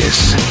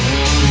Laurinaitis.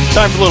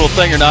 Time for a little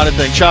Thing or Not a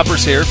Thing.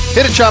 Chopper's here.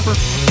 Hit it, Chopper.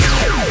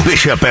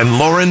 Bishop and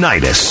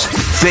Laurinaitis.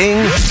 Thing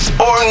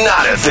or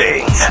not a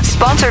thing?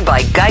 Sponsored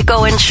by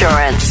Geico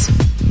Insurance.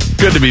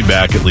 Good to be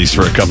back, at least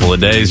for a couple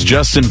of days.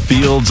 Justin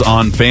Fields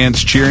on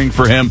fans cheering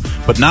for him,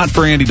 but not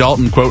for Andy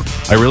Dalton. Quote,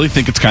 I really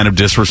think it's kind of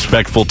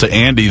disrespectful to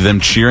Andy, them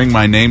cheering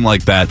my name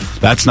like that.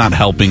 That's not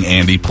helping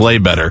Andy play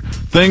better.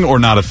 Thing or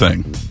not a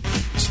thing?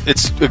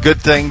 It's a good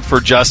thing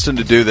for Justin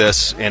to do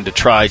this and to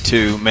try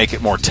to make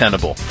it more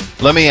tenable.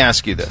 Let me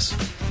ask you this.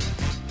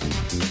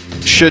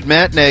 Should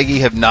Matt Nagy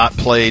have not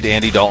played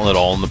Andy Dalton at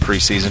all in the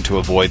preseason to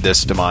avoid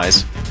this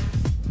demise?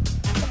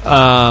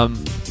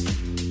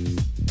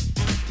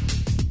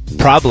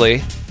 Probably.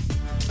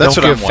 That's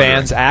Don't what give I'm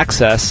fans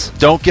access.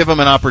 Don't give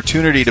them an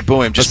opportunity to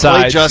boo him. Just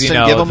Besides, play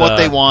Justin, give them what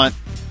they want.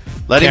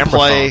 Let him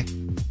play.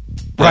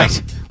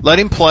 Right. Let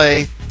him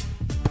play.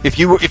 If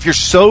you're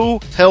so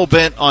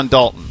hell-bent on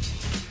Dalton,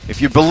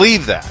 if you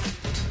believe that,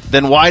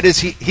 then why does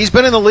he's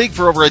been in the league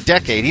for over a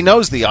decade. He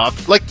knows the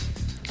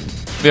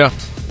Yeah.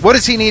 What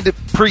does he need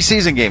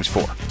preseason games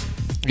for?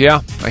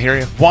 Yeah, I hear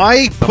you.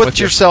 Why put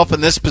yourself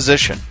in this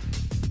position?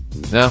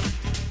 No.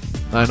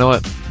 I know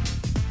it.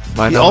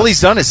 All he's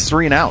done is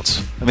 3 and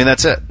outs. I mean,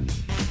 that's it.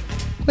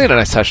 He had a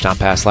nice touchdown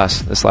pass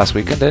this last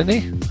weekend, didn't he?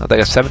 I think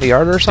a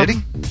 70-yarder or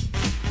something. Did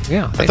he?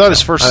 Yeah, I thought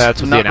his first.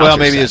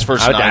 Maybe his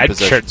first 9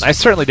 possessions. I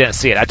certainly didn't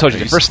see it. I told you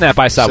the first snap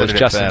I saw was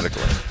Justin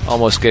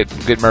almost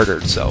get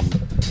murdered. So,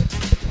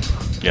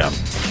 yeah,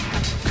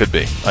 could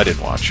be. I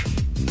didn't watch.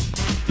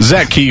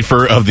 Zach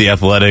Kiefer of The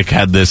Athletic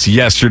had this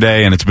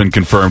yesterday, and it's been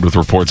confirmed with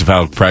reports of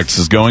how practice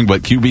is going.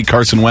 But QB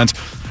Carson Wentz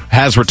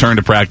has returned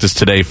to practice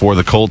today for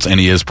the Colts, and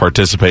he is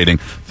participating.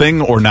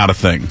 Thing or not a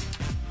thing?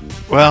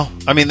 Well,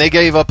 I mean, they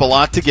gave up a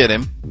lot to get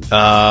him,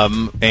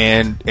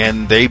 and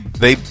they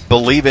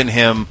believe in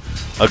him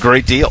a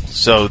great deal.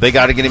 So they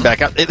got to get him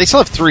back out. They still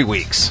have 3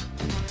 weeks.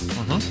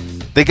 Mm-hmm.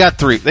 They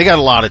got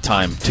a lot of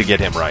time to get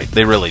him right.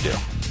 They really do.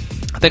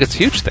 I think it's a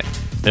huge thing.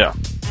 Yeah.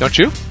 Don't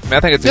you? I mean, I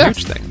think it's a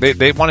huge thing.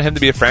 They wanted him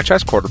to be a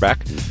franchise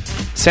quarterback.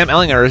 Sam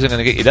Ehlinger isn't going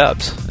to get you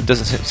dubs. It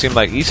doesn't seem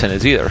like Eason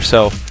is either.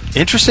 So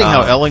interesting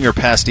how Ehlinger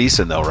passed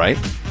Eason, though, right?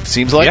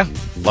 Seems like a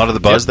lot of the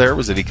buzz there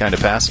was that he kind of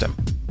passed him.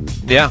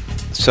 Yeah.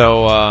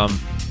 So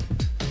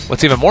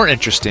what's even more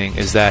interesting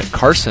is that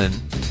Carson,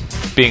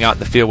 being out in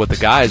the field with the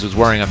guys, was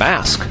wearing a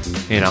mask.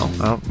 You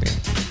know,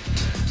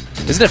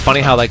 isn't it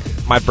funny how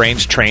my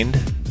brain's trained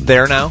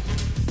there now?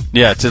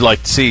 Yeah, to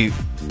see.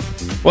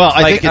 Well,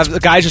 I think the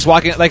guy's just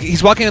walking.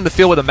 He's walking in the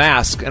field with a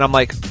mask, and I'm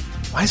like,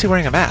 why is he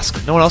wearing a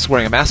mask? No one else is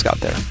wearing a mask out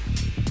there.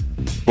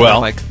 Well,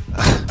 I'm like,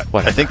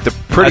 I think the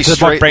pretty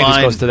straight brain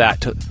line just goes to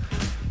that.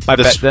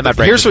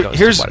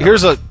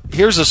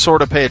 Here's a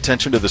sort of pay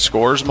attention to the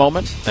scores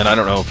moment, and I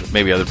don't know if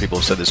maybe other people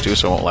have said this too,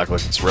 so I won't act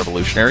like it's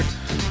revolutionary.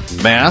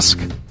 Mask,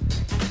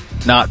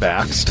 not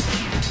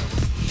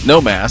vaxxed.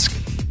 No mask,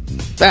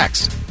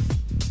 vaxxed.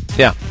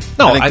 Yeah,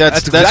 no, I think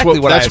that's exactly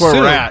where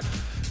we're at.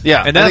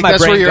 Yeah, and then my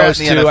brain goes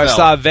to I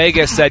saw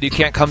Vegas said you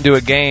can't come to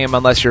a game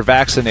unless you're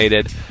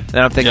vaccinated. And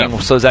then I'm thinking,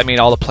 so does that mean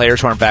all the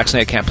players who aren't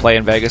vaccinated can't play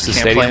in Vegas?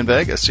 Can't play in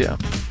Vegas, yeah.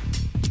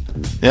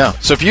 Yeah,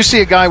 so if you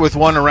see a guy with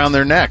one around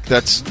their neck,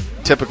 that's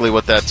typically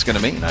what that's going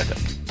to mean, I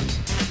think.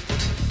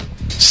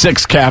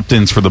 6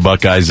 captains for the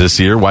Buckeyes this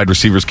year. Wide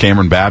receivers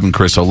Cameron Babb and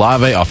Chris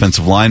Olave.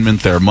 Offensive lineman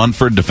Thayer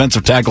Munford.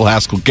 Defensive tackle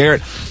Haskell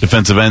Garrett.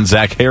 Defensive end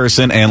Zach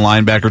Harrison. And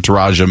linebacker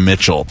Taraja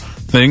Mitchell.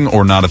 Thing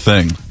or not a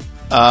thing?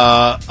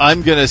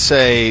 I'm going to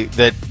say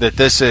that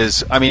this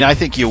is... I mean, I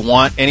think you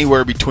want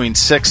anywhere between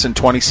 6 and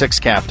 26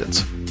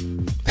 captains.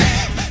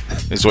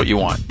 Is what you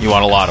want. You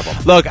want a lot of them.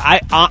 Look, in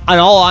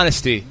all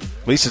honesty...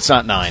 At least it's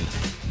not 9.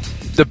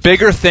 The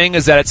bigger thing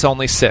is that it's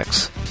only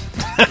 6.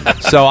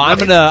 So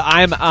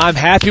I'm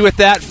happy with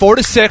that. 4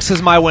 to 6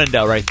 is my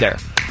window right there.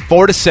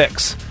 4 to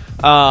 6.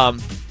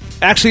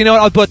 Actually, you know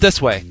what? I'll put it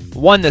this way: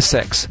 1 to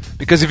 6.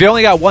 Because if you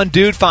only got one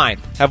dude, fine.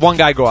 Have one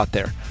guy go out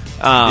there.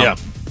 Yeah.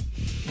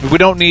 We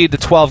don't need the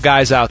 12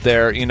 guys out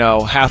there. You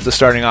know, half the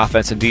starting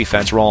offense and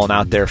defense rolling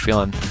out there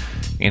feeling,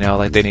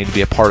 like they need to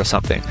be a part of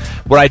something.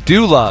 What I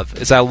do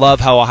love is I love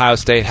how Ohio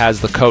State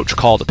has the coach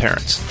call the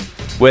parents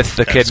with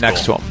the kid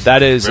next to him.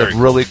 That is a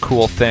really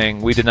cool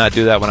thing. We did not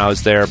do that when I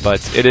was there,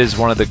 but it is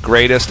one of the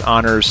greatest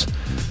honors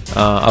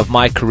of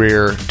my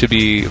career to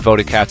be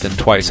voted captain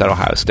twice at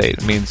Ohio State.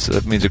 It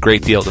means a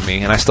great deal to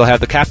me, and I still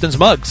have the captain's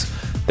mugs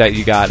that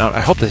you got.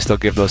 I hope they still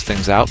give those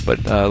things out,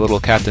 but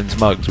little captain's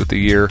mugs with the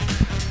year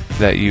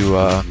that you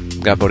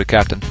got voted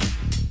captain.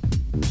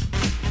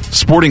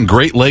 Sporting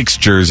Great Lakes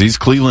jerseys,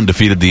 Cleveland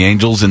defeated the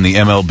Angels in the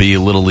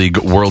MLB Little League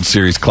World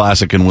Series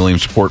Classic in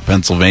Williamsport,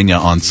 Pennsylvania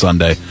on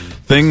Sunday.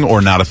 Thing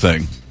or not a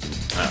thing?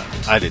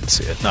 I didn't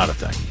see it. Not a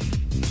thing.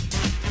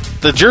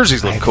 The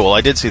jerseys look cool.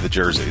 I did see the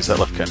jerseys. That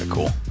looked kind of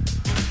cool.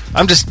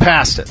 I'm just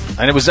past it.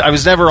 And I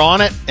was never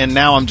on it, and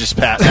now I'm just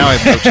past. Now I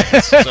have no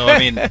chance. So, I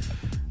mean,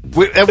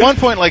 at one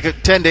point,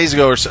 10 days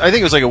ago, or so, I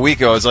think it was like a week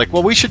ago, I was like,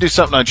 well, we should do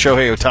something on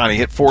Shohei Ohtani. He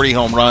hit 40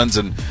 home runs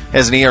and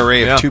has an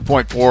ERA of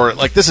 2.4.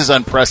 Like, this is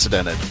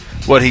unprecedented,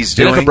 what he's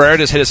doing. Cabrera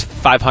just hit his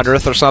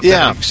 500th or something.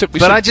 Yeah,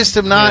 but I just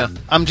am not. Yeah.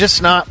 I'm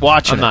just not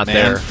watching. I'm not man.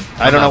 there.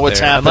 I don't know what's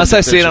happening. Unless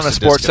I see it on a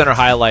Sports Center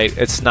highlight,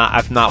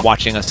 I'm not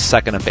watching a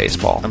second of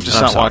baseball. I'm just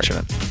not watching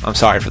it. I'm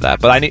sorry for that.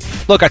 But I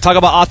talk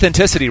about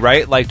authenticity,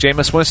 right? Like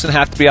Jameis Winston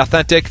have to be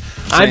authentic.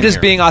 I'm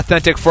just being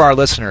authentic for our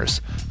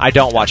listeners. I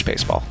don't watch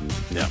baseball.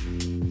 Yeah.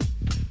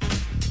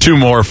 Two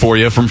more for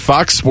you from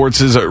Fox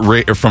Sports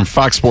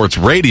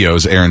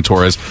Radio's Aaron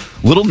Torres.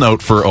 Little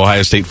note for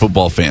Ohio State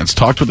football fans.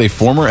 Talked with a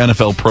former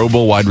NFL Pro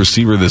Bowl wide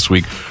receiver this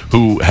week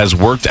who has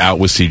worked out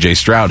with C.J.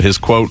 Stroud. His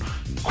quote,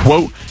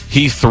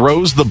 he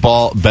throws the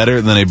ball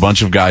better than a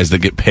bunch of guys that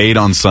get paid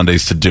on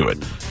Sundays to do it.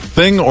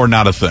 Thing or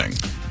not a thing?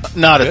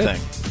 Not a thing.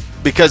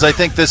 Because I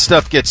think this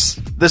stuff gets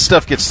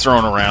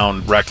thrown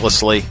around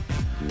recklessly.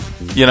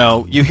 You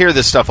know, you hear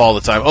this stuff all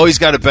the time. He's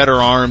got a better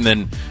arm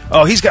than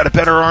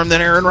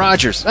Aaron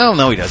Rodgers. Oh,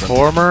 no, he doesn't.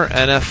 Former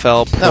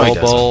NFL Pro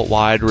Bowl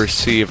wide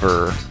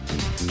receiver.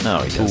 No,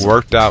 he doesn't. Who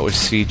worked out with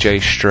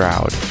C.J.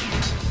 Stroud.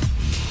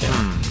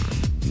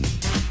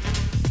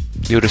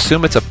 You would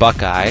assume it's a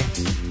Buckeye.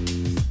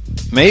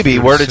 Maybe.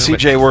 Where did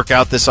CJ work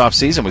out this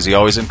offseason? Was he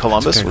always in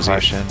Columbus? Was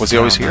he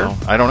always here?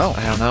 I don't know.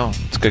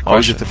 It's a good question.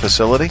 Always at the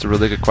facility? It's a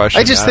really good question.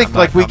 I just think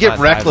we get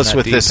reckless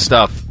with this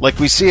stuff. Like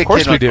we see a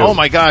kid like, oh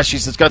my gosh,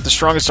 he's got the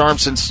strongest arm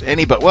since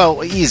anybody.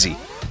 Well, easy.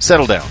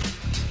 Settle down.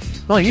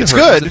 Well, it's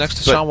good. Next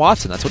to Sean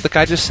Watson. That's what the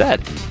guy just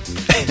said.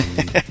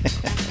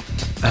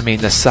 I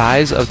mean, the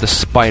size of the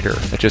spider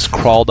that just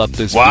crawled up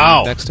this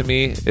beam next to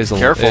me is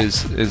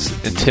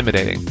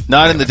intimidating.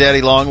 Not in the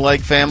daddy long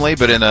leg family,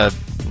 but in a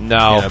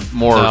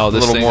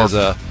this thing is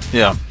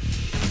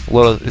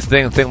this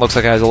thing looks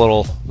like it has a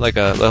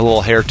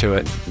little hair to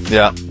it.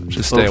 Yeah,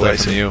 just stay away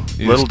from you.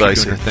 Little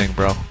dicey. Your thing,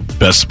 bro.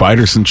 Best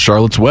spider since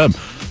Charlotte's Web.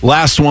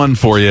 Last one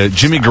for you.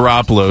 Jimmy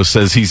Garoppolo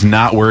says he's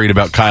not worried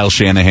about Kyle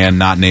Shanahan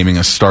not naming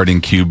a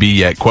starting QB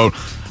yet. Quote,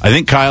 I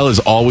think Kyle is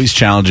always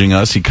challenging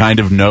us. He kind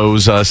of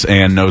knows us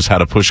and knows how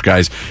to push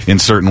guys in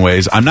certain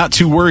ways. I'm not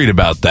too worried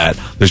about that.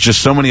 There's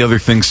just so many other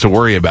things to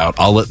worry about.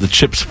 I'll let the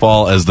chips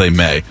fall as they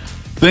may.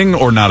 Thing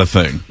or not a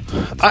thing?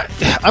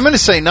 I'm going to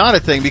say not a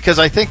thing because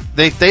I think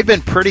they've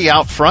been pretty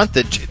out front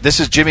that this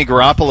is Jimmy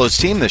Garoppolo's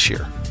team this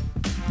year.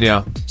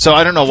 Yeah. So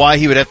I don't know why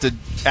he would have to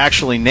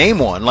actually name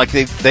one. Like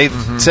they've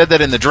said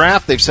that in the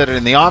draft. They've said it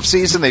in the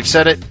offseason. They've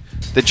said it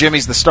that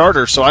Jimmy's the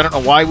starter. So I don't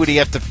know why would he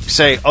have to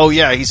say, oh,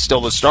 yeah, he's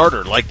still the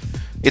starter. Like,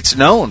 it's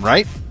known,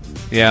 right?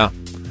 Yeah.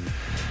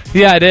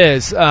 Yeah, it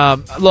is.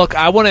 Look,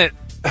 I wouldn't...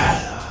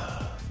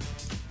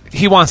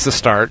 He wants to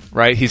start,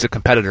 right? He's a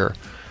competitor.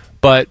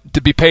 But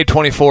to be paid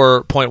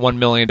 $24.1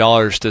 million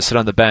to sit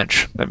on the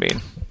bench, I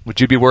mean, would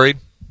you be worried?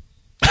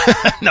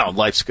 No,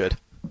 life's good.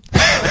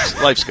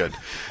 Life's good.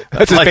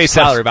 That's his base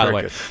salary, by the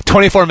way.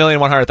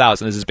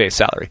 $24,100,000 is his base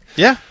salary.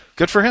 Yeah,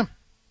 good for him.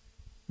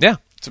 Yeah.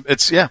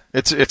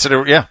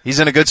 He's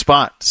in a good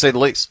spot, to say the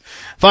least.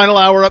 Final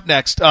hour up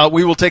next.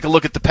 We will take a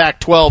look at the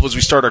Pac-12 as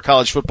we start our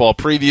college football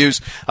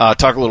previews.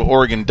 Talk a little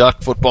Oregon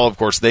Duck football. Of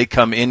course, they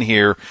come in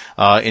here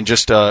in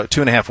just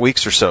 2.5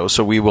 weeks or so,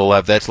 so we will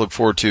have that to look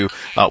forward to,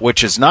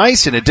 which is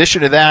nice. In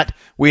addition to that,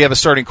 we have a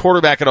starting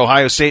quarterback at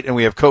Ohio State, and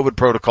we have COVID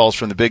protocols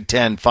from the Big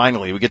Ten.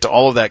 Finally, we get to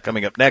all of that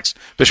coming up next.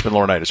 Bishop and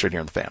Laurinaitis right here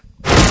on The Fan.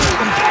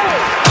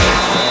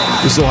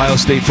 This is Ohio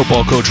State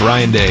football coach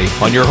Ryan Day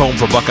on your home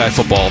for Buckeye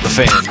football, The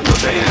Fan.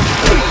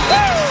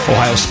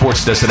 Ohio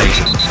sports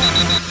destination.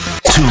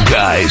 Two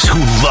guys who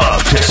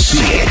love to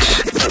see it.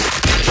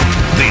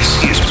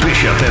 This is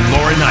Bishop and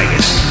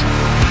Laurinaitis.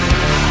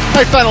 All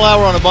right, final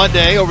hour on a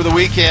Monday over the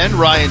weekend.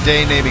 Ryan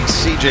Day naming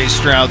C.J.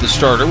 Stroud the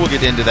starter. We'll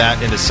get into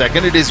that in a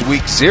second. It is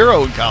week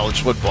 0 in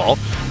college football,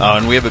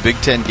 and we have a Big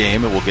Ten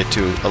game that we'll get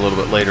to a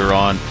little bit later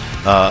on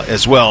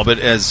as well. But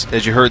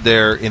as you heard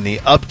there in the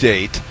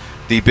update,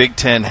 the Big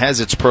Ten has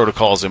its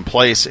protocols in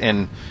place.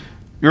 And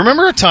you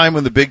remember a time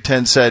when the Big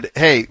Ten said,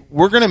 hey,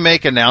 we're going to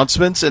make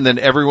announcements and then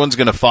everyone's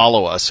going to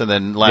follow us. And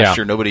then last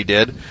year nobody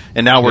did.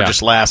 And now we're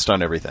just last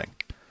on everything.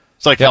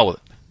 It's like, hell with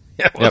it.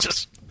 Yeah,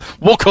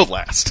 we'll go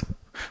last.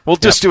 We'll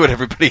just do what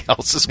everybody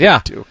else is going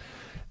to do.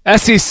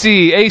 SEC,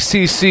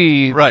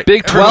 ACC, right.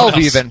 Big 12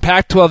 even,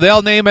 Pac-12,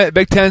 they'll name it.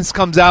 Big 10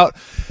 comes out.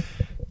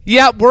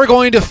 Yeah, we're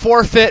going to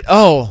forfeit.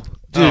 Oh,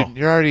 dude,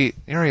 you're already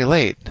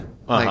late.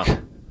 Like,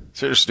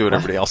 so just do what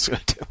everybody else is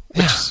going to do.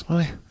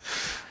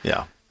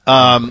 Yeah.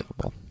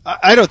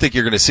 I don't think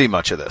you're going to see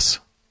much of this.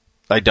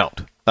 I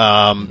don't.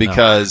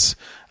 Because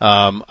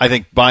I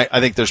think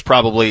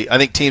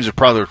teams are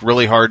probably worked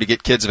really hard to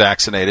get kids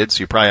vaccinated.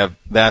 So you probably have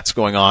that's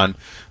going on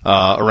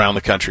around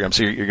the country. I'm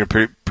sure you're going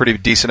to pretty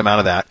decent amount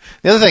of that.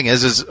 The other thing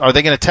is are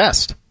they going to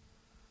test?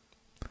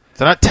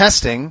 They're not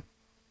testing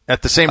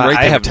at the same rate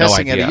they were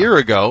testing a year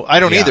ago. I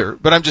don't either,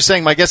 but I'm just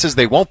saying my guess is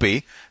they won't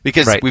be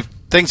because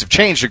things have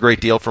changed a great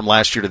deal from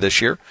last year to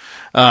this year.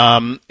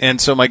 And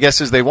so my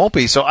guess is they won't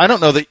be. So I don't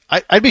know that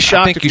I'd be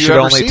shocked if you should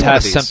only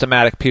test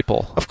symptomatic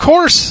people. Of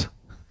course.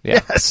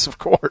 Yeah. Yes, of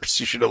course.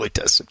 You should only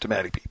test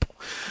symptomatic people.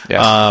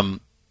 Yes.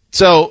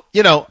 So,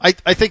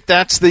 I think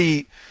that's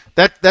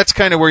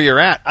kind of where you're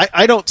at.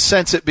 I don't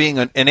sense it being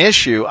an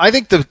issue. I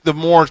think the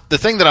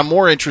thing that I'm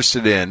more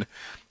interested in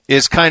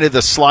is kind of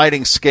the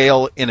sliding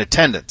scale in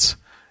attendance.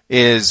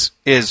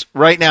 is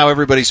right now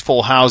everybody's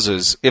full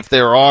houses. If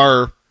there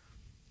are,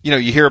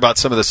 you hear about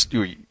some of this.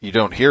 You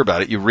don't hear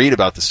about it. You read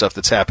about the stuff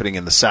that's happening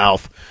in the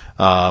South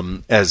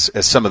as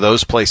some of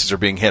those places are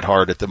being hit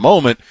hard at the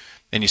moment.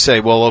 And you say,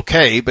 well,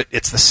 okay, but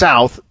it's the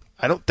South.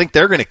 I don't think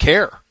they're going to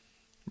care.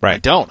 Right. I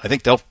don't. I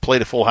think they'll play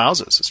to full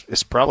houses.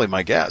 It's probably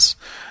my guess.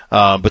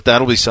 But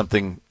that'll be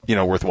something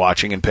worth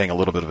watching and paying a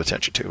little bit of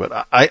attention to.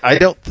 But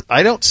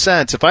I don't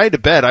sense. If I had to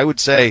bet, I would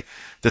say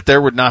that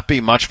there would not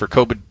be much for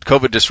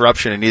COVID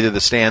disruption in either the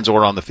stands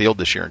or on the field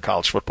this year in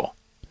college football.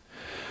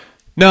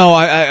 No,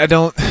 I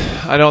don't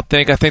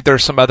think. I think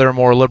there's some other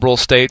more liberal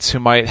states who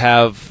might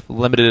have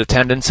limited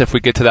attendance if we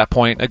get to that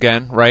point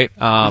again, right?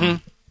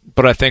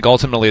 But I think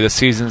ultimately the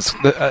season's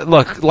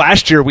look.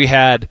 Last year we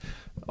had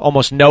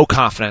almost no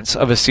confidence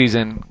of a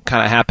season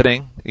kind of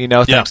happening,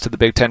 thanks to the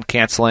Big Ten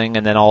canceling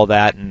and then all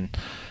that, and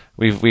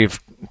we've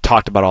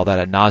talked about all that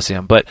ad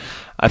nauseum. But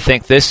I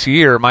think this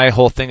year my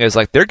whole thing is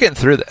like they're getting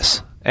through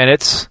this, and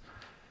it's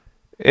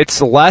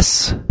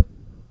less.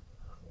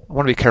 I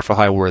want to be careful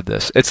how I word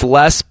this. It's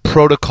less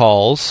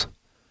protocols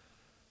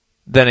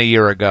than a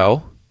year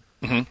ago.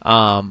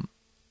 I'm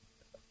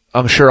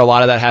sure a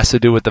lot of that has to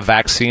do with the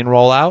vaccine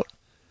rollout.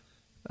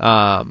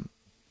 But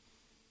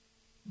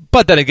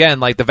then again,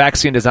 like the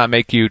vaccine does not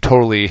make you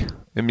totally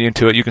immune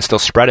to it. You can still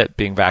spread it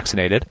being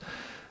vaccinated.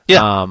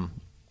 Yeah.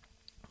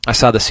 I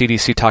saw the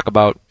CDC talk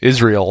about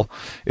Israel.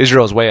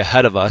 Israel is way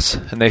ahead of us,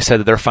 and they said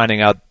that they're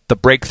finding out the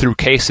breakthrough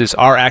cases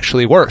are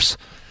actually worse.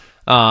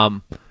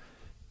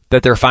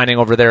 That they're finding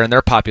over there in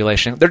their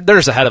population. They're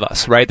just ahead of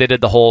us, right? They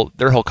did their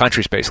whole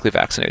country's basically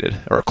vaccinated,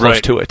 or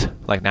close to it,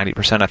 like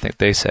 90%, I think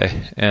they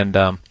say. And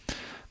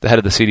the head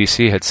of the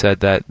CDC had said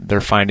that they're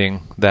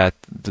finding that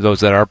those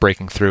that are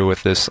breaking through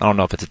with this, I don't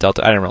know if it's a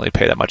Delta, I didn't really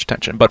pay that much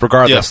attention, but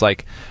regardless,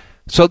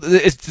 so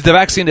the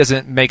vaccine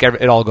doesn't make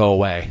it all go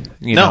away,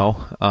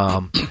 know?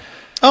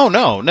 Oh,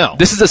 no.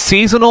 This is this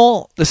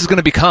is going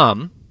to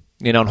become,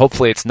 and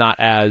hopefully it's not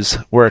as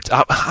where it's,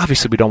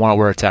 obviously we don't want it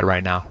where it's at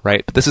right now,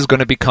 right? But this is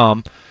going to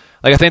become,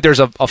 I think there's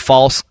a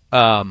false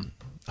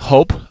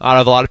hope out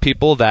of a lot of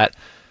people that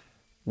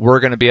we're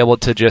going to be able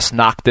to just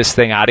knock this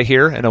thing out of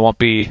here and it won't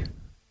be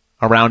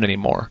around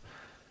anymore.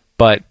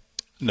 But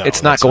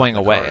it's not going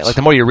away. Like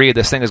the more you read,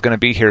 this thing is going to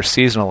be here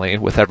seasonally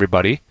with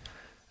everybody.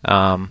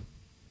 And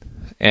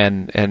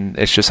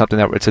it's just something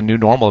that it's a new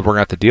normal we're going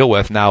to have to deal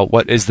with. Now,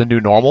 what is the new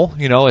normal?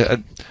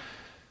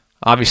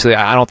 Obviously,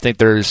 I don't think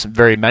there's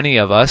very many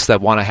of us that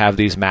want to have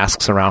these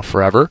masks around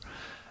forever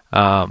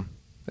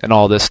and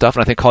all this stuff.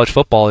 And I think college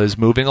football is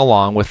moving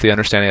along with the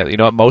understanding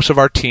that, most of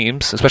our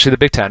teams, especially the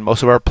Big Ten,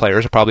 most of our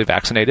players are probably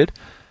vaccinated.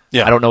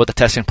 Yeah. I don't know what the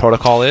testing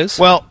protocol is.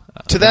 Well,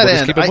 to that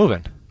end, keep it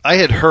moving. I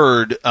had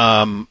heard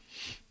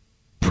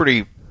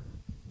pay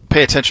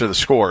attention to the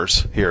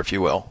scores here, if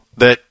you will,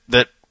 that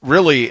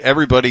really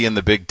everybody in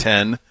the Big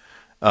Ten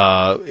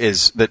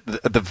is that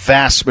the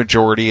vast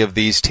majority of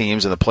these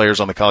teams and the players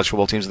on the college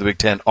football teams of the Big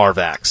Ten are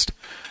vaxxed,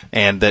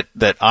 and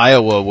that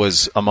Iowa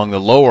was among the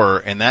lower,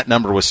 and that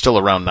number was still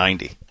around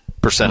 90%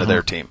 of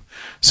their team.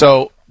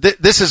 So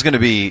this is going to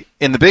be,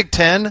 in the Big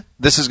Ten,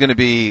 this is going to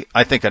be,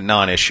 I think, a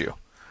non-issue.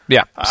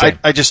 Yeah,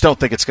 I just don't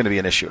think it's going to be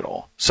an issue at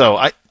all. So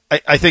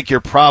I think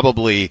you're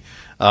probably,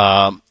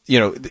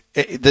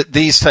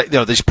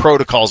 these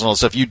protocols and all this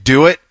stuff, you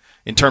do it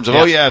in terms of,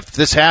 if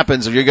this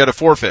happens, you got to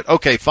forfeit.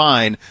 Okay,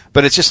 fine,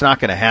 but it's just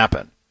not going to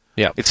happen.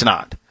 Yeah, it's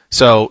not.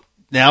 So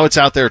now it's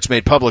out there, it's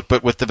made public,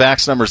 but with the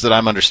vax numbers that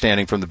I'm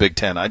understanding from the Big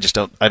Ten, I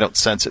don't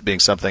sense it being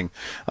something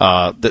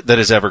that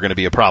is ever going to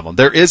be a problem.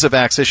 There is a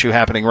vax issue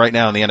happening right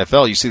now in the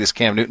NFL. You see this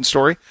Cam Newton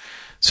story?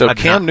 So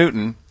Cam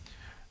Newton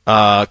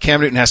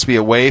has to be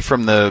away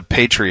from the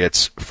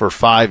Patriots for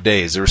 5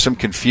 days. There was some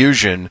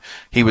confusion.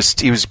 He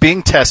was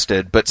being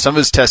tested, but some of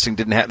his testing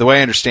didn't happen. The way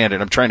I understand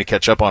it, I'm trying to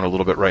catch up on it a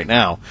little bit right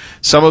now.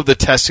 Some of the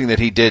testing that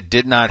he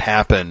did not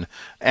happen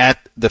at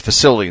the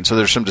facility, and so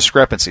there's some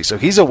discrepancy. So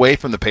he's away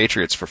from the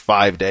Patriots for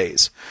 5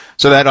 days.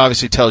 So that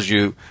obviously tells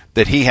you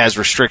that he has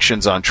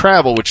restrictions on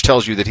travel, which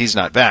tells you that he's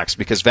not vaxxed,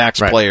 because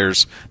vaxxed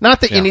players,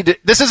 not that you need to,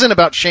 this isn't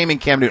about shaming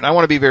Cam Newton. I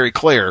want to be very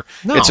clear.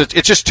 No.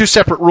 It's just two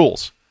separate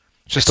rules.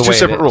 Just two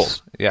separate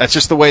rules. Yeah. That's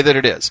just the way that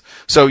it is.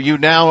 So you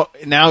now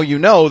you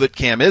know that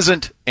Cam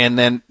isn't, and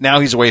then now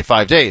he's away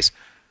 5 days.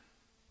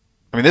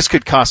 I mean, this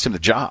could cost him the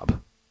job.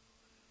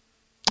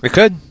 It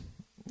could.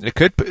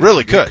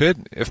 Really could. It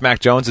could. If Mac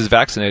Jones is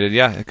vaccinated,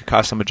 it could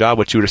cost him a job,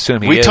 which you would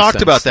assume he is. We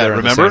talked about that,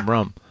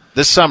 remember?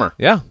 This summer.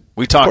 Yeah.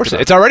 We talked about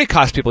it. It's already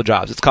cost people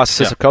jobs. It's cost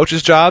assistant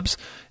coaches jobs.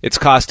 It's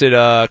costed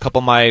a couple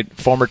of my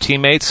former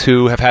teammates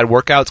who have had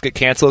workouts get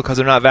canceled because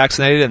they're not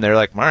vaccinated, and they're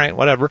like, all right,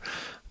 whatever.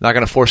 Not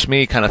going to force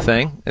me kind of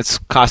thing. It's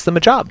cost them a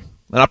job,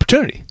 an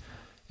opportunity.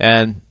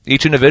 And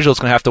each individual is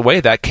going to have to weigh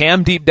that.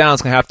 Cam deep down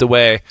is going to have to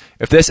weigh,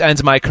 if this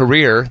ends my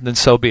career, then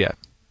so be it.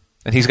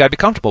 And he's got to be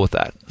comfortable with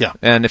that. Yeah.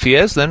 And if he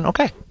is, then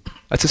okay.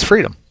 That's his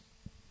freedom.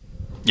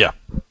 Yeah.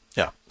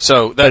 Yeah.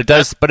 So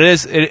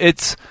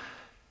it's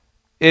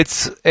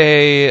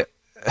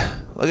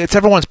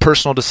everyone's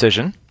personal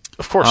decision.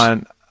 Of course.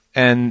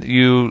 And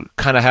you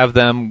kind of have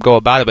them go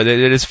about it, but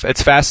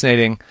it's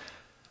fascinating.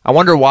 I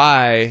wonder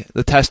why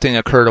the testing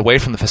occurred away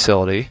from the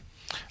facility.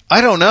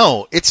 I don't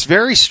know. It's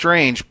very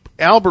strange.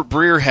 Albert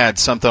Breer had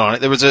something on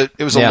it. It was a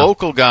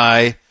local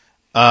guy.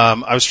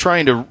 I was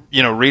trying to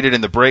read it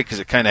in the break because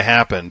it kind of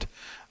happened.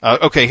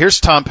 Okay, here's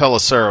Tom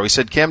Pelissero. He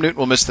said Cam Newton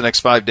will miss the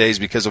next 5 days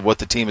because of what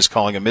the team is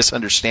calling a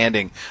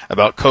misunderstanding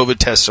about COVID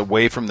tests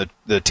away from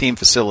the team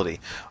facility.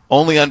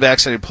 Only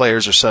unvaccinated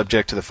players are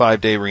subject to the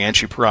 5-day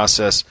reentry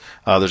process.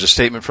 There's a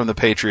statement from the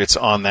Patriots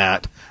on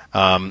that.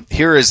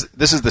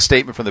 This is the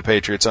statement from the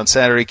Patriots. On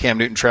Saturday, Cam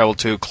Newton traveled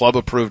to a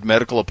club-approved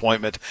medical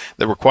appointment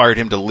that required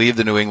him to leave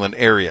the New England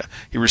area.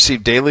 He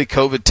received daily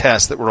COVID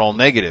tests that were all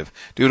negative.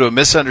 Due to a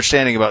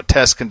misunderstanding about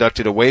tests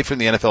conducted away from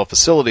the NFL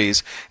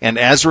facilities and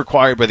as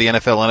required by the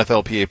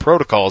NFL-NFLPA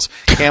protocols,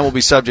 Cam will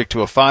be subject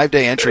to a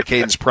 5-day entry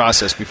cadence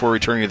process before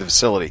returning to the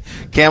facility.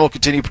 Cam will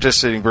continue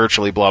participating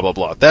virtually, blah, blah,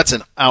 blah. That's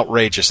an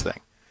outrageous thing.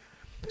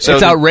 So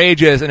it's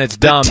outrageous and it's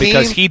dumb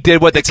because he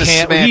did what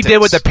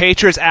the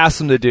Patriots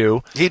asked him to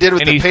do. He did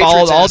what and the he Patriots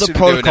followed all asked the him to do,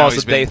 protocols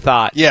that they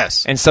thought.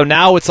 Yes. And so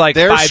now it's like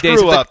their 5 days.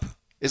 Screw up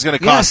is going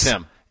to cost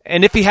him.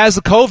 And if he has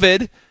the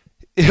COVID,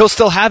 he'll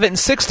still have it in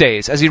 6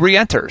 days as he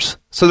re-enters.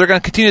 So they're going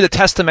to continue to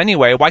test him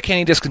anyway. Why can't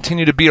he just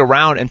continue to be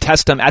around and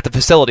test him at the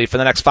facility for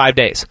the next 5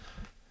 days?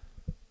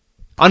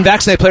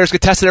 Unvaccinated players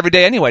get tested every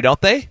day anyway, don't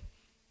they?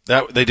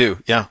 That they do,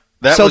 yeah.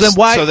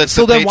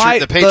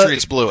 The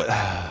Patriots blew it.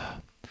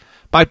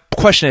 My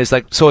question is,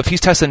 so if he's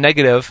tested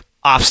negative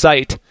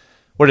off-site,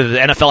 what did the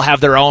NFL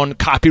have their own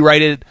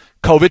copyrighted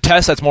COVID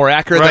test that's more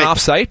accurate than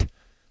off-site?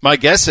 My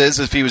guess is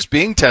if he was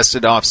being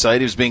tested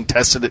off-site, he was being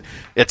tested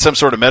at some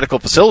sort of medical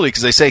facility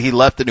because they say he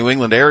left the New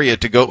England area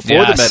to go for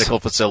the medical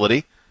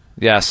facility.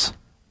 Yes.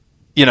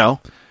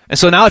 And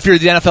so now if you're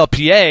the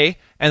NFLPA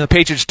and the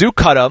Patriots do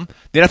cut him,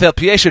 the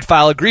NFLPA should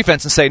file a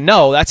grievance and say,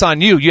 no, that's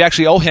on you. You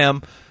actually owe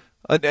him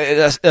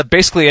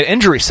basically an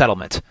injury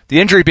settlement. The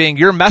injury being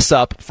your mess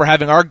up for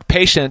having our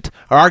patient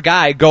or our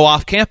guy go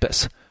off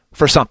campus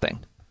for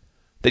something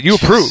that you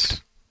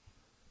approved.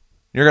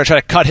 You're going to try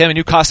to cut him and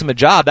you cost him a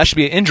job. That should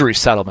be an injury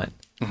settlement.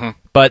 Mm-hmm.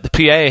 But the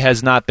PA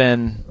has not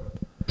been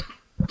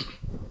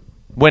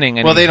winning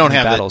any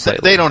battles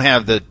lately. They don't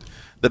have the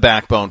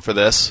backbone for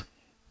this.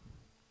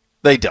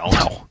 They don't.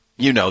 No.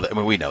 You know that. I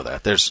mean, we know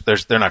that. They're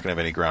not going to have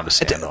any ground to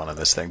stand on in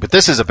this thing. But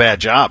this is a bad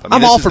job. I mean,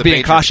 I'm all for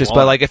being cautious,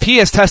 but if he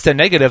has tested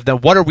negative,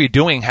 then what are we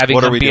doing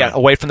having him be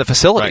away from the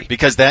facility? Right,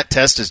 because that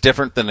test is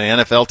different than the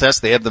NFL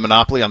test. They have the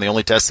monopoly on the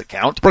only tests that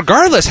count.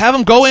 Regardless, have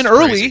him go in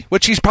early,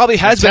 which he probably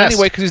has been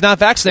anyway because he's not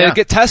vaccinated.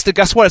 Get tested.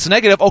 Guess what? It's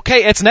negative.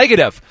 Okay, it's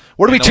negative.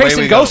 What are we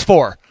chasing ghosts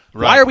for?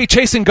 Right. Why are we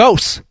chasing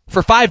ghosts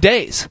for 5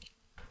 days?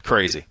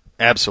 Crazy.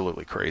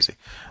 Absolutely crazy.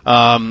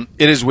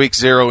 It is week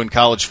 0 in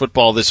college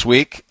football this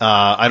week.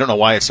 I don't know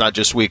why it's not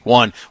just week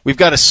 1. We've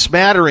got a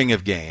smattering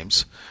of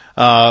games,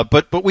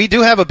 but we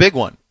do have a big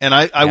one, and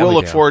I will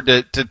look forward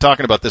to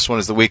talking about this one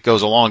as the week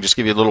goes along. Just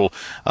give you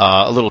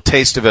a little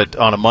taste of it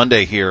on a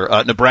Monday here.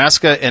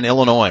 Nebraska and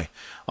Illinois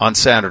on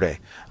Saturday.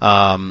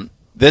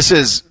 This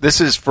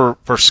is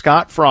for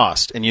Scott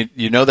Frost, and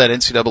you know that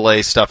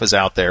NCAA stuff is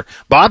out there.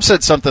 Bob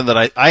said something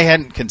that I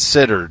hadn't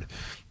considered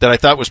that I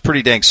thought was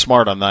pretty dang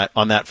smart on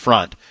that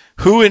front.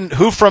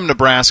 Who from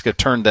Nebraska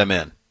turned them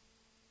in?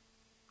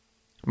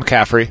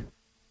 McCaffrey.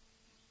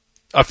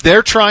 If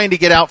they're trying to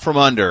get out from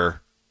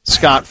under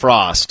Scott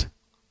Frost,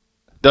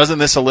 doesn't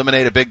this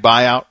eliminate a big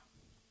buyout?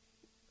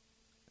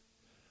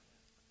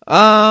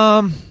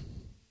 And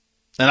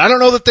I don't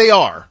know that they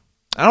are.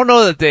 I don't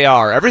know that they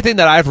are. Everything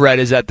that I've read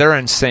is that they're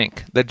in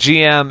sync. The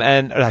GM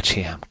and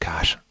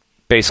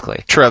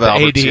basically Trev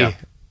Alberts, AD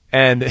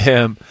and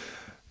him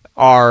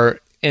are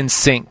in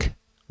sync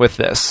with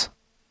this.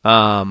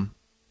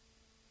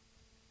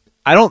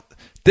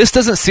 This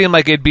doesn't seem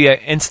like it'd be an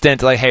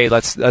instant hey,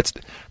 let's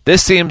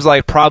this seems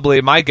like probably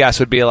my guess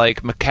would be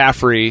like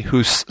McCaffrey,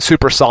 who's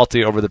super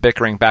salty over the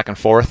bickering back and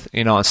forth,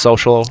 on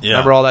social. Yeah.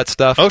 Remember all that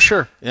stuff? Oh,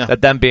 sure. Yeah.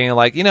 That them being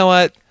like, you know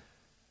what?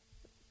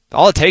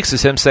 All it takes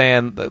is him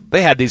saying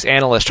they had these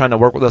analysts trying to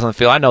work with us on the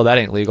field. I know that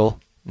ain't legal.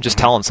 I'm just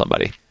telling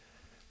somebody.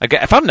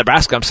 If I'm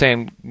Nebraska, I'm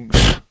saying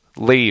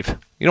leave.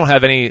 You don't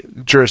have any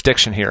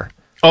jurisdiction here.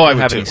 Oh, I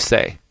don't have any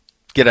say.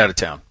 Get out of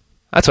town.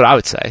 That's what I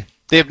would say.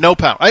 They have no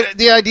power.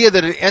 The idea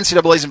that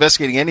NCAA is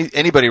investigating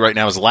anybody right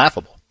now is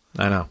laughable.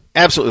 I know.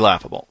 Absolutely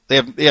laughable. They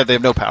have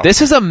no power.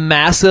 This is a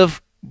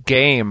massive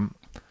game.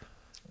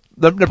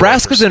 The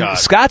Nebraska's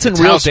Scott's in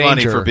real danger.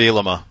 Money for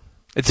Bielema.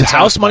 It's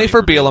house money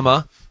for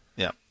Bielema.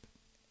 Yeah.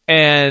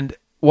 And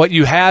what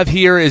you have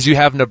here is you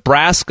have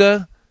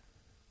Nebraska.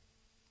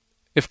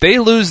 If they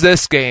lose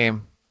this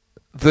game,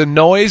 the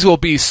noise will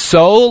be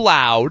so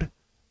loud.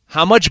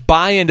 How much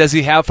buy-in does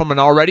he have from an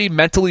already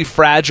mentally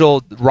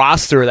fragile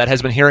roster that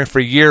has been hearing for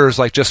years,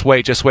 like, just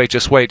wait, just wait,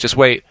 just wait, just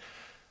wait.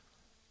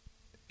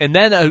 And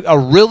then a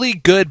really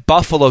good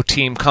Buffalo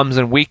team comes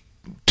in week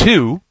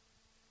 2,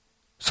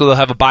 so they'll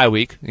have a bye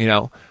week, I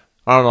don't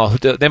know.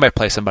 They might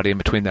play somebody in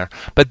between there.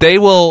 But they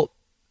will,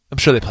 I'm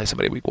sure they play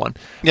somebody week 1.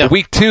 Yeah.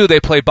 Week 2, they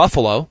play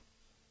Buffalo,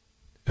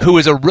 who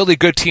is a really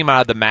good team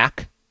out of the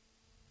MAC.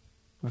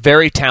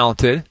 Very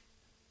talented.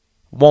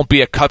 won't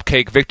be a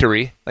cupcake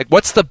victory. Like,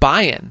 what's the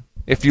buy-in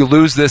if you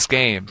lose this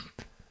game?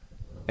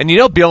 And you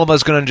know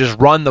Bielema's going to just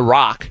run the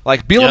rock.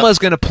 Like, Bielema's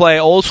going to play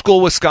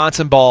old-school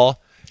Wisconsin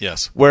ball.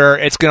 Yes. Where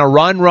it's going to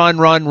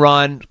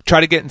run,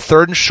 try to get in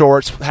third and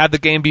shorts, have the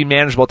game be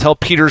manageable. Tell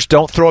Peters,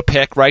 don't throw a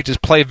pick, right?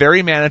 Just play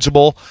very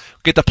manageable.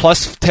 Get the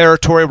plus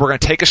territory. We're going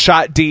to take a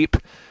shot deep.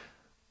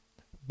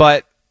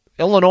 But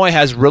Illinois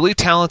has really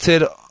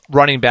talented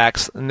running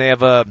backs, and they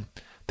have a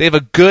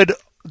good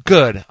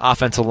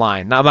offensive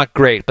line. Not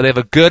great, but they have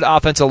a good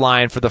offensive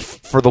line for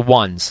the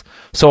ones.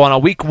 So on a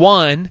week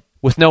 1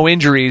 with no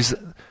injuries,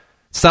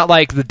 it's not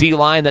like the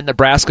D-line that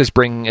Nebraska's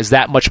bringing is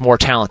that much more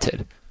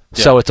talented.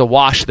 Yeah. So it's a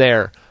wash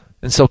there.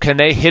 And so can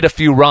they hit a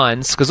few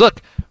runs? Because,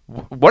 look,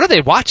 what are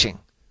they watching?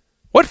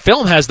 What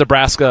film has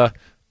Nebraska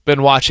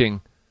been watching?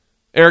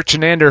 Eric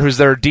Chenander, who's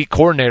their D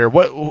coordinator.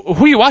 Who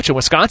are you watching,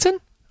 Wisconsin?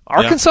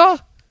 Arkansas? Yeah.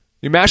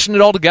 You mashing it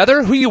all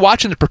together? Who are you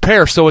watching to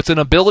prepare? So it's an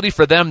ability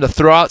for them to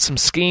throw out some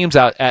schemes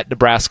out at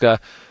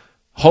Nebraska,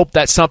 hope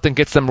that something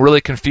gets them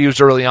really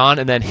confused early on,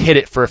 and then hit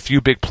it for a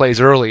few big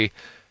plays early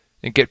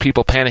and get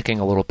people panicking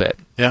a little bit.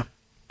 Yeah.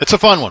 It's a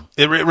fun one.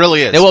 It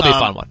really is. It will be a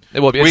fun one.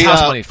 It will be. It's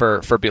house money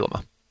for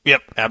Bielema.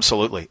 Yep,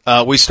 absolutely.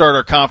 We start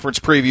our conference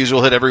previews.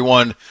 We'll hit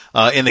everyone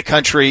in the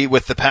country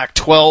with the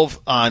Pac-12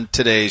 on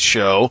today's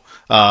show.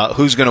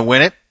 Who's going to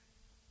win it?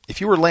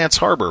 If you were Lance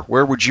Harbor,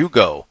 where would you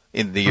go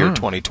in the year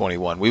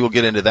 2021? We will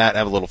get into that and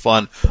have a little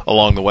fun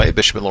along the way.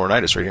 Bishop and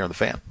Laurinaitis right here on The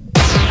Fan.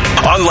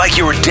 Unlike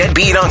your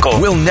deadbeat uncle,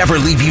 we'll never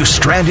leave you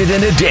stranded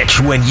in a ditch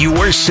when you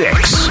were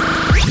 6.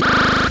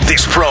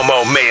 This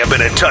promo may have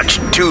been a touch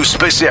too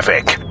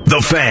specific.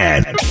 The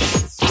Fan.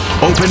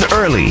 Open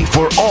early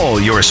for all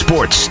your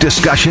sports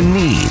discussion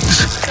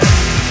needs.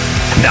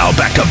 Now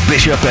back to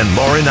Bishop and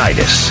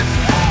Laurinaitis.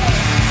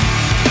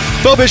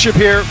 Bill Bishop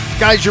here.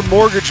 Guys, your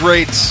mortgage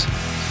rates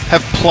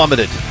have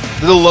plummeted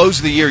to the lows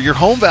of the year. Your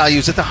home value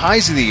is at the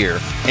highs of the year,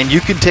 and you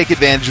can take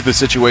advantage of the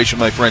situation,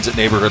 my friends at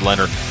Neighborhood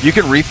Lender. You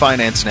can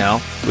refinance now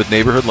with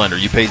Neighborhood Lender.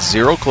 You pay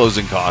 0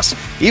 closing costs.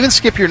 Even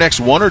skip your next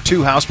 1 or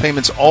 2 house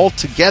payments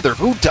altogether.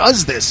 Who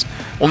does this?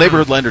 Well,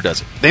 Neighborhood Lender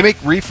does it. They make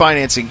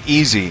refinancing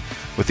easy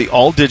with the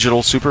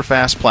all-digital,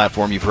 super-fast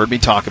platform. You've heard me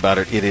talk about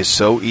it. It is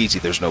so easy.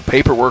 There's no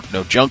paperwork,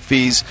 no junk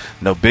fees,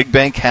 no big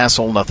bank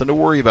hassle, nothing to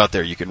worry about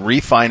there. You can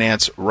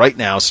refinance right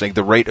now, saving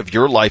the rate of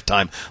your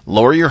lifetime,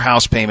 lower your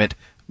house payment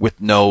with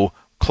no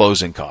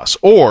closing costs.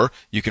 Or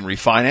you can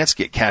refinance,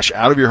 get cash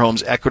out of your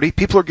home's equity.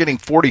 People are getting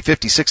 $40,000,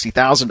 $50,000,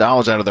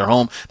 $60,000 out of their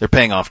home. They're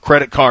paying off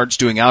credit cards,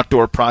 doing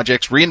outdoor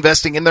projects,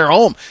 reinvesting in their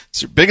home.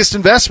 It's your biggest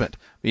investment.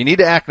 You need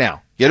to act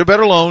now. Get a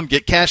better loan,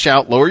 get cash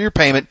out, lower your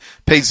payment,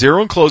 pay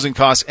 0 in closing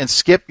costs, and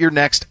skip your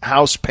next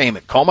house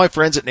payment. Call my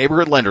friends at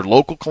Neighborhood Lender,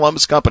 local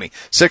Columbus company,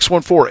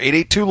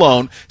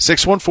 614-882-LOAN,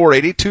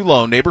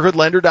 614-882-LOAN,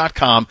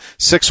 neighborhoodlender.com,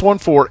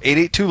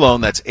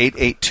 614-882-LOAN, that's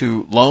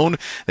 882-LOAN.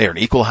 They are an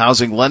equal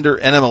housing lender,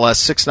 NMLS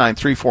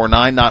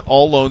 69349. Not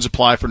all loans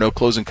apply for no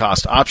closing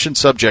cost option,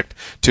 subject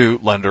to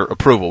lender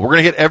approval. We're going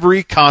to hit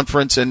every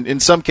conference and,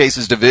 in some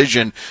cases,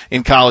 division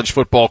in college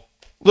football.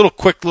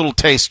 Quick little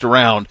taste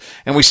around,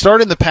 and we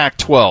start in the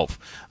Pac-12.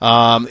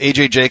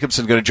 A.J.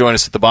 Jacobson going to join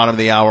us at the bottom of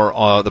the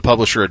hour, the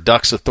publisher at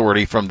Ducks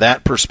Authority, from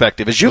that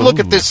perspective. As you look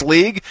at this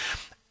league,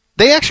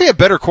 they actually have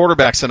better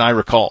quarterbacks than I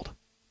recalled.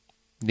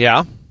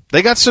 Yeah.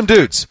 They got some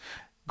dudes.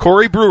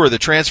 Corey Brewer, the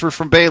transfer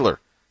from Baylor,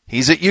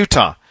 he's at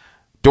Utah.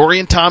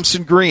 Dorian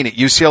Thompson-Green at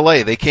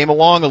UCLA, they came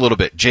along a little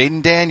bit.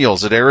 Jaden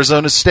Daniels at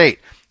Arizona State.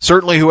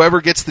 Certainly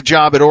whoever gets the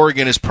job at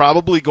Oregon is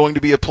probably going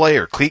to be a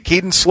player.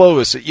 Keaton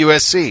Slovis at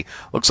USC.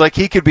 Looks like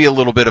he could be a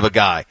little bit of a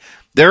guy.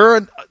 There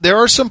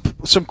are some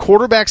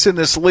quarterbacks in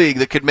this league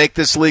that could make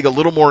this league a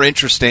little more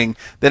interesting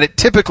than it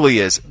typically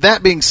is.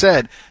 That being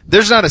said,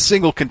 there's not a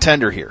single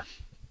contender here.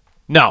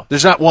 No.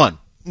 There's not one.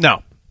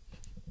 No.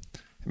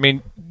 I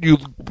mean, you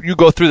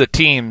go through the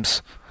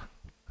teams,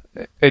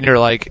 and you're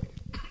like,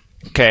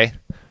 okay,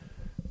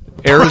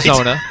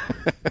 Arizona,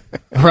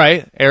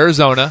 right?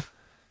 Arizona.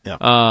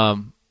 Yeah.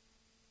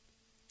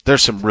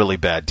 There's some really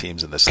bad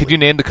teams in this league. Could you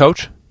name the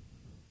coach?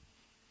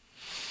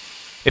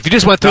 If you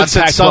just went through the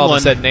Pac-12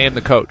 and said name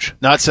the coach.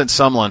 Not since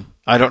Sumlin.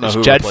 I don't know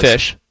who Jed replaced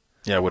Fish. him.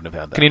 Yeah, I wouldn't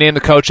have had that. Can you name the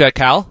coach at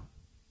Cal?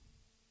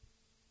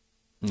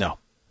 No.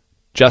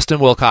 Justin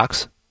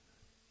Wilcox.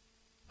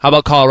 How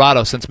about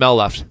Colorado since Mel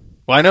left?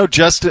 Well, I know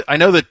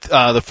that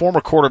the former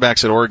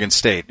quarterbacks at Oregon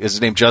State. Is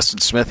his name Justin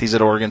Smith? He's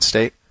at Oregon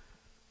State.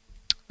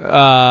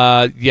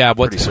 Yeah.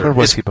 Where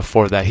was he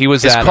before that? He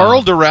was. Is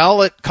Carl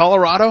Durrell at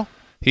Colorado?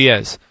 He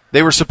is.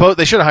 They should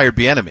have hired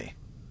Bieniemy.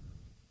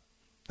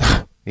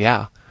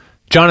 Yeah.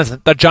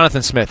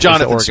 Jonathan Smith.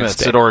 At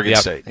Oregon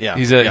State. Yeah.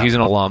 He's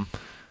an alum.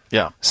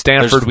 Yeah.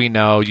 Stanford we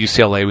know,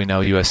 UCLA we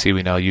know, USC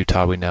we know,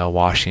 Utah we know,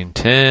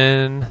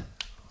 Washington.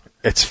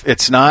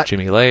 It's not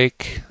Jimmy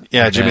Lake.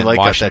 Yeah, Jimmy Lake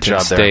got that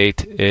job State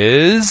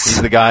there. He's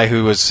the guy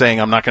who was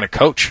saying I'm not going to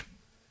coach.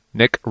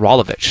 Nick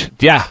Rolovich.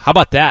 Yeah, how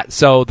about that?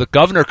 So the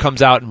governor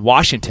comes out in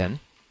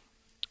Washington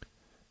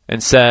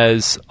and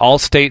says all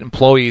state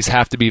employees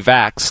have to be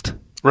vaxxed.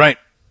 Right.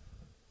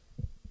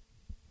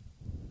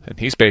 And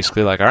he's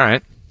basically like, all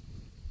right.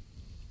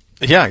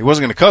 Yeah, he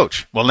wasn't going to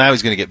coach. Well, now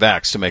he's going to get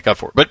vaxxed to make up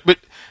for it. But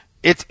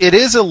it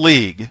is a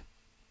league.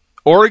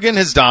 Oregon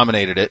has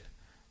dominated it.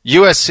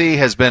 USC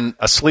has been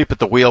asleep at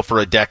the wheel for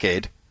a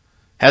decade.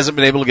 Hasn't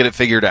been able to get it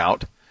figured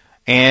out.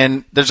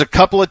 And there's a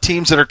couple of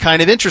teams that are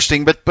kind of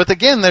interesting, but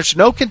again, there's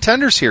no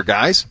contenders here,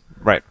 guys.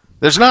 Right.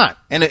 There's not.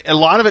 And a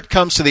lot of it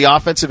comes to the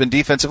offensive and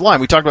defensive line.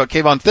 We talked about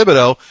Kayvon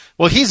Thibodeau.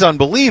 Well, he's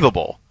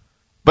unbelievable.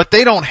 But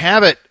they don't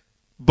have it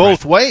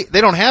both ways.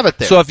 They don't have it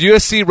there. So if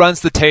USC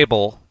runs the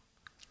table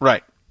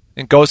right,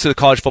 and goes to the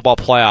college football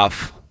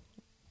playoff,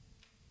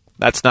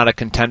 that's not a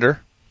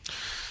contender?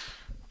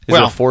 Is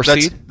it a 4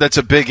 seed? That's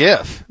a big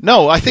if.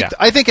 No, I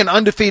think an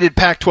undefeated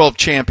Pac-12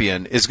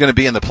 champion is going to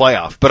be in the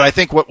playoff. But I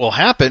think what will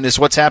happen is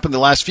what's happened the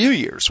last few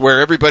years,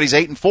 where everybody's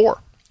 8-4.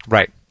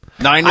 Right.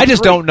 9-3. I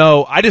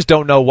just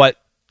don't know what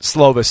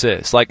Slovis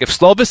is. Like, if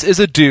Slovis is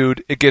a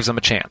dude, it gives him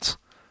a chance.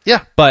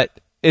 Yeah. But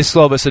is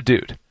Slovis a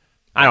dude?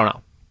 I don't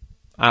know.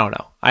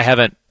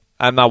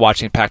 I'm not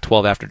watching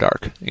Pac-12 after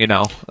dark,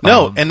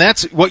 No, and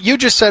that's what you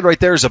just said right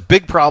there is a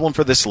big problem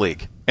for this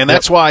league. And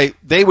that's why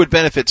they would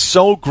benefit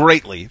so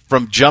greatly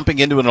from jumping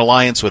into an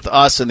alliance with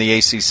us and the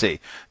ACC.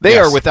 They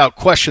are without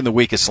question the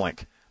weakest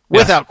link.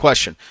 Without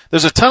question.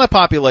 There's a ton of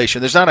population.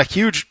 There's not a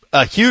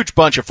huge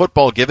bunch of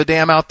football give a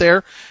damn out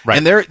there. Right.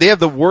 And they have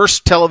the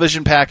worst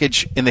television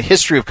package in the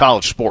history of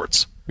college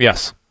sports.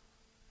 Yes.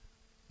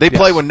 They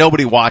play when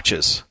nobody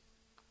watches.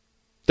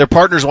 Their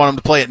partners want them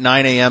to play at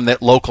 9 a.m.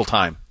 that local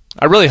time.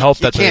 I really hope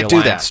that the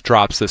alliance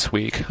drops this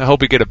week. I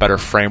hope we get a better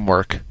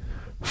framework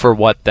for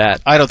what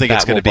that. I don't think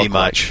it's going to be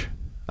much.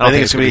 I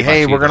think it's going to be,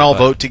 hey, we're going to all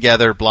vote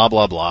together, blah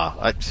blah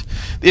blah.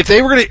 If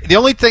they were going to, the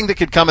only thing that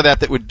could come of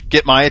that would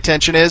get my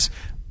attention is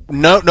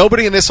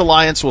nobody in this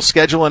alliance will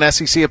schedule an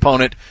SEC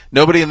opponent.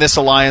 Nobody in this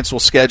alliance will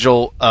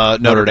schedule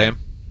Notre Dame.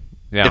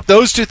 Yeah. If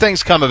those two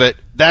things come of it,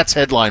 that's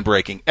headline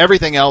breaking.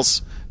 Everything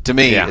else, to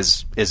me,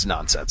 is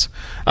nonsense.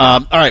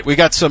 All right, we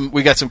got some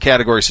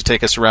categories to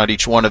take us around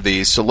each one of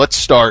these. So let's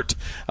start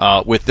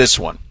with this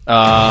one,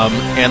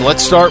 and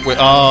let's start with.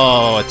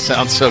 Oh, it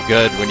sounds so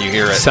good when you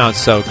hear it. Sounds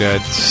so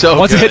good.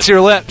 Once it hits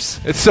your lips,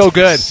 it's so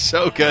good.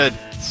 So good.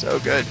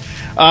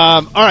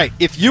 All right,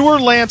 if you were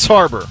Lance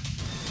Harbor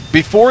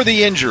before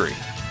the injury,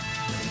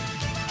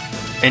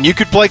 and you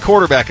could play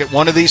quarterback at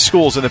one of these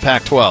schools in the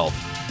Pac-12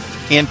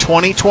 in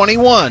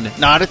 2021,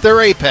 not at their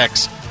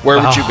apex, where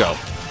would you go?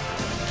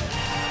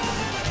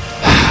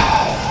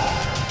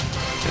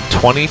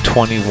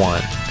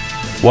 2021.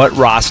 What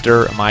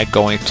roster am I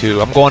going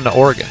to? I'm going to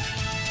Oregon.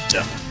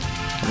 Yeah.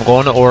 I'm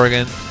going to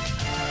Oregon.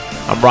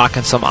 I'm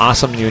rocking some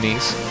awesome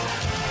unis.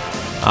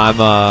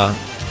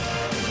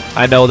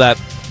 I know that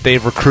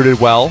they've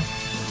recruited well.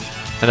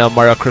 I know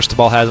Mario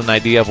Cristobal has an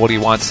idea of what he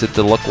wants it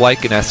to look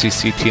like, an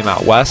SEC team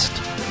out west.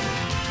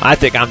 I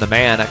think I'm the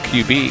man at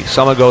QB,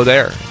 so I'm going to go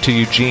there to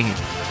Eugene.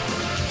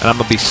 And I'm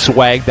going to be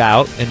swagged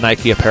out in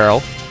Nike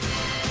apparel.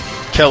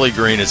 Kelly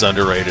green is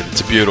underrated.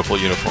 It's a beautiful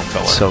uniform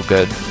color. So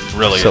good.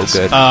 Really so is.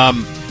 Good.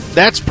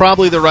 That's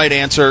probably the right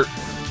answer.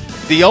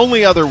 The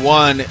only other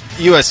one,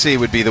 USC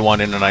would be the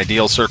one in an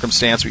ideal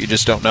circumstance, but you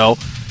just don't know.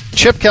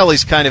 Chip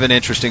Kelly's kind of an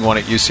interesting one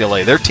at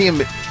UCLA. Their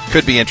team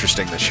could be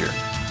interesting this year.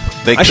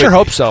 I sure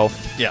hope so.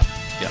 Yeah,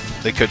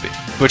 they could be.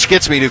 Which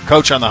gets me to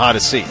coach on the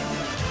hottest seat.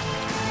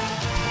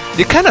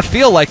 You kind of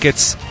feel like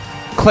it's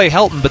Clay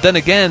Helton, but then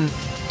again,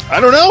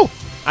 I don't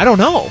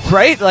know,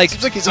 right? Like,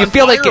 seems like he's you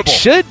feel like it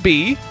should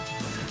be.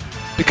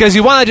 Because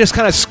you want to just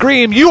kind of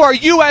scream, you are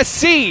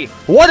USC!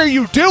 What are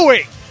you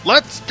doing?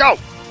 Let's go!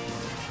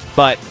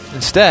 But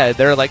instead,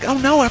 they're like, oh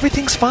no,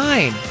 everything's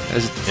fine.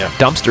 There's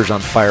dumpsters on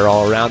fire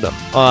all around them.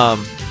 I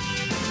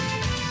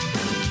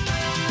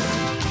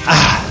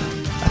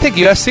think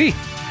USC.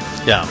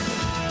 Yeah.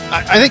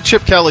 I think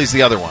Chip Kelly's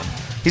the other one.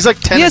 He's like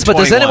 10 He is, but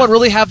does 21. anyone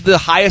really have the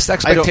highest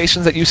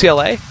expectations at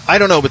UCLA? I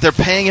don't know, but they're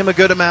paying him a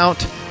good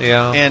amount.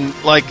 Yeah. And,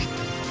 like,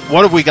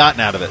 what have we gotten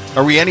out of it?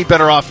 Are we any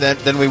better off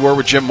than we were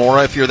with Jim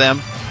Mora if you're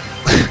them?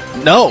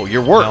 No,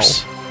 you're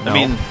worse. No. I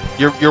mean,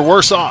 you're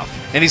worse off.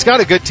 And he's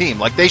got a good team.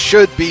 Like, they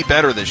should be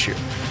better this year.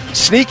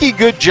 Sneaky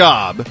good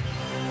job.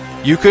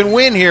 You can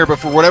win here, but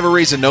for whatever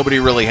reason, nobody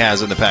really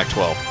has in the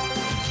Pac-12.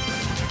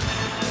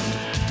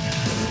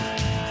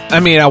 I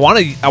mean, I want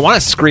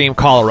to scream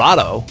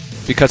Colorado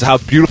because of how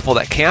beautiful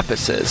that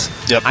campus is.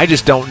 Yep. I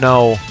just don't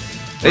know.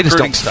 They just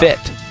don't fit.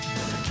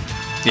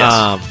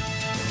 Yes.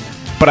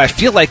 But I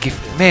feel like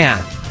they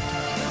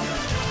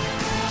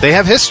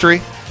have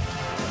history.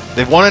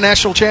 They've won a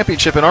national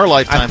championship in our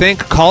lifetime. I think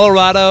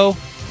Colorado,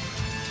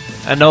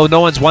 I know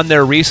no one's won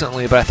there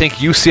recently, but I think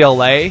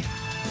UCLA,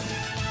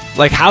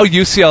 how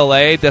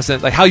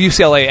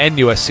UCLA and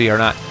USC are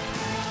not.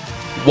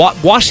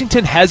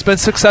 Washington has been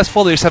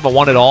successful. They just haven't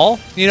won it all,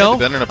 They've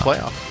been in a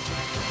playoff.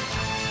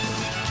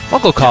 I'll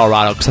go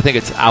Colorado because I think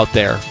it's out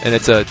there, and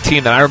it's a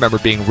team that I remember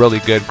being really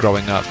good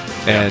growing up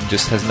and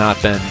just has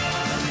not been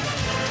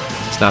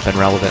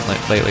relevant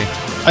lately.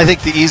 I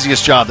think the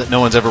easiest job that no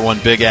one's ever won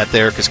big at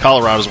there, because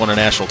Colorado's won a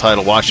national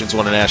title, Washington's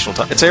won a national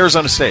title, it's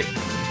Arizona State.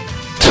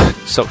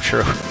 So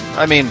true.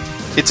 I mean,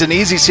 It's an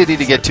easy city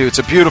to get to. It's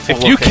a beautiful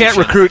If you location. can't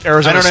recruit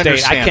Arizona State, I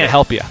understand can't it.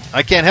 help you.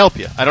 I can't help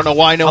you. I don't know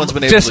why no one's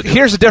been able to do it.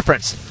 Here's the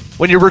difference.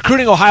 When you're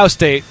recruiting Ohio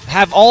State,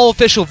 have all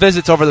official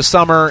visits over the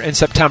summer in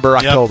September,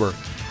 October.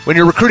 When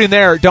you're recruiting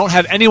there, don't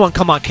have anyone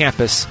come on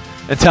campus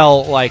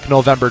until like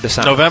November,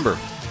 December.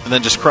 And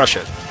then just crush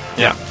it.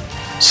 Yeah.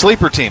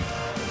 Sleeper team.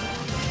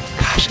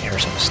 Gosh,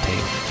 Arizona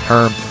State.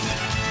 Herm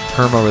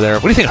over there.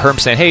 What do you think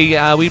Herm's saying?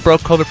 Hey, we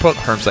broke COVID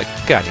protocol. Herm's like,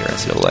 get out of here,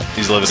 NCAA.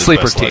 He's living his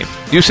Sleeper best team.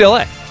 life.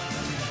 UCLA.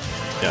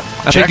 Yeah.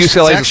 I think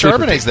UCLA is a sleeper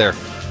Charbonnet's there.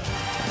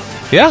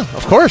 Yeah,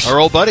 of course. Our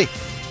old buddy.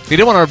 He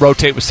didn't want to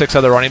rotate with 6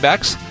 other running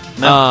backs.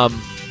 No.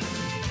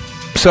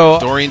 So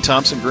Dorian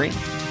Thompson-Green.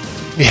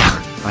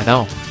 Yeah, I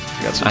know.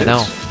 Got some I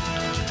know.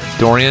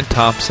 Dorian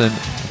Thompson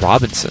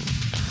Robinson.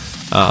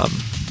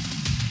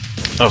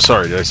 Oh,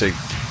 sorry. Did I say?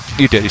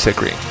 You did. You said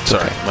Green.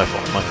 Sorry. Okay. My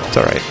fault. It's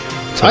all right.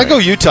 I go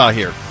Utah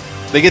here.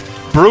 They get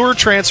Brewer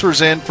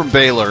transfers in from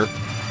Baylor.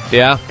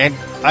 Yeah. And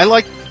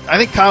I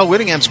think Kyle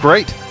Whittingham's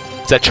great.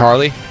 Is that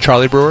Charlie?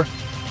 Charlie Brewer?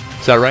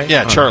 Is that right?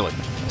 Yeah, Charlie.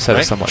 Said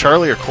right? it somewhat.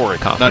 Charlie or Corey?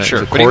 Not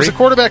sure. But Corey? he was a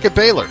quarterback at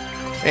Baylor.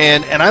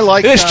 And I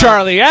like This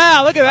Charlie.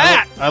 Yeah, look at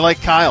that. I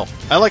like Kyle.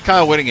 I like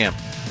Kyle Whittingham.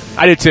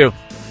 I do too.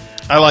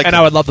 I like and him.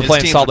 I would love to His play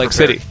in teams Salt are Lake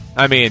prepared. City.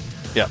 I mean,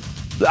 yeah.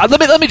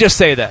 Let me just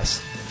say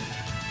this.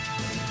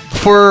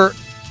 For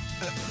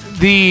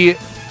the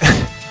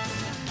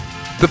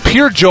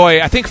pure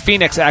joy, I think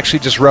Phoenix actually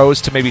just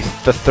rose to maybe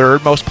the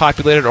 3rd most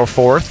populated or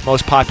 4th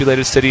most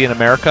populated city in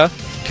America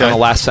on the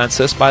last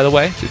census, by the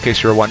way, in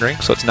case you were wondering.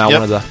 So it's now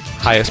one of the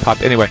highest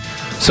Anyway,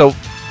 so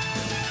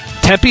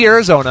Tempe,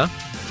 Arizona,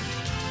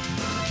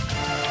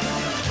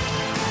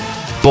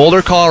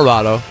 Boulder,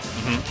 Colorado,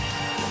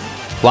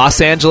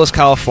 Los Angeles,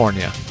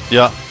 California.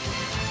 Yeah.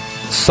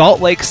 Salt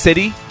Lake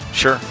City.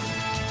 Sure.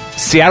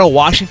 Seattle,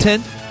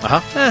 Washington.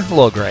 Uh-huh. A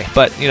little gray,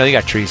 but you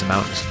got trees and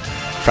mountains.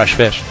 Fresh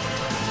fish.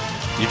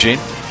 Eugene.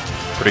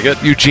 Pretty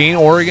good. Eugene,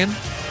 Oregon.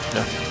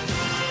 Yeah.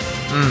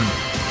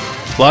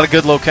 A lot of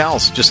good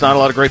locales, just not a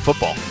lot of great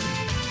football.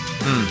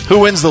 Who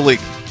wins the league?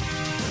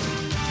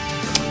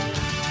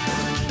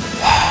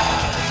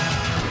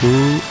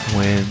 Who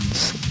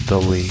wins the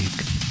league?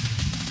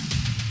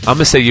 I'm going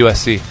to say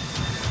USC.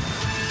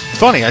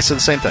 Funny, I said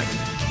the same thing.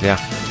 Yeah.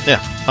 Yeah,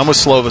 I'm with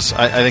Slovis.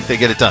 I think they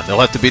get it done. They'll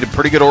have to beat a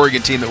pretty good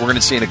Oregon team that we're going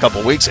to see in a couple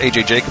of weeks.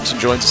 A.J. Jacobson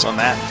joins us on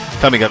that.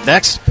 Coming up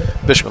next,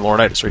 Bishop and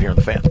Laurinaitis right here on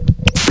The Fan.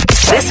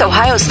 This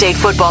Ohio State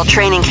football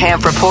training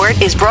camp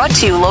report is brought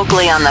to you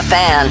locally on The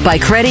Fan by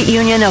Credit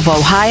Union of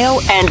Ohio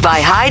and by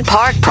Hyde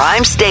Park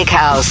Prime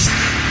Steakhouse.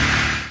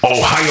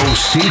 Ohio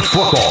State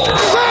football.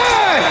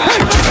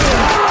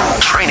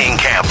 Training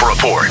camp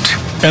report.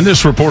 And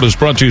this report is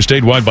brought to you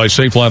statewide by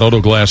Safe Flat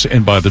Auto Glass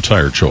and by the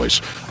Tire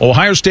Choice.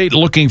 Ohio State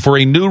looking for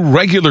a new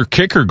regular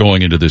kicker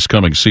going into this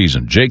coming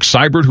season. Jake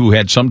Seibert, who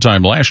had some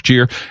time last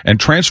year, and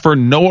transfer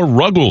Noah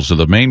Ruggles of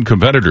the main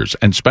competitors.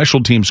 And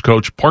special teams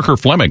coach Parker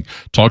Fleming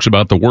talks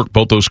about the work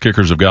both those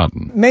kickers have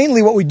gotten.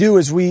 Mainly what we do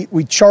is we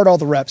chart all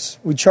the reps.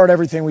 We chart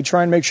everything. We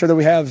try and make sure that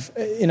we have,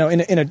 in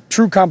a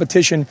true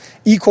competition,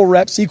 equal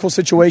reps, equal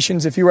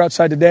situations. If you were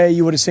outside today,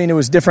 you would have seen it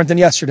was different than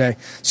yesterday.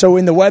 So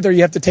in the weather,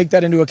 you have to take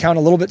that into account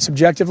a little bit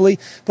subjectively.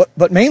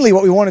 But mainly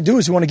what we want to do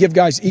is we want to give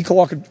guys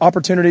equal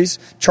opportunities,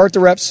 chart the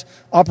reps,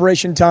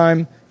 operation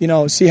time,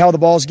 see how the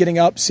ball's getting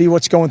up, see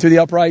what's going through the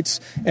uprights.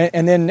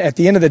 And then at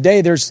the end of the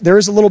day, there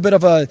is a little bit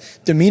of a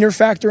demeanor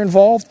factor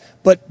involved,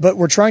 but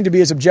we're trying to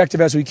be as objective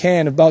as we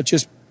can about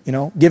just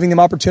giving them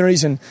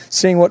opportunities and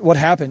seeing what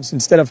happens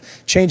instead of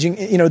changing,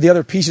 the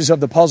other pieces of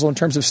the puzzle in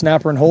terms of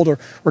snapper and holder.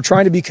 We're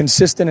trying to be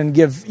consistent and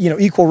give,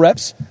 equal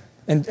reps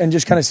and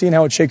just kind of seeing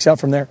how it shakes out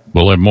from there.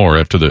 We'll have more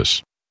after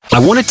this.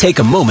 I want to take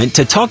a moment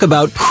to talk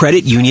about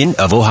Credit Union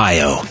of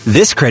Ohio.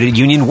 This credit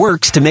union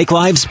works to make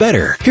lives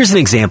better. Here's an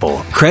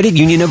example. Credit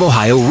Union of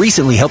Ohio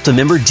recently helped a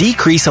member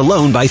decrease a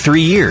loan by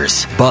 3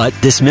 years. But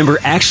this member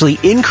actually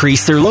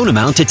increased their loan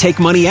amount to take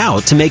money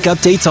out to make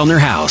updates on their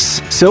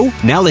house. So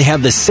now they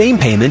have the same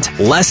payment,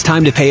 less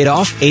time to pay it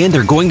off, and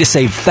they're going to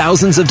save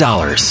thousands of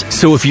dollars.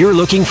 So if you're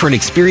looking for an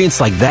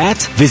experience like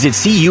that, visit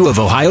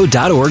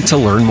cuofohio.org to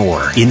learn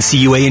more.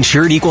 NCUA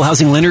insured, equal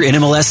housing lender,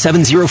 NMLS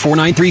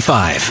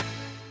 704935.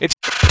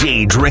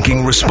 Day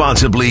drinking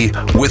responsibly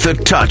with a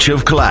touch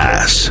of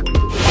class.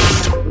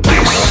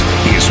 This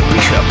is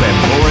Bishop and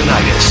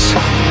Laurinaitis.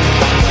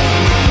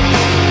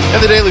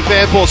 And the Daily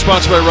Fan Poll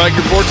sponsored by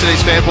Riker Report.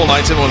 Today's Fan Poll,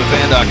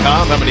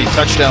 971thefan.com. How many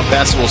touchdown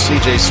passes will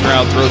C.J.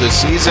 Stroud throw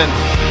this season?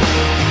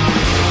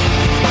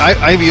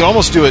 You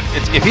almost do it.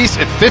 If he's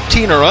at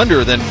 15 or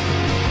under, then,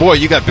 boy,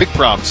 you got big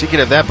problems. He could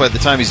have that by the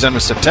time he's done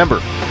with September.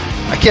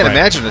 I can't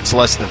imagine it's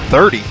less than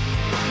 30.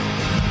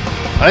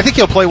 I think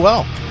he'll play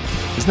well.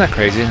 Isn't that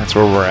crazy? That's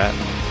where we're at.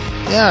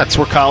 Yeah, it's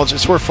where college,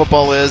 it's where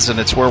football is, and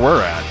it's where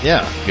we're at.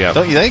 Yeah.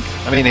 Don't you think?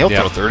 I mean, he'll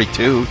throw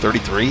 32,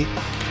 33.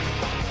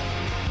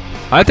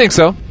 I think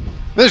so.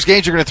 There's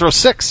games you're going to throw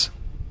 6.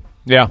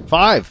 Yeah.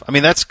 5. I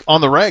mean, that's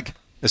on the reg,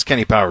 as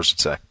Kenny Powers would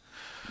say.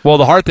 Well,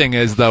 the hard thing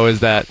is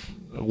that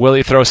will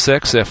he throw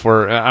 6 I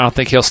don't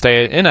think he'll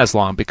stay in as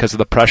long because of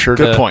the pressure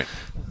to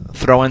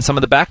throw in some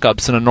of the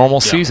backups in a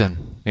normal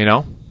season,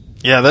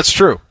 Yeah, that's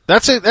true.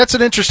 That's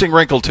an interesting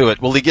wrinkle to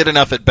it. Will he get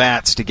enough at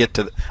bats to get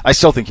to? I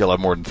still think he'll have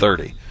more than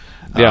 30.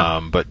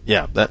 Yeah. But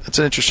yeah, that's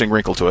an interesting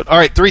wrinkle to it. All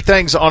right, 3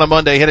 things on a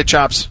Monday. Hit it,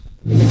 Chops.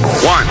 1,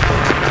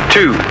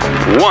 2,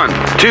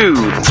 1,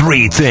 2,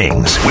 3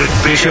 things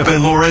with Bishop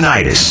and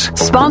Laurinaitis.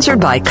 Sponsored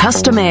by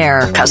Custom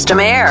Air. Custom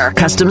Air.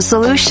 Custom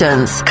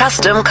Solutions.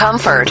 Custom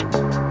Comfort.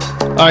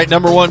 All right,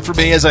 number 1 for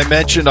me, as I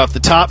mentioned off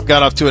the top,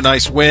 got off to a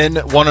nice win,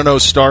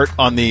 1-0 start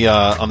on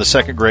the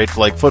second grade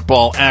flag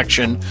football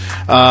action.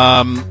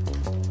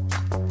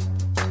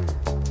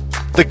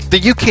 The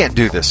you can't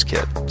do this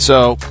kid.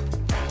 So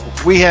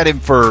we had him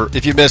for,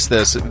 if you missed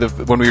this,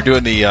 when we were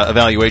doing the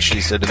evaluation,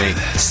 he said to me,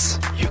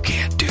 "You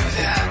can't do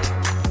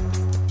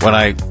that." When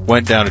I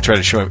went down to try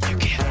to show him, "You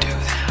can't do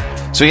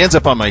that." So he ends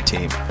up on my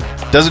team.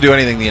 Doesn't do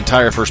anything the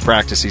entire first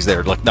practice. He's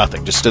there, like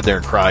nothing. Just stood there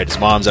and cried. His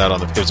mom's out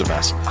on it was a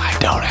mess. I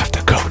don't have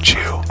to coach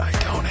you. I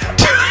don't have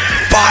to.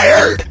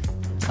 Fired.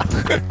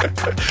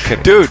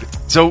 Dude,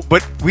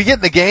 but we get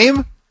in the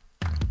game,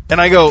 and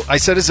I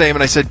said his name,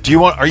 and I said,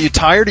 are you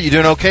tired? Are you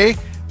doing okay?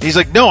 And he's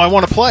like, no, I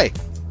want to play.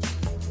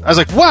 I was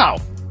like, wow.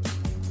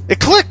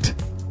 It clicked.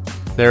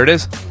 There it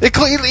is.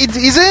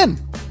 He's in.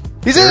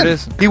 He's there in. It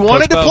is. He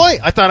wanted to play.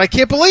 I thought, I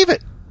can't believe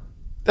it.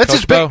 That's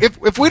his big.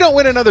 If we don't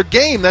win another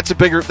game, that's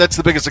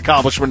the biggest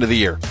accomplishment of the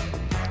year.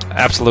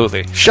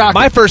 Absolutely. Shocking.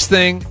 My first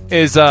thing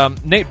is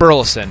Nate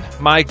Burleson.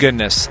 My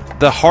goodness,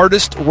 the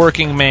hardest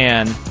working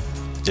man.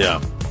 Yeah.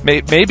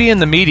 Maybe in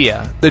the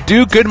media. The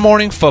dude, Good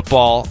Morning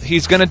Football.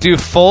 He's going to do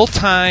full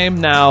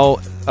time now.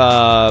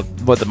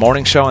 The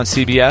morning show on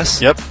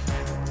CBS. Yep.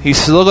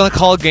 He's still going to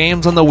call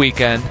games on the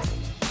weekend.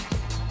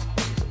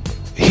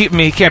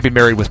 He can't be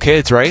married with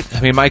kids, right? I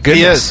mean, my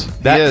goodness.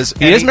 He is.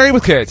 He is married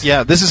with kids.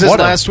 Yeah, this is his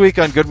last week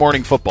on Good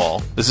Morning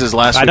Football. This is his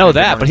last week. I know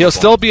that, but he'll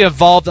still be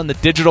involved on the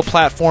digital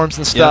platforms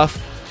and stuff.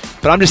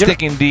 Yep. But I'm just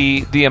thinking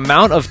the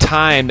amount of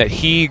time that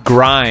he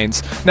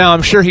grinds. Now,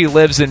 I'm sure he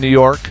lives in New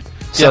York,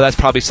 so that's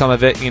probably some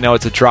of it.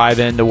 It's a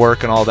drive-in to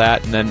work and all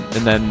that, and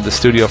then the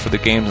studio for the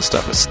games and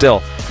stuff. But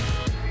still,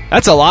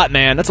 that's a lot,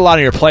 man. That's a lot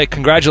on your plate.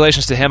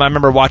 Congratulations to him. I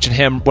remember watching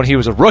him when he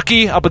was a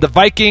rookie up with the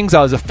Vikings.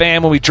 I was a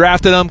fan when we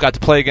drafted him, got to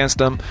play against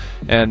him,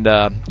 and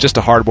just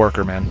a hard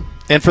worker, man.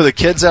 And for the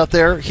kids out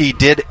there, he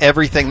did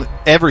everything.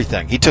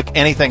 He took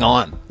anything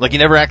on. Like, he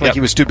never acted like he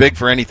was too big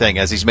for anything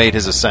as he's made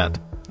his ascent.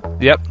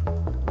 Yep.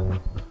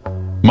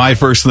 My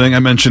first thing, I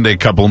mentioned a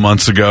couple of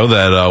months ago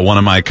that one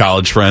of my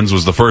college friends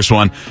was the first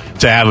one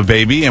to have a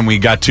baby, and we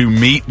got to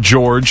meet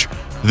George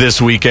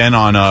this weekend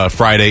on a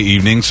Friday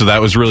evening, so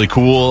that was really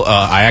cool.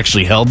 I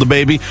actually held the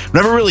baby.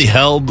 Never really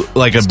held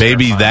like a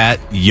baby that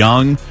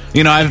young.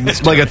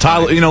 I've like a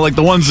toddler. Like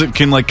the ones that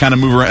can like kind of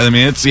move around. I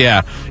mean,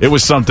 it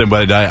was something.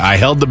 But I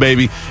held the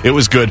baby. It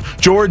was good.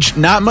 George,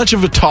 not much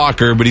of a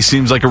talker, but he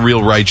seems like a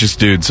real righteous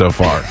dude so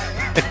far.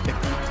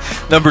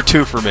 Number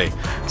 2 for me.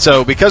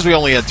 So because we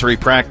only had 3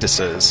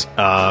 practices,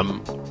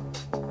 and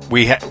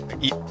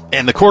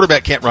the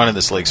quarterback can't run in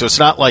this league, so it's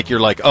not like you're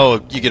like,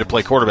 oh, you get to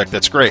play quarterback,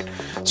 that's great.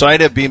 So I had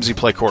to have Beamsy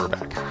play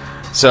quarterback.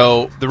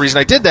 So the reason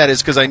I did that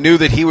is because I knew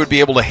that he would be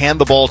able to hand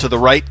the ball to the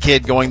right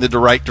kid going the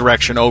right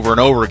direction over and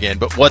over again.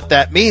 But what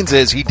that means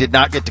is he did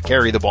not get to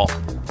carry the ball.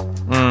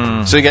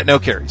 So he got no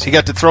carries. He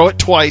got to throw it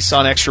twice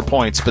on extra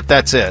points, but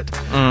that's it.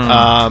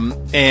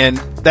 And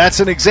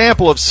that's an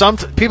example of some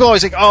people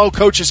always think, oh,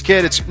 coach's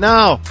kid.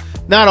 No,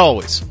 not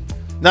always.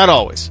 Not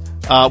always.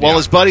 While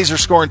his buddies are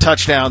scoring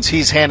touchdowns,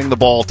 he's handing the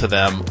ball to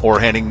them or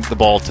handing the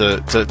ball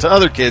to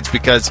other kids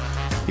because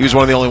he was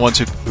one of the only ones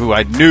who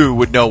I knew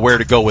would know where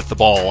to go with the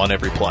ball on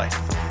every play.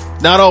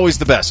 Not always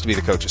the best to be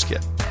the coach's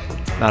kid.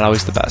 Not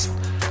always the best.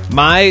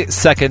 My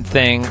second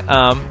thing,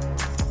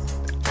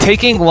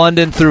 taking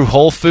London through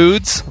Whole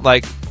Foods,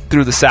 like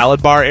through the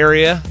salad bar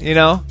area,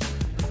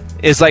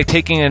 is like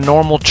taking a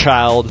normal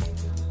child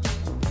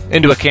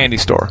into a candy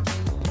store.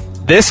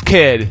 This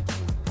kid,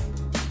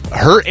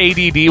 her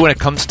ADD when it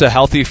comes to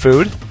healthy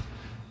food,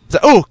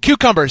 like, oh,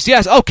 cucumbers,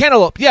 yes. Oh,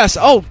 cantaloupe, yes.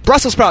 Oh,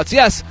 Brussels sprouts,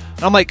 yes.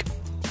 And I'm like,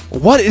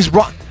 what is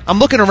wrong? I'm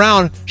looking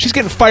around. She's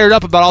getting fired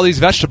up about all these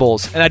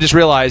vegetables, and I just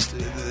realized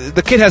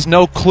the kid has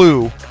no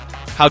clue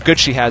how good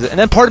she has it. And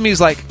then part of me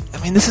is like,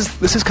 I mean, this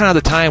is kind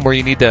of the time where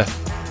you need to,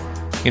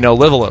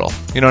 live a little.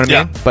 You know what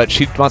I mean? But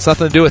she wants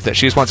nothing to do with it.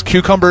 She just wants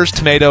cucumbers,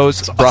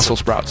 tomatoes, Brussels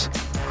sprouts.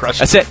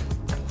 That's it.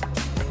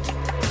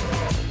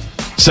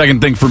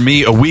 Second thing for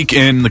me, a week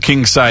in the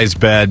king-size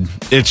bed,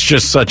 it's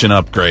just such an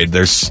upgrade.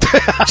 There's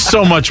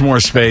so much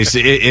more space.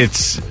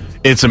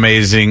 It's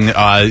amazing.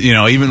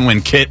 Even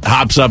when Kit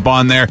hops up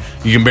on there,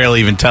 you can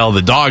barely even tell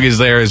the dog is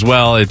there as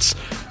well.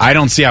 I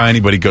don't see how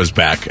anybody goes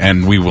back,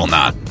 and we will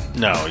not.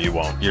 No, you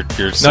won't. You're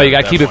no, you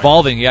got to keep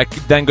evolving. You got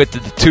to then go to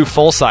the 2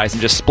 full size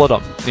and just split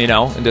them,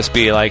 and just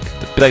be like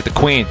the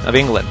Queen of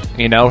England.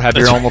 Have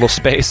your own little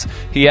space.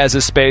 He has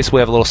his space. We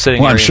have a little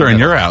sitting. Well, I'm sure in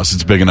your house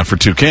it's big enough for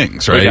 2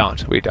 kings, right?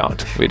 We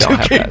don't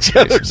have that space.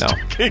 Yeah, there's 2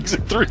 kings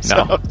and 3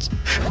 sons.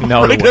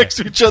 No, right next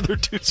to each other,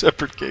 2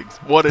 separate kings.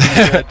 One in each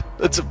head.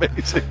 That's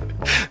amazing.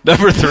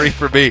 Number 3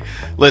 for me.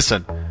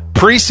 Listen,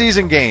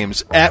 preseason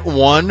games at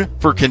 1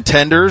 for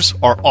contenders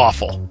are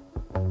awful.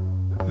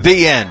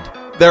 The end.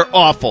 They're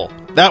awful.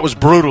 That was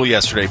brutal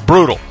yesterday.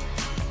 Brutal.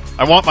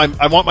 I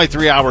want my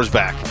 3 hours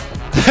back.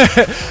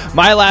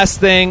 My last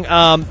thing,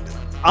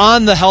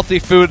 on the healthy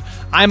food,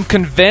 I'm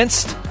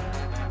convinced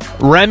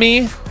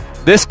Remy,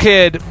 this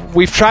kid,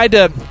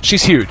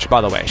 she's huge,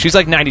 by the way. She's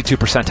like 92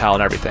 percentile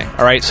and everything,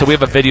 all right? So we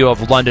have a video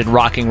of London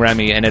rocking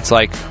Remy, and it's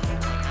like,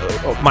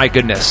 oh, my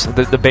goodness,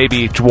 the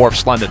baby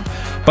dwarfs London.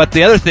 But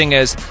the other thing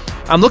is,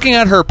 I'm looking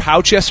at her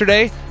pouch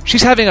yesterday.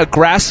 She's having a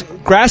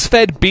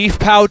grass-fed beef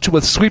pouch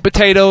with sweet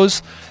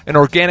potatoes and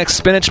organic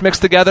spinach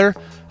mixed together.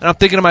 And I'm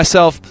thinking to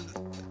myself,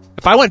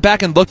 if I went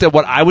back and looked at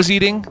what I was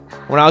eating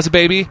when I was a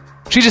baby,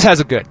 she just has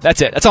it good.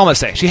 That's it. That's all I'm going to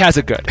say. She has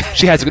it good.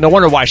 She has it good. No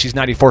wonder why she's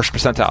 94th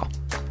percentile.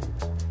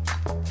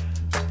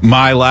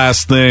 My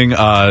last thing,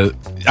 I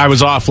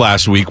was off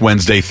last week,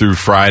 Wednesday through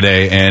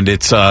Friday, and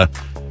it's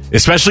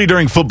especially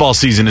during football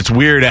season, it's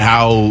weird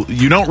how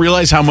you don't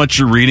realize how much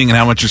you're reading and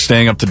how much you're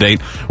staying up to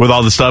date with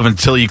all the stuff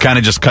until you kind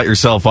of just cut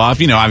yourself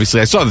off. Obviously,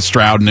 I saw the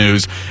Stroud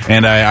news,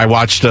 and I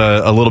watched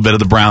a little bit of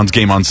the Browns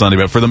game on Sunday,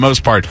 but for the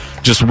most part,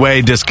 just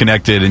way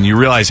disconnected, and you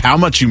realize how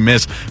much you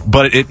miss,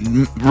 but it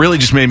really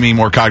just made me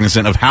more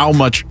cognizant of how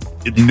much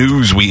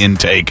news we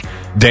intake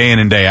day in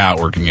and day out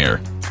working here.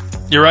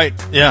 You're right.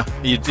 Yeah,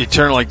 you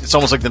turn it's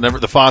almost like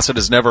the faucet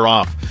is never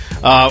off.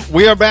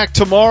 We are back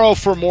tomorrow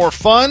for more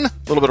fun. A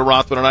little bit of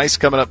Rothman and Ice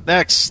coming up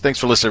next. Thanks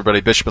for listening, everybody.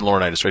 Bishop and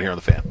Laurinaitis right here on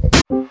the Fan.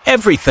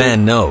 Every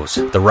fan knows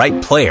the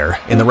right player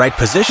in the right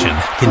position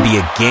can be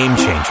a game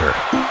changer.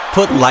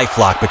 Put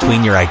LifeLock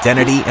between your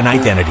identity and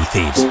identity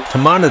thieves to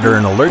monitor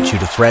and alert you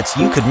to threats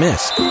you could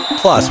miss.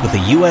 Plus, with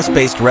a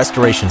U.S.-based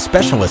restoration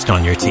specialist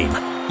on your team,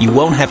 you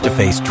won't have to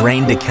face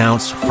drained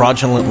accounts,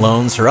 fraudulent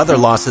loans, or other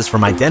losses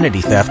from identity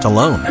theft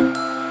alone.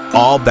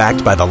 All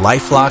backed by the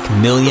LifeLock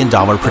 $1 Million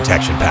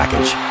Protection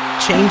Package.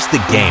 Change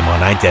the game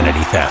on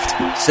identity theft.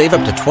 Save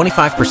up to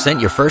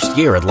 25% your first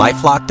year at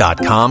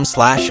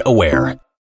LifeLock.com/aware.